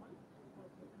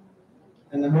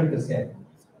 And Ambedkar said,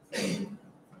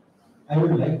 I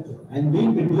would like to, and we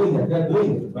will be doing that, we are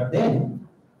doing it, but then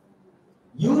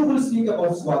you will speak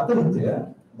about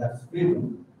Swatantrya, that's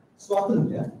freedom,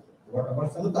 Swatantrya, what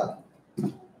about Samata?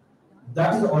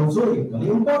 That is also equally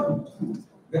important,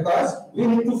 because we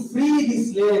need to free the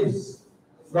slaves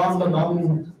from the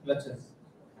dominant clutches,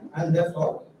 and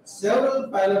therefore several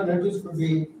parallel narratives could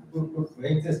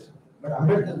exist, but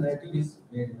Ambedkar's narrative is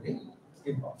very, very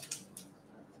important.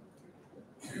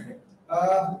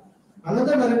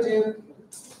 Another narrative,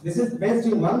 this is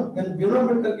mainstream one, when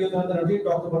Ambedkar gives another narrative,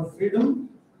 talks about freedom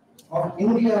of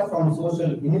India from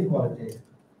social inequality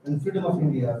and freedom of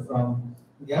India from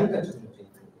the untouchability.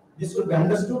 This could be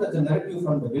understood as a narrative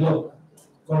from the below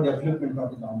for the upliftment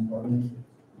of the downtrodden,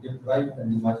 deprived,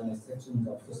 and marginalized sections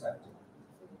of society.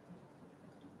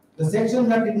 The section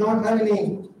that did not have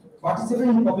any participation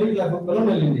in public life of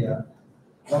colonial India,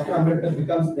 Dr. Ambedkar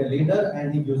becomes their leader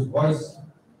and he gives voice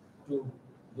to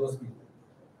those people.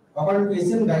 According to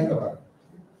S.N. Gaikwad,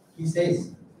 he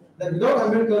says that without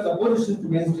Ambedkar's opposition to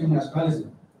mainstream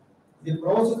nationalism, the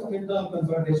process of internal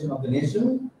consolidation of the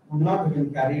nation would not have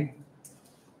been carried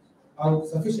out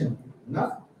sufficiently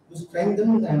enough to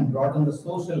strengthen and broaden the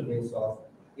social base of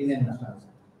Indian nationalism.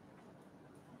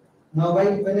 Now,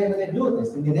 when I do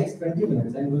this, in the next 20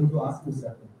 minutes, I'm going to ask you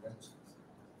certain questions.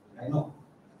 I know,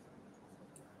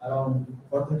 around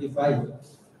 4:35,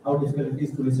 how difficult it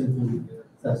is to listen to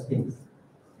such things.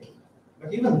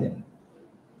 But even then,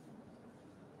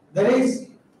 there is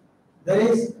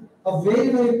a very,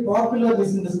 very popular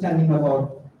misunderstanding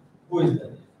about who is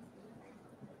Dalit.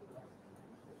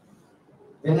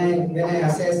 When I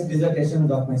assess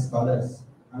dissertations of my scholars,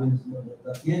 I mean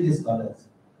the PhD scholars,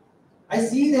 I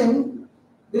see them,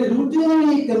 they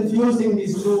routinely confusing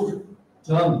these two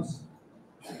terms,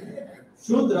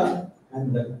 Shudra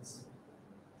and Dalits.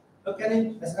 So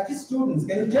as students,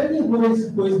 can you tell me who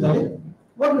is Dalit?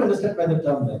 What do you understand by the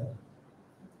term Dalit?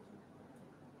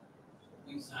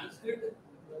 In Sanskrit,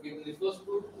 it refers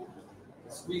to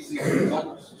Squeeze.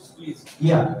 Squeeze.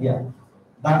 Yeah, yeah.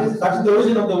 That's the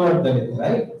origin of the word Dalit,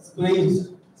 right?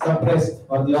 Squeezed, suppressed,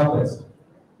 or the oppressed.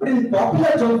 But in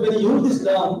popular terms, when you use this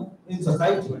term in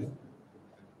society,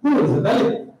 who is a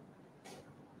Dalit?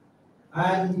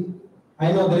 And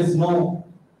I know there is no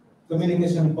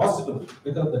communication possible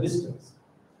because of the distance.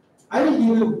 I will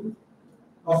give you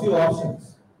a few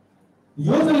options.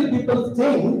 Usually people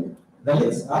think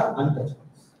Dalits are untouchables.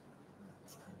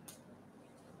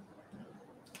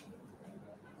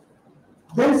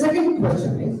 Then second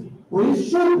question is, who is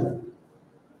Shudra?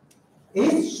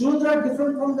 Is Shudra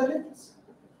different from Dalits?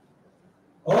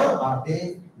 Or are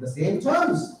they the same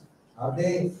terms? Are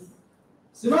they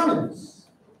synonyms?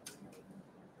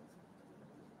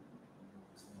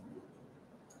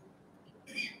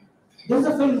 There is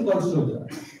a film called Shudra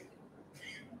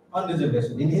on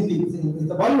reservation. In Hindi,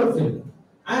 it's a Bollywood film.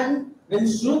 And when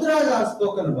Shudras are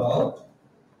spoken about,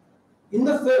 in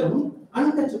the film,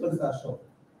 untouchables are shown.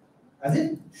 As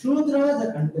if Shudras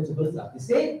and untouchables are the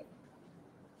same.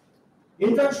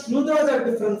 In fact, Shudras are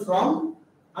different from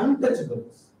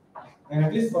untouchables. And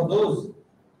at least for those,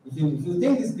 if you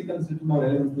think this becomes a little more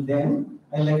relevant to them,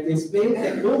 I'd like to explain,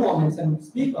 take 2 moments and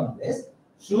speak on this.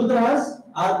 Shudras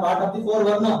are part of the 4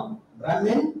 Varna: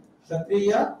 Brahmin,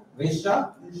 Kshatriya,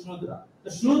 Vaishya, and Shudra. The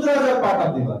Shudras are part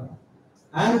of the Varna.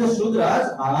 And the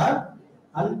Shudras are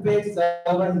unpaid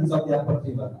servants of the upper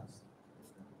 3 Varnas.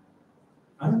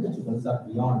 Untouchables are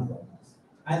beyond Varnas.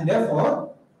 And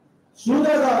therefore,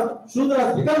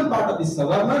 Shudras become part of the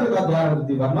Savarna because they are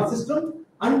the Varna system.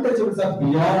 Untouchables are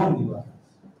beyond the Varnas.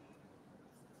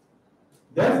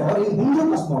 Therefore, in Hindu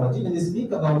cosmology, when they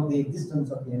speak about the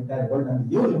existence of the entire world and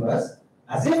the universe,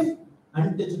 as if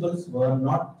untouchables were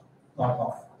not thought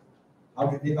of. How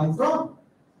did they come from?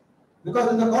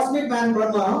 Because in the cosmic man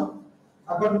Brahma,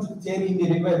 according to the theory in the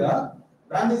Rig Veda,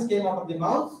 Brahmins came out of the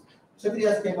mouth,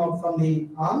 Kshatriyas came out from the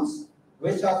arms,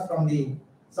 Vaishyas from the,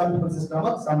 some people say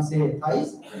stomach, some say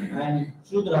thighs, and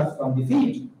Shudras from the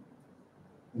feet.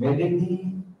 Where did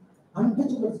the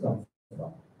untouchables come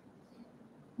from?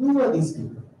 Who were these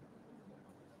people?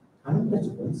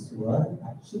 Untouchables were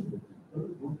actually the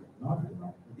people who did not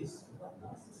belong to this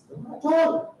Varna system at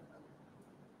all.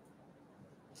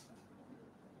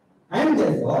 And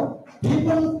therefore,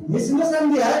 people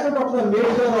misunderstand the act of Dr.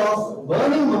 Ambedkar of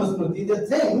burning Manusmriti. They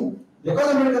think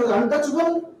because Ambedkar is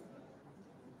untouchable,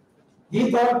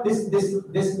 he thought this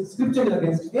scripture is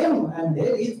against him, and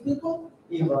there is people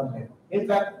he burned him. In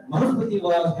fact,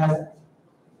 Manusmriti has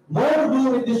more to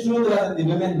do with the Shudras and the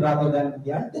women rather than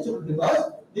the untouchable,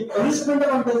 because the punishment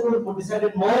of untouchable was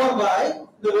decided more by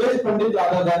the village pandit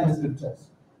rather than the scriptures.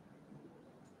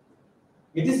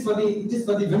 It is for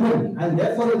the women, and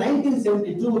therefore in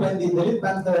 1972, when the Dalit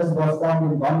Panthers was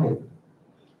formed in Bombay,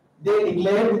 they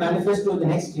declared the manifesto the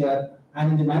next year,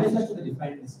 and in the manifesto they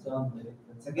defined this term Dalit.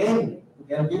 Once again, to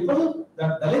tell people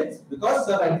that Dalits, because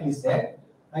Sir rightly said,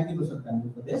 thank you Professor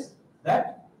Kannur for this,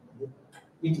 that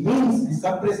it means the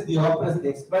suppressed, the oppressed, the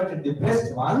exploited,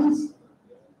 depressed ones.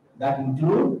 That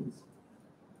include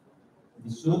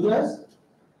the Shudras,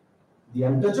 the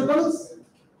untouchables,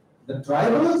 the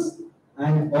tribals,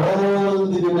 and all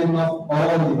the women of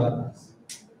all the Varnas.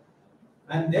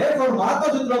 And therefore,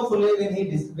 Mahatma Jyotirao Phule,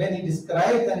 when he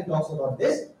describes and he talks about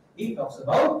this, he talks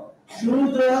about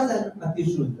Shudras and Ati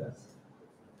Shudras.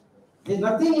 There is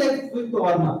nothing like 5th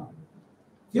Varna.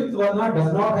 5th Varna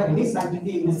does not have any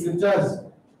sanctity in the scriptures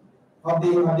of the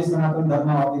Sanatana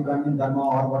Dharma, of the Brahmin Dharma,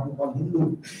 or what we call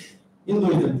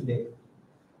Hinduism today.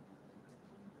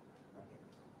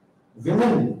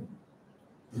 Women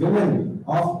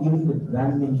of Hindu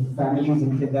Brahmin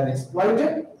families, they are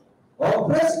exploited,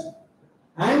 oppressed,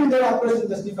 and their oppression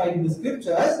justified in the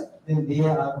scriptures, then they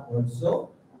are also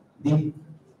the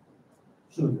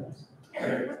Shudras.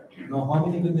 Now, how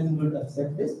many women would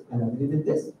accept this and agree with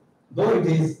this? Though it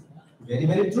is very,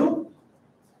 very true,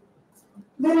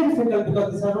 very difficult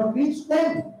because these are not reached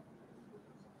them.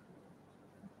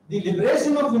 The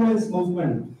liberation of women's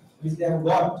movement, which they have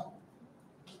got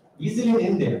easily in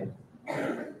India,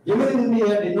 women in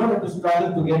India did not have to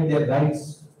struggle to get their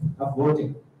rights of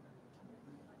voting.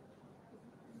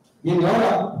 In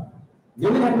Europe,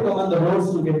 women had to come on the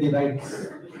roads to get the rights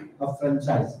of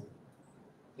franchise.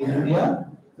 In India,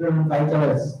 freedom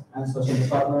fighters and social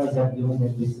reformers have given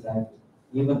them this right.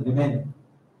 Even women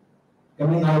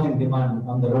coming out in demand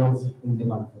on the roads in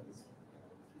demand for this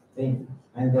thing.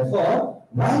 And therefore,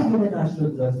 why women are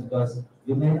Shudras? Because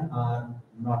women are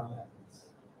not Brahmins.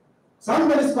 Some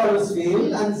Dalit scholars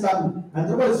feel, and some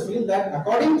anthropologists feel, that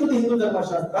according to the Hindu Dharma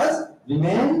Shastras,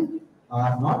 women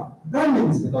are not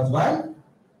Brahmins. Because why?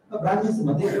 A Brahmin is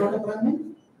not a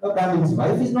Brahmin. A Brahmin's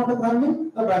wife is not a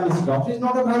Brahmin. A Brahmin's daughter is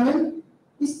not a Brahmin.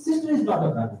 His sister is not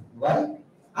a Brahmin. Why?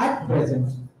 At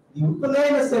present, the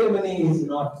Upanayana ceremony is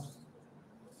not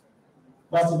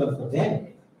possible for them.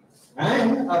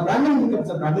 And a Brahmin becomes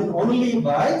a Brahmin only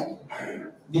by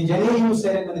the Janeyu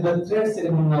ceremony, the thread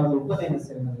ceremony or the Upanayana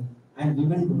ceremony. And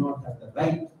women do not have the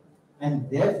right. And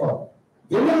therefore,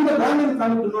 women in the Brahmin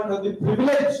family do not have the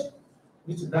privilege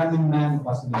which Brahmin man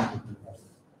possibly could have.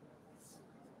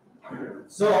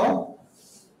 So,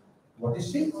 what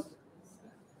is she?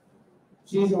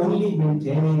 She is only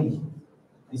maintaining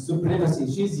the supremacy.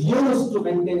 She is used to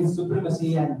maintain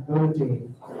supremacy and purity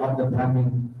of the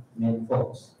Brahmin male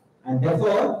folks. And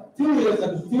therefore, few years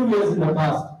in the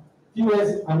past, few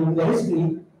years in the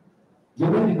history,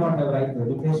 women did not have right to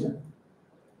education.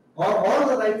 Or all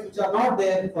the rights which are not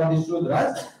there for the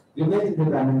Shudras, women in the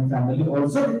Brahmin family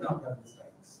also did not have these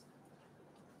rights.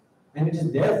 And it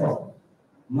is therefore,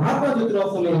 Mahatma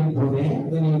Jyotirao Phule,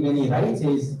 when he writes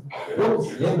his book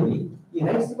Slavery, he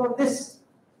writes about this,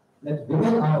 that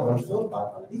women are also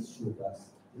part of these Shudras.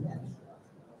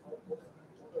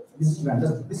 This is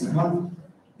understood. This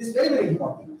is very, very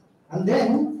important. And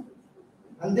then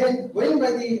going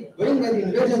by the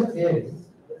invasion theory,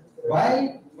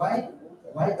 why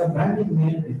a Brahmin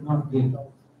male did not give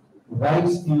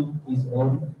rights to his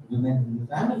own women in the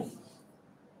family?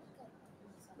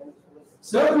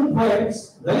 Certain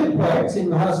poets, Dalit poets in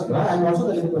Maharashtra and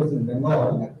also Dalit poets in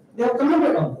Bengal, they have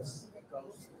commented on this.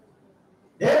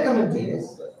 Their commentary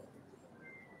is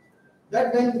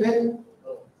that when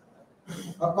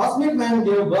a cosmic man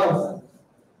gave birth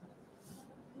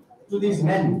to these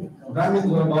men, Brahmins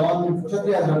were born,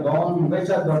 Kshatriyas were born,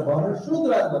 Vaishyas were born,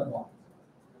 Shudras were born.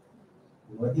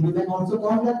 Were the women also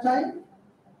born that time?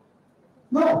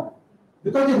 No.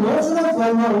 Because the notion of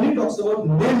Varna only talks about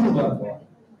men who were born.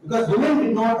 Because women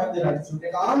did not have the right to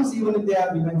take arms even if they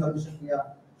are women of the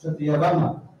Kshatriya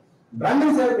Varna.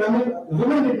 Brahmins have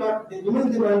women in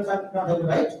the royal family did not have the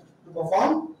right to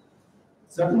perform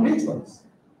certain rituals.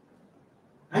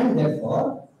 And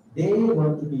therefore, they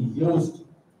were to be used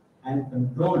and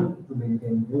controlled to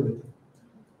maintain purity.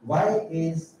 Why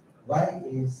is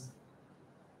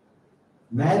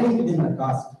marrying within a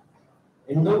caste?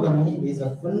 Endogamy is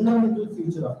a fundamental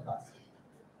feature of caste.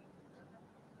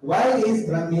 Why is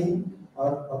Brahmin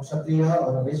or a Kshatriya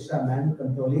or a Vaishya man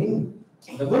controlling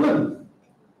the woman?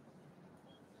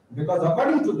 Because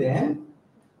according to them,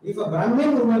 if a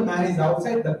Brahmin woman marries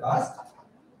outside the caste,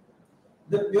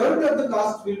 the purity of the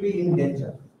caste will be in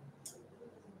danger.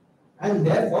 And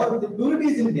therefore, if the purity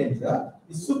is in danger,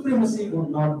 the supremacy would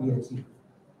not be achieved.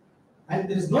 And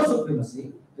there is no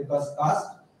supremacy because caste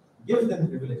gives them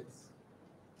privileges.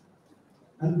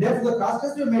 And therefore, the caste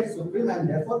has to be made supreme, and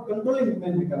therefore, controlling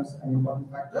women becomes an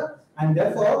important factor. And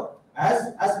therefore,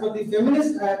 as per the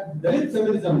feminist Dalit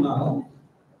feminism now,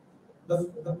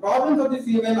 the problems of the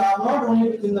female are not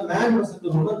only between the man versus the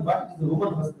woman, but the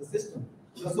woman versus the system.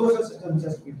 The social system which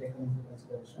has to be taken into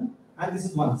consideration. And this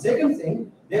is one. Second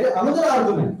thing, there is another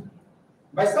argument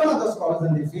by some other scholars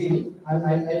in the field, and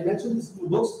I mentioned these two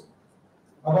books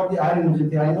about the Aryan invasion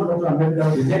theory. I know Dr.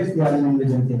 Ambedkar rejects the Aryan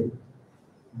invasion theory.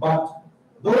 But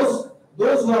those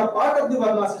who are part of the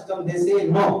Varna system, they say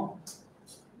no.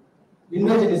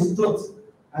 Invasion is truth.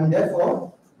 And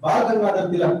therefore, Bal Gangadhar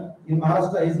Tilak in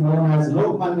Maharashtra is known as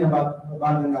Lokmanya Bal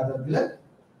Gangadhar Tilak,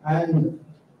 and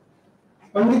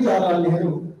Pandit Jawaharlal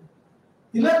Nehru.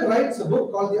 Tilak writes a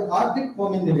book called The Arctic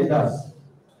Home in the Vedas,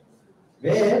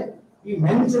 where he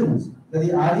mentions that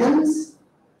the Aryans'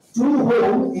 true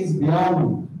home is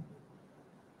beyond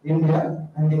India,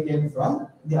 and they came from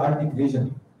the Arctic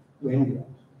region to India.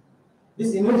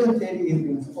 This invasion theory is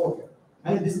being supported.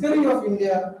 And the discovery of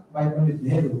India by Pandit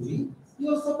Nehru ji, he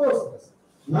also supports this.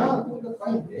 Now, the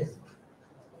point is,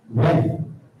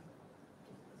 when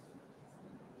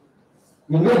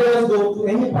invaders go to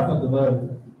any part of the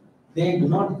world, they do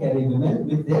not carry women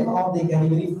with them, or they carry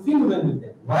very few women with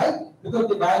them. Why? Because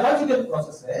the biological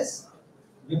processes,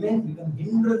 women become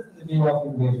hindered in the way of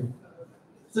invasion.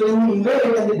 So when they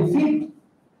invade and they defeat,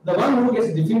 the one who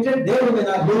gets defeated, their women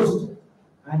are used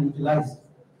and utilized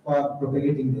for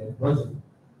propagating their version.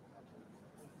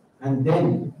 And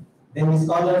then the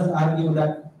scholars argue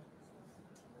that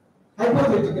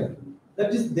hypothetical,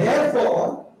 that is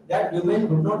therefore that women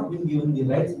would not have been given the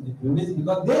rights of the privilege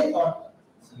because they thought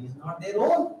she is not their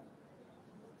own.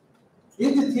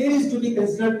 If the theory is to be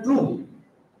considered true,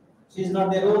 she is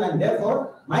not their own, and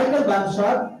therefore Michael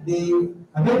Blanchard, the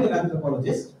American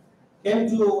anthropologist, came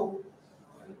to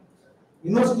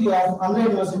University of Andhra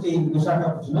University in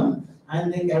Visakhapatnam,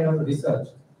 and they carried out research.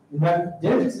 In fact,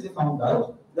 genetics they found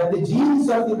out that the genes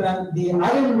of the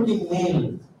Aryan-looking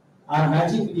male are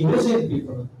matching with Eurasian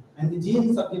people, and the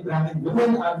genes of the Brahmin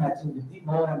women are matching with the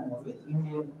more and more with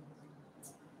Indian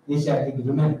Asiatic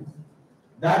women.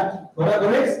 That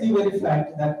corroborates the very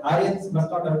fact that Aryans must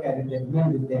not have carried their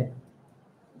women with them.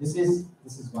 This is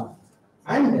one.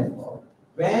 And therefore,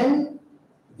 when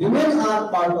women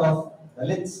are part of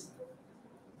Dalits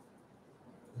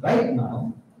right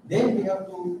now, then we have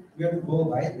to go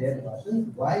by their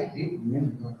version. Why did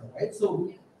women not provide?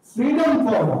 So, freedom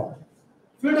for what?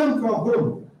 Freedom from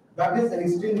whom? That is an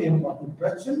extremely important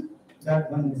question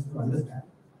that one needs to understand.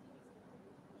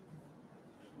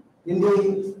 When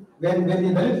the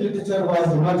Dalit literature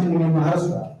was emerging in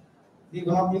Maharashtra, the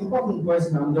one of the important poets,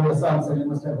 Namdev Asad, you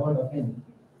must have heard of him.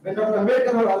 When Dr.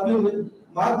 Ambedkar was arguing with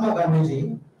Mahatma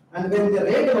Gandhiji, and when they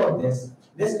read about this,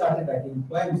 they started writing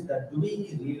poems that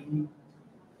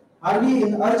are we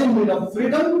in urgent need of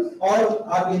freedom, or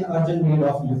are we in urgent need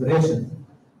of liberation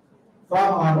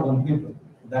from our own people?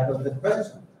 That was the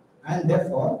question. And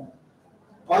therefore,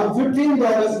 on 15th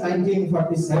August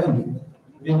 1947,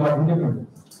 we got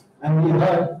independence. And we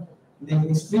heard the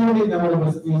extremely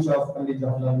memorable speech of Pandit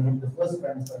Jawaharlal Nehru, the first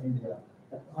Prime Minister of India.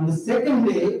 On the second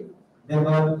day, there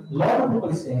were a lot of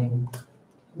people saying,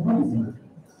 what is independence?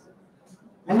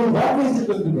 And in what way is it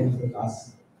going to benefit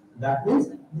us? That means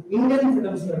the Indian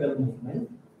freedom struggle movement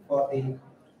for the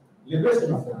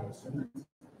liberation of the nation,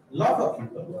 a lot of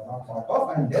people were not part of,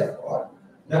 and therefore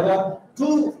there were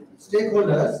two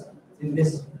stakeholders in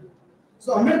this.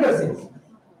 So Ambedkar says,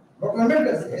 Dr.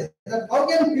 Ambedkar says that how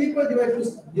can people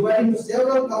divide into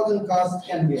several thousand castes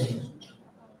can be a nation?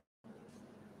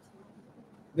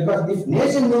 Because if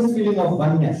nation means feeling of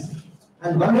oneness,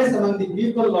 and oneness among the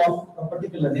people of a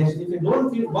particular nation, if you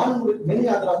don't feel one with many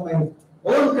other of my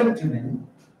own countrymen,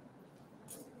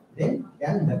 then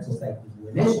can that society be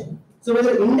a nation? So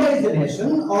whether India is a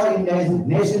nation or India is a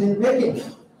nation in making,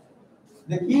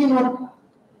 the keynote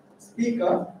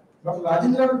speaker, Dr.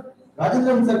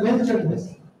 Rajendran sir mentioned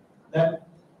this, that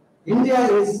India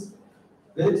is,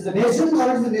 whether it is a nation or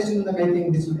it is a nation in the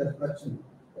making, this is the question.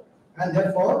 And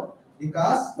therefore, the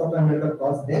castes, Dr. Ambedkar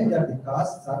calls them that the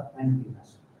castes are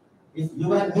anti-national. If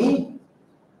you and me,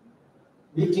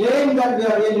 we claim that we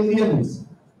are real Indians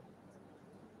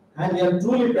and we are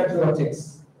truly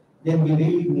patriotics, then we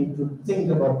really need to think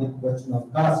about the question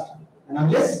of caste. And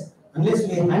unless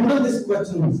we handle this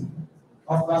question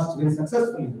of caste very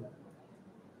successfully,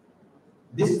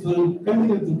 this will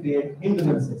continue to create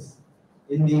hindrances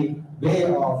in the way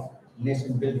of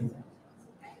nation building.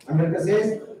 Ambedkar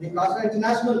says the castes are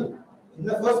international. In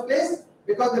the first place,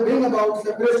 because they bring about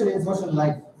separation in social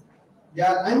life. They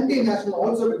are anti-national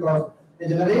also because they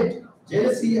generate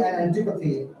jealousy and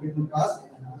antipathy between caste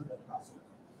and another caste.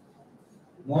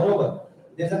 Moreover,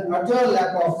 there is an utter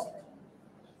lack of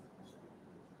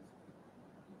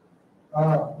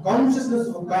consciousness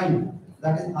of kind.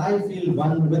 That is, I feel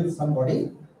one with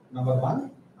somebody, number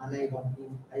one, and I want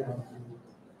to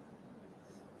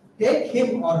take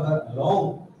him or her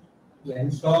along to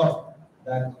ensure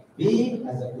that we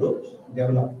as a group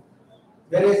develop.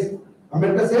 Whereas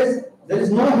Ambedkar says there is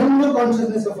no Hindu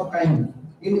consciousness of a kind.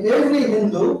 In every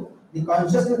Hindu, the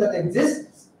consciousness that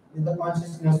exists is the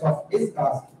consciousness of his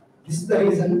caste. This is the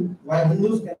reason why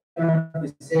Hindus cannot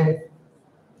be said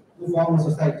to form a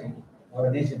society or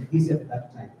a nation. He said at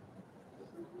that time.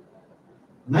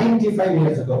 95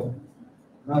 years ago.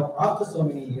 Now, after so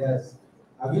many years,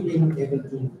 have you been able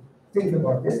to think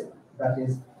about this? That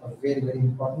is a very, very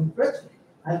important question.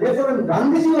 And therefore, when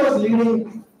Gandhiji was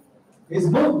leading his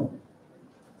movement,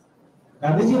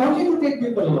 Gandhiji wanted to take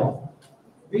people along.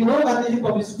 We know Gandhiji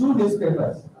published two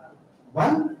newspapers.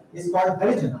 One is called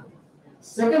Harijan.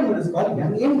 Second one is called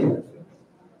Young India.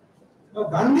 Now,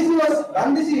 Mahatma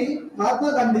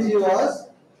Gandhiji was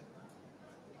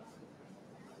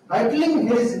titling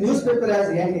his newspaper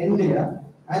as Young India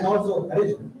and also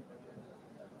Harijan,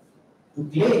 to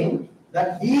claim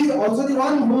that he is also the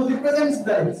one who represents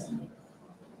Dalits.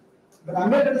 But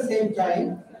Ambedkar at the same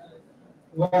time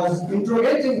was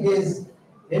interrogating his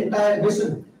entire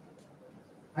vision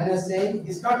and was saying,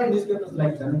 he started newspapers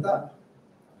like Janata,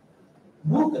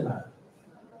 Kannur.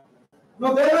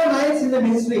 Now there were Nayaks in the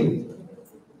mainstream,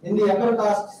 in the upper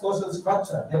caste social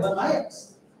structure, there were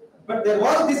Nayaks. But there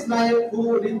was this Nayak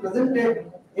who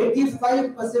represented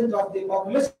 85% of the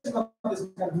population of this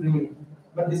country,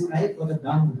 but this Nayak was a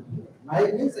dumb leader.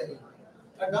 Nayak means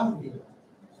a dumb leader.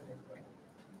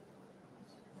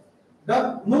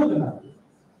 The Mugna,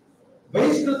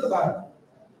 Vaishkrut Bharat,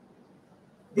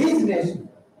 his nation,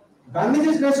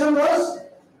 Gandhiji's nation was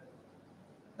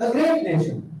a great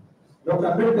nation. Dr.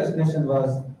 Ambedkar's nation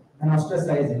was an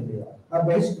ostracized India, a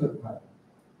Vaishkrut Bharat.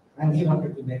 And he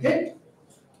wanted to make it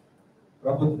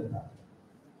Prabhupada,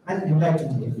 and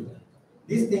enlightened behavior.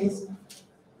 These things,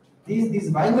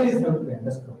 these binaries have to be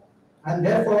understood. And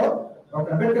therefore,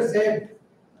 Dr. Ambedkar said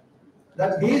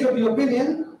that he is of the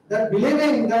opinion that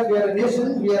believing that we are a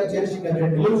nation, we are cherishing a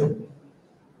great delusion.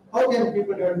 How can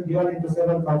people divide into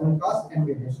several thousand castes and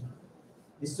be a nation?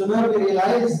 The sooner we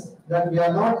realize that we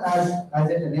are not as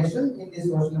yet a nation in the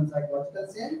social and psychological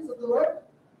sense of the word,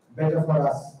 better for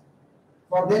us.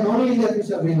 For then only that we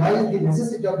shall realize the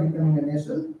necessity of becoming a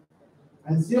nation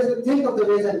and seriously think of the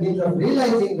ways and means of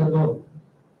realizing the goal.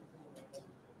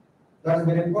 That is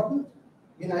very important.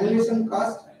 In Annihilation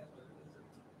Caste,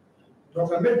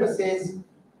 Dr. Ambedkar says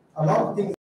a lot of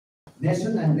things,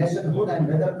 nation and nationhood and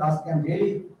whether caste can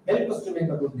really help us to make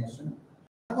a good nation.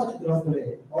 Prof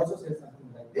also said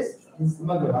something like this in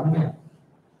Imagi-Nations.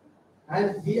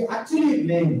 And he actually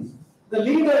blames the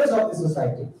leaders of the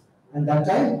society. And that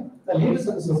time, the leaders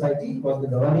of the society was the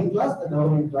governing class. The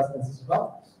governing class consisted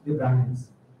of the Brahmins.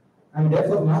 And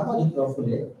therefore, Prof,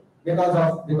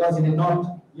 because he did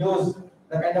not use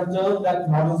the kind of term that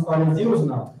modern scholars use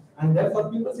now. And therefore,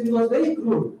 people said he was very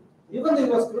crude. Even though he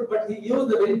was crude, but he used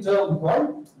the very term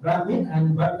called Brahmin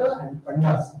and Bhatta and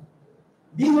Pandas.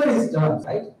 These were his terms,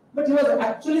 right? But he was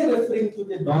actually referring to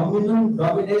the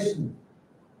domination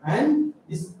and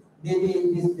the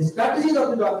strategies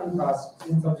of the dominant caste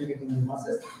in subjugating the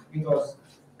masses, because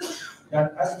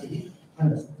that has to be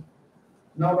understood.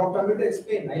 Now, Dr. Ambedkar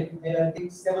explained, I'll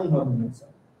take 7 more minutes.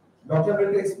 Dr.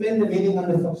 Ambedkar explained the meaning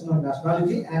and the function of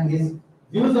nationality, and his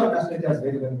views on nationality are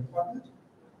very, very important.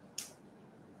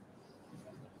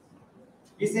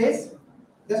 He says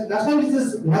that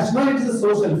nationality is a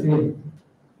social feeling.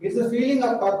 It's a feeling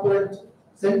of corporate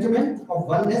sentiment of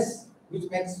oneness, which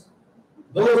makes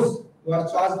those who are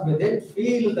charged with it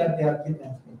feel that they are kin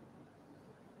and kin.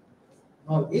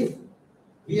 Now, if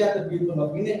we are the people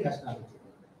of Indian nationality,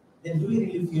 then do we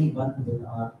really feel one with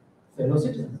our fellow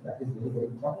citizens? That is a very, very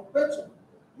important question.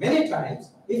 Many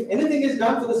times, if anything is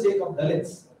done for the sake of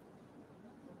Dalits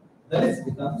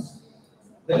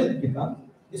become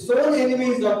the sole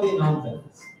enemies of the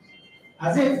non-Dalits.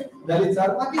 As if Dalits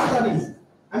are Pakistanis.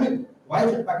 I mean, why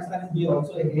should Pakistanis be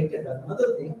also hated? That's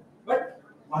another thing. But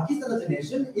Pakistan as a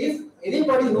nation, if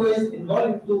anybody who is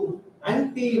involved into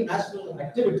anti-national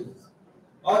activities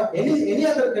or any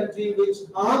other country which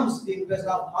harms the interest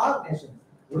of our nation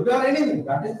would be our enemy.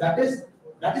 That is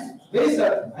very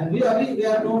certain, and we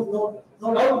are no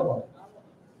doubt about it.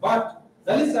 But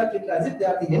Dalits are treated as if they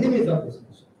are the enemies of this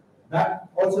nation. That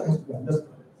also has to be understood.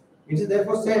 It is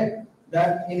therefore said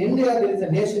that in India there is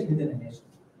a nation within a nation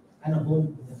and a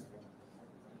home within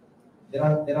a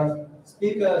home. There are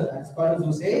speakers and scholars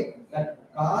who say that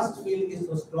caste feeling is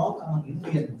so strong among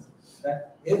Indians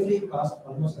that every caste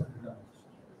almost has become.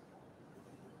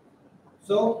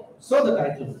 So the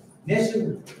title,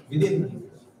 nation within the nation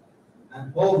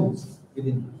and homes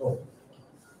within the home.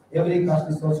 Every caste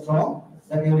is so strong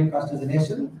that every caste is a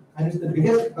nation, and it's the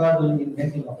biggest hurdle in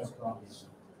making of a strong nation.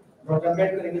 Dr.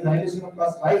 Ambedkar in his Annihilation of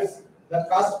Caste writes that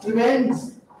caste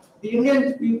prevents the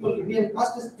Indian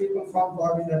casteist people from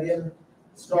forming a real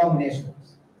strong nation.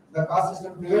 The caste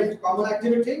system prevents common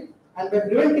activity, and by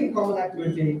preventing common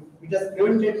activity, it has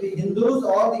prevented the Hindus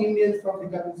or the Indians from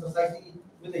becoming society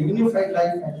with a unified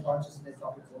life and consciousness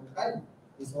of its own kind,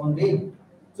 its own being.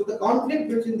 So the conflict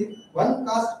between the one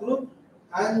caste group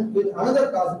and with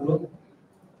another caste group,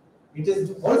 it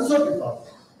is also because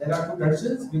there are 2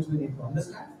 traditions which we need to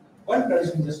understand. One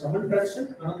tradition is a Shraman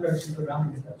tradition, another tradition is a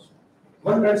Brahmin tradition.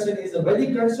 One tradition is a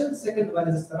Vedic tradition, second one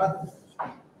is a Sanatana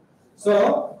tradition.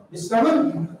 So the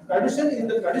Shraman tradition is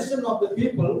the tradition of the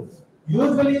people,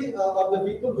 usually of the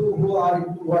people who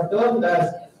are termed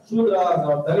as Shudras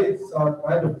or Dalits or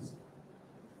tribals.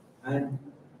 And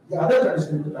the other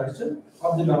tradition is the tradition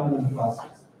of the dominant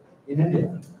classes in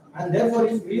India. And therefore,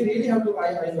 if we really have to,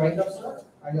 I wind up, sir,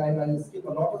 I skip a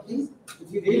lot of things.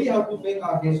 If we really have to make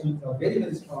our nation a very,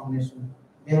 very strong nation,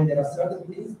 then there are certain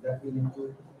things that we need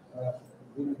to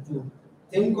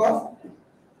think of.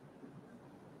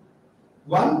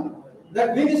 One,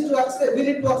 that we need to accept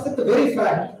the very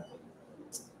fact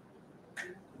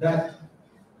that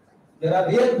there are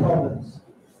real problems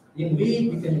in we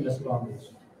becoming a strong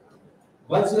nation.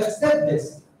 Once you accept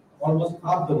this, almost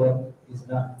half the work is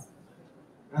done.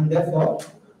 And therefore,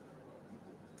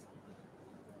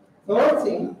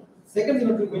 second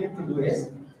thing we need to do is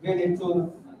we need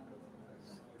to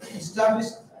establish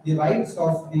the rights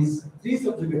of these 3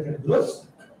 subjugated groups,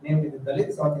 namely the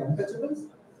Dalits or the untouchables,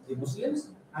 the Muslims,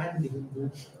 and the Hindu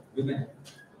women.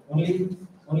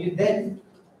 Only then,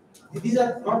 these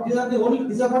are not the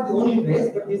only ways,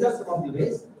 but these are some of the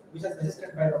ways which are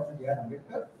suggested by Dr. B.R.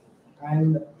 Ambedkar.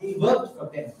 and he worked for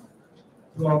them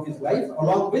throughout his life,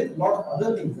 along with a lot of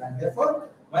other things. And therefore,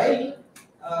 while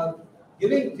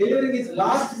delivering his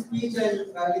last speech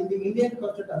in the Indian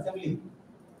Constituent Assembly,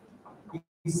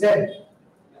 he said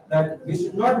that we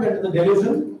should not be under the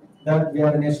delusion that we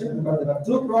are a nation, because there are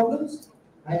two problems.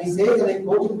 And he says, and I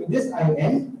quote him with this, I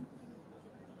end.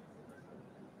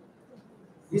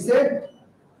 He said,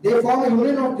 they form a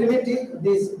union of Trinity.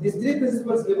 These three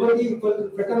principles, liberty,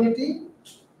 equality, fraternity,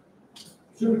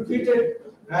 should be treated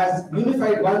as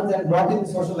unified ones and brought in the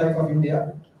social life of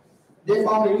India. They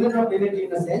form a union of Trinity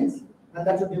in a sense, and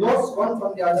that to divorce one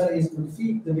from the other is to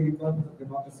defeat the very purpose of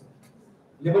democracy.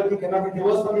 Liberty cannot be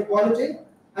divorced from equality,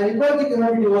 and equality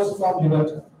cannot be divorced from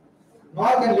liberty. Nor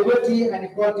can liberty and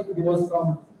equality be divorced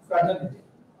from fraternity.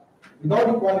 Without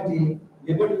equality,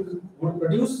 liberty would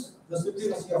produce the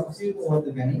supremacy of a few over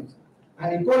the many,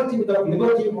 and equality without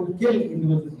liberty would kill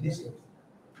individual initiative.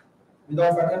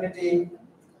 Without fraternity,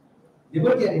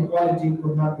 liberty and equality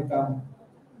could not become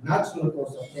natural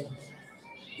course of things.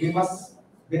 We must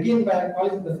begin by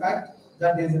acknowledging the fact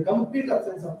that there is a complete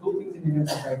absence of two things in Indian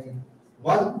society.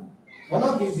 One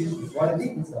of these is equality,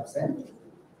 which is absent.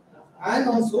 And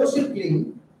on social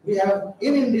plane, we have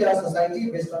in India society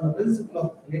based on the principle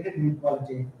of related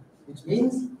inequality, which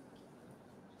means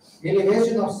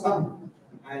elevation of some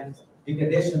and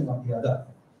degradation of the other.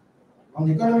 On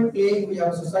the economic plane, we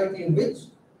have a society in which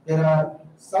there are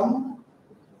some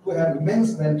who have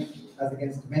immense wealth as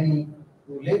against many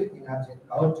who live in abject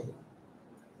poverty.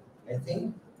 I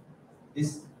think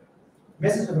this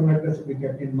message of America should be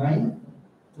kept in mind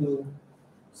to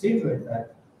see to it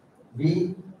that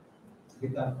we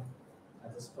become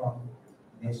as a strong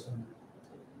nation.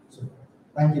 So,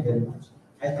 thank you very much.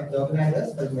 I thank the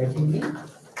organizers for inviting me.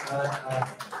 I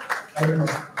don't know,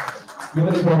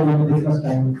 even if I will this much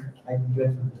time, I'm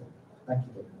grateful to you. Thank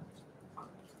you very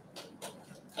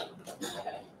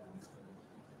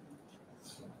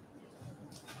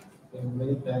much.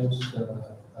 Many thanks,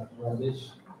 Dr. Rajesh.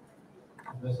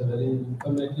 It was a very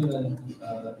informative and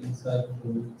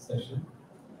insightful session.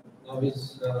 Now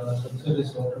is session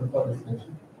is open for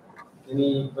discussion.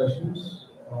 Any questions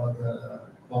or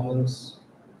comments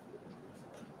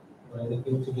or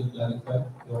anything to be clarified?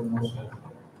 You are most welcome.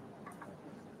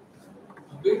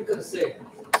 Ambedkar said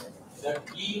that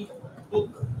he took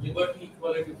liberty,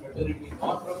 equality, fraternity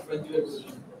not from French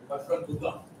Revolution but from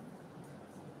Buddha.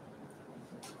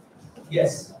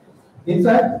 Yes. In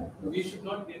fact, We should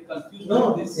not get confused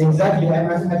no, with this. exactly.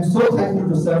 I'm so thankful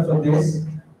to sir for this.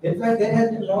 In fact, there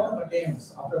has been a lot of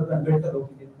attempts after the Ambedkar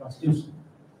wrote Indian Constitution.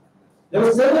 There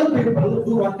were several people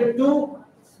who wanted to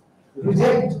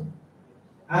reject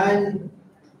and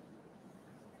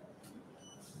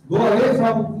go away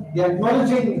from the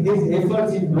acknowledging his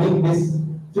efforts in doing this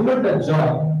tremendous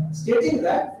job, stating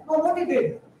that, no, what he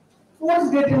did, what is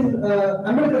great in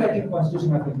Ambedkar writing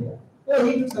Constitution of India? Oh,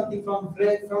 he took something from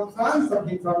France,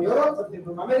 something from Europe, something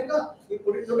from America, he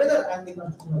put it together and the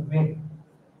Constitution was made.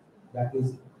 That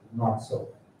is not so.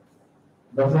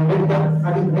 Dr. Ambedkar,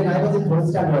 I mean, when I was in 4th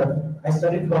standard, I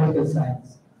studied political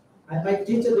science. And my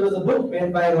teacher, there was a book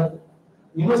made by a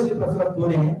University Professor of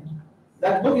Pune.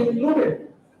 That book included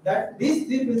that these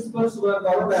three principles were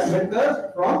covered by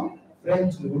Ambedkar from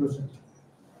French Revolution.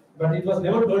 But it was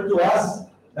never told to us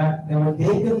that they were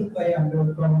taken by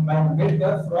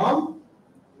Ambedkar from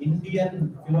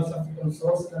Indian philosophical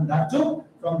sources, and that too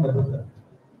from the Buddha.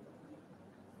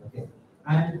 Okay.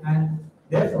 And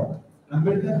therefore,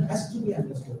 Ambedkar has to be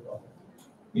understood properly.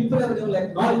 People have never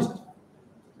acknowledged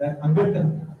that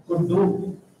Ambedkar could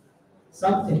do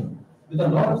something with a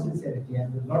lot of sincerity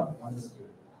and with a lot of honesty.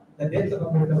 The death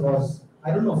of Ambedkar was, I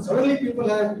don't know, suddenly people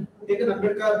have taken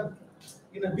Ambedkar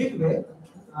in a big way.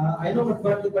 I know,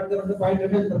 but there was a point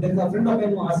written, but there is a friend of mine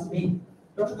who asked me,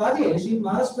 Dr. Rajesh, in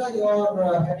Maharashtra you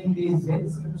are having these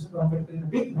celebrations of Ambedkar in a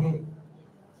big way.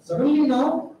 Suddenly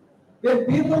now, when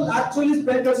people actually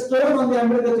spend a stone on the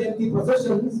Ambedkar Jayanti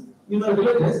processions in our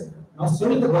villages, now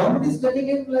suddenly the government is taking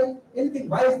it like anything.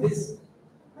 Why is this?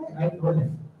 I told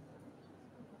him,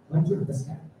 one should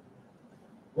understand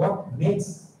what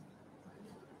makes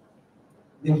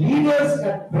the leaders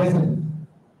at present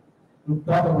to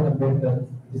talk about Ambedkar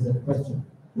is a question.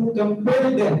 Who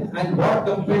compelled them and what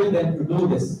compelled them to do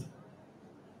this?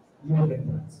 You will get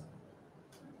the answer.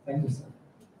 Thank you, sir.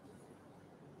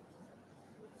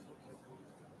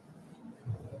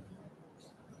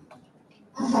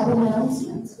 I have an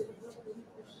announcement.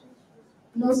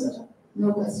 No, sir.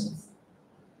 No questions.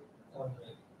 All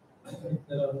right. If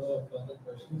there are no further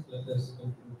questions, let us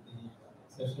conclude the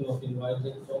session of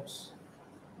invited folks.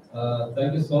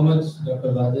 Thank you so much,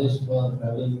 Dr. Rajesh, for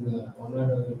having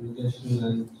honored our invitation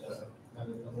and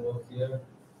having come over here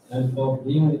and for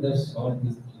being with us all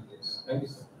these 3 days. Thank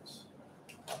you, sir.